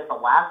little bit. The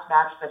last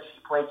match that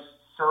she played, she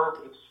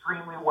served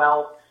extremely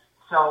well.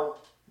 So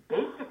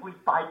basically,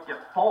 by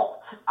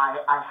default,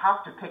 I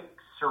have to pick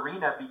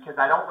Serena because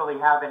I don't really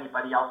have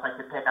anybody else I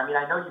could pick. I mean,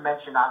 I know you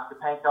mentioned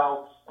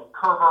Ostapenko and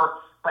Kerber,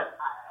 but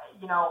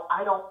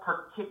I don't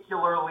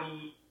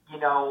particularly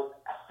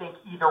think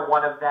either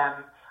one of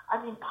them.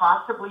 I mean,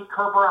 possibly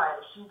Kerber.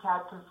 She's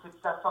had some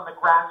success on the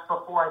grass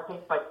before, I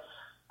think, but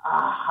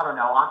I don't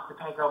know.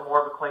 Ostapenko,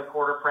 more of a clay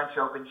quarter French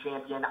Open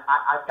champion.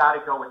 I've got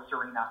to go with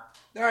Serena.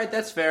 All right,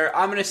 that's fair.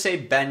 I'm going to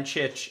say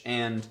Bencic,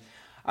 and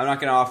I'm not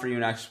going to offer you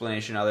an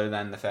explanation other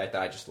than the fact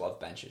that I just love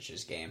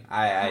Bencic's game.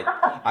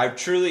 I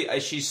truly,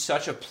 she's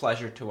such a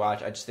pleasure to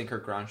watch. I just think her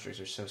ground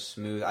strokes are so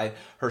smooth.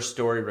 Her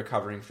story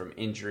recovering from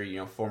injury,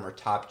 former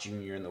top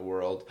junior in the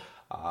world.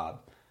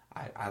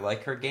 I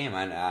like her game.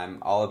 I'm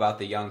all about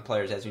the young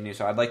players, as you knew.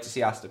 So I'd like to see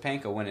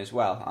Ostapenko win as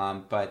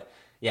well. But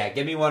yeah,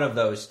 give me one of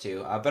those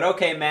two. But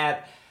okay,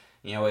 Matt.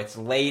 It's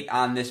late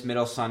on this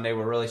middle Sunday.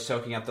 We're really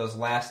soaking up those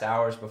last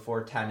hours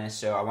before tennis.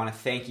 So I want to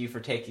thank you for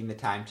taking the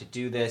time to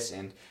do this.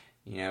 And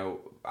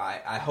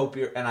I hope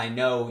and I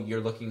know you're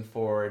looking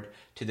forward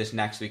to this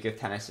next week of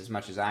tennis as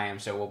much as I am,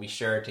 so we'll be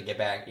sure to get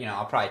back.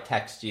 I'll probably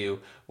text you,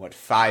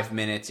 5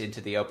 minutes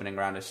into the opening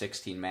round of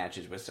 16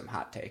 matches with some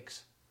hot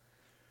takes.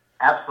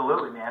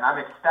 Absolutely, man. I'm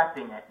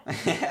expecting it.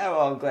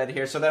 Well, I'm glad to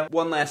hear. So then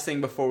one last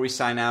thing before we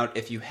sign out.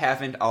 If you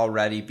haven't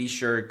already, be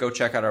sure, go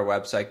check out our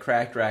website,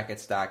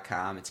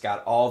 crackedrackets.com. It's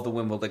got all the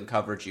Wimbledon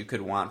coverage you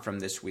could want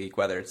from this week,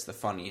 whether it's the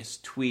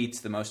funniest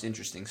tweets, the most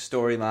interesting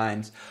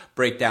storylines,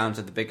 breakdowns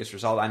of the biggest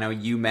result. I know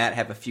you, Matt,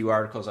 have a few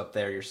articles up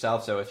there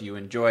yourself, so if you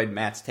enjoyed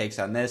Matt's takes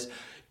on this,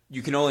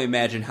 you can only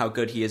imagine how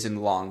good he is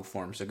in long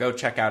form. So go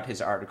check out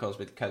his articles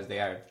because they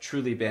have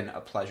truly been a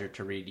pleasure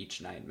to read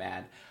each night,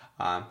 Matt.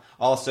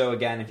 Also,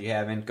 again, if you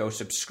haven't, go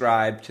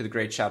subscribe to the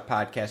Great Shot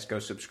Podcast. Go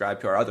subscribe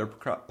to our other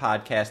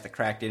podcast, the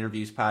Cracked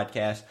Interviews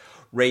Podcast.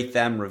 Rate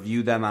them,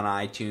 review them on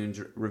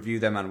iTunes, review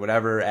them on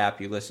whatever app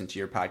you listen to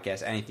your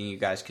podcast. Anything you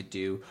guys could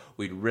do,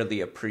 we'd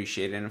really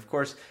appreciate it. And, of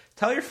course,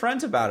 tell your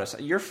friends about us.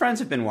 Your friends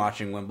have been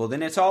watching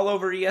Wimbledon. It's all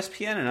over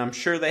ESPN, and I'm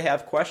sure they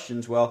have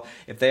questions. Well,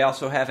 if they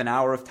also have an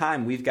hour of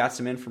time, we've got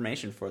some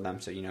information for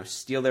them. So,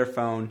 steal their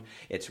phone.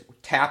 It's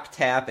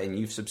tap, and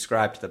you've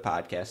subscribed to the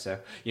podcast. So,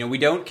 we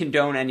don't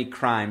condone any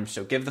crime,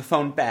 so give the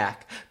phone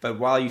back. But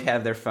while you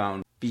have their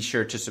phone, be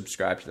sure to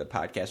subscribe to the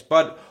podcast.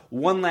 But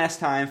one last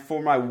time,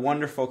 for my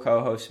wonderful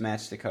co-host, Matt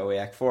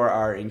Stakowiak, for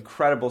our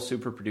incredible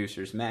super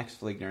producers, Max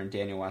Fligner and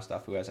Daniel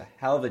Westoff, who has a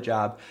hell of a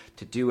job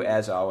to do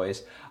as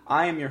always,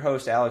 I am your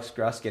host, Alex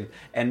Gruskin.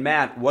 And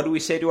Matt, what do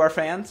we say to our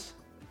fans?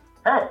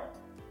 Hey,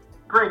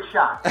 great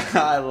shot.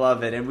 I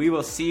love it. And we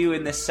will see you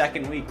in this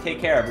second week.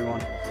 Take care,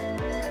 everyone.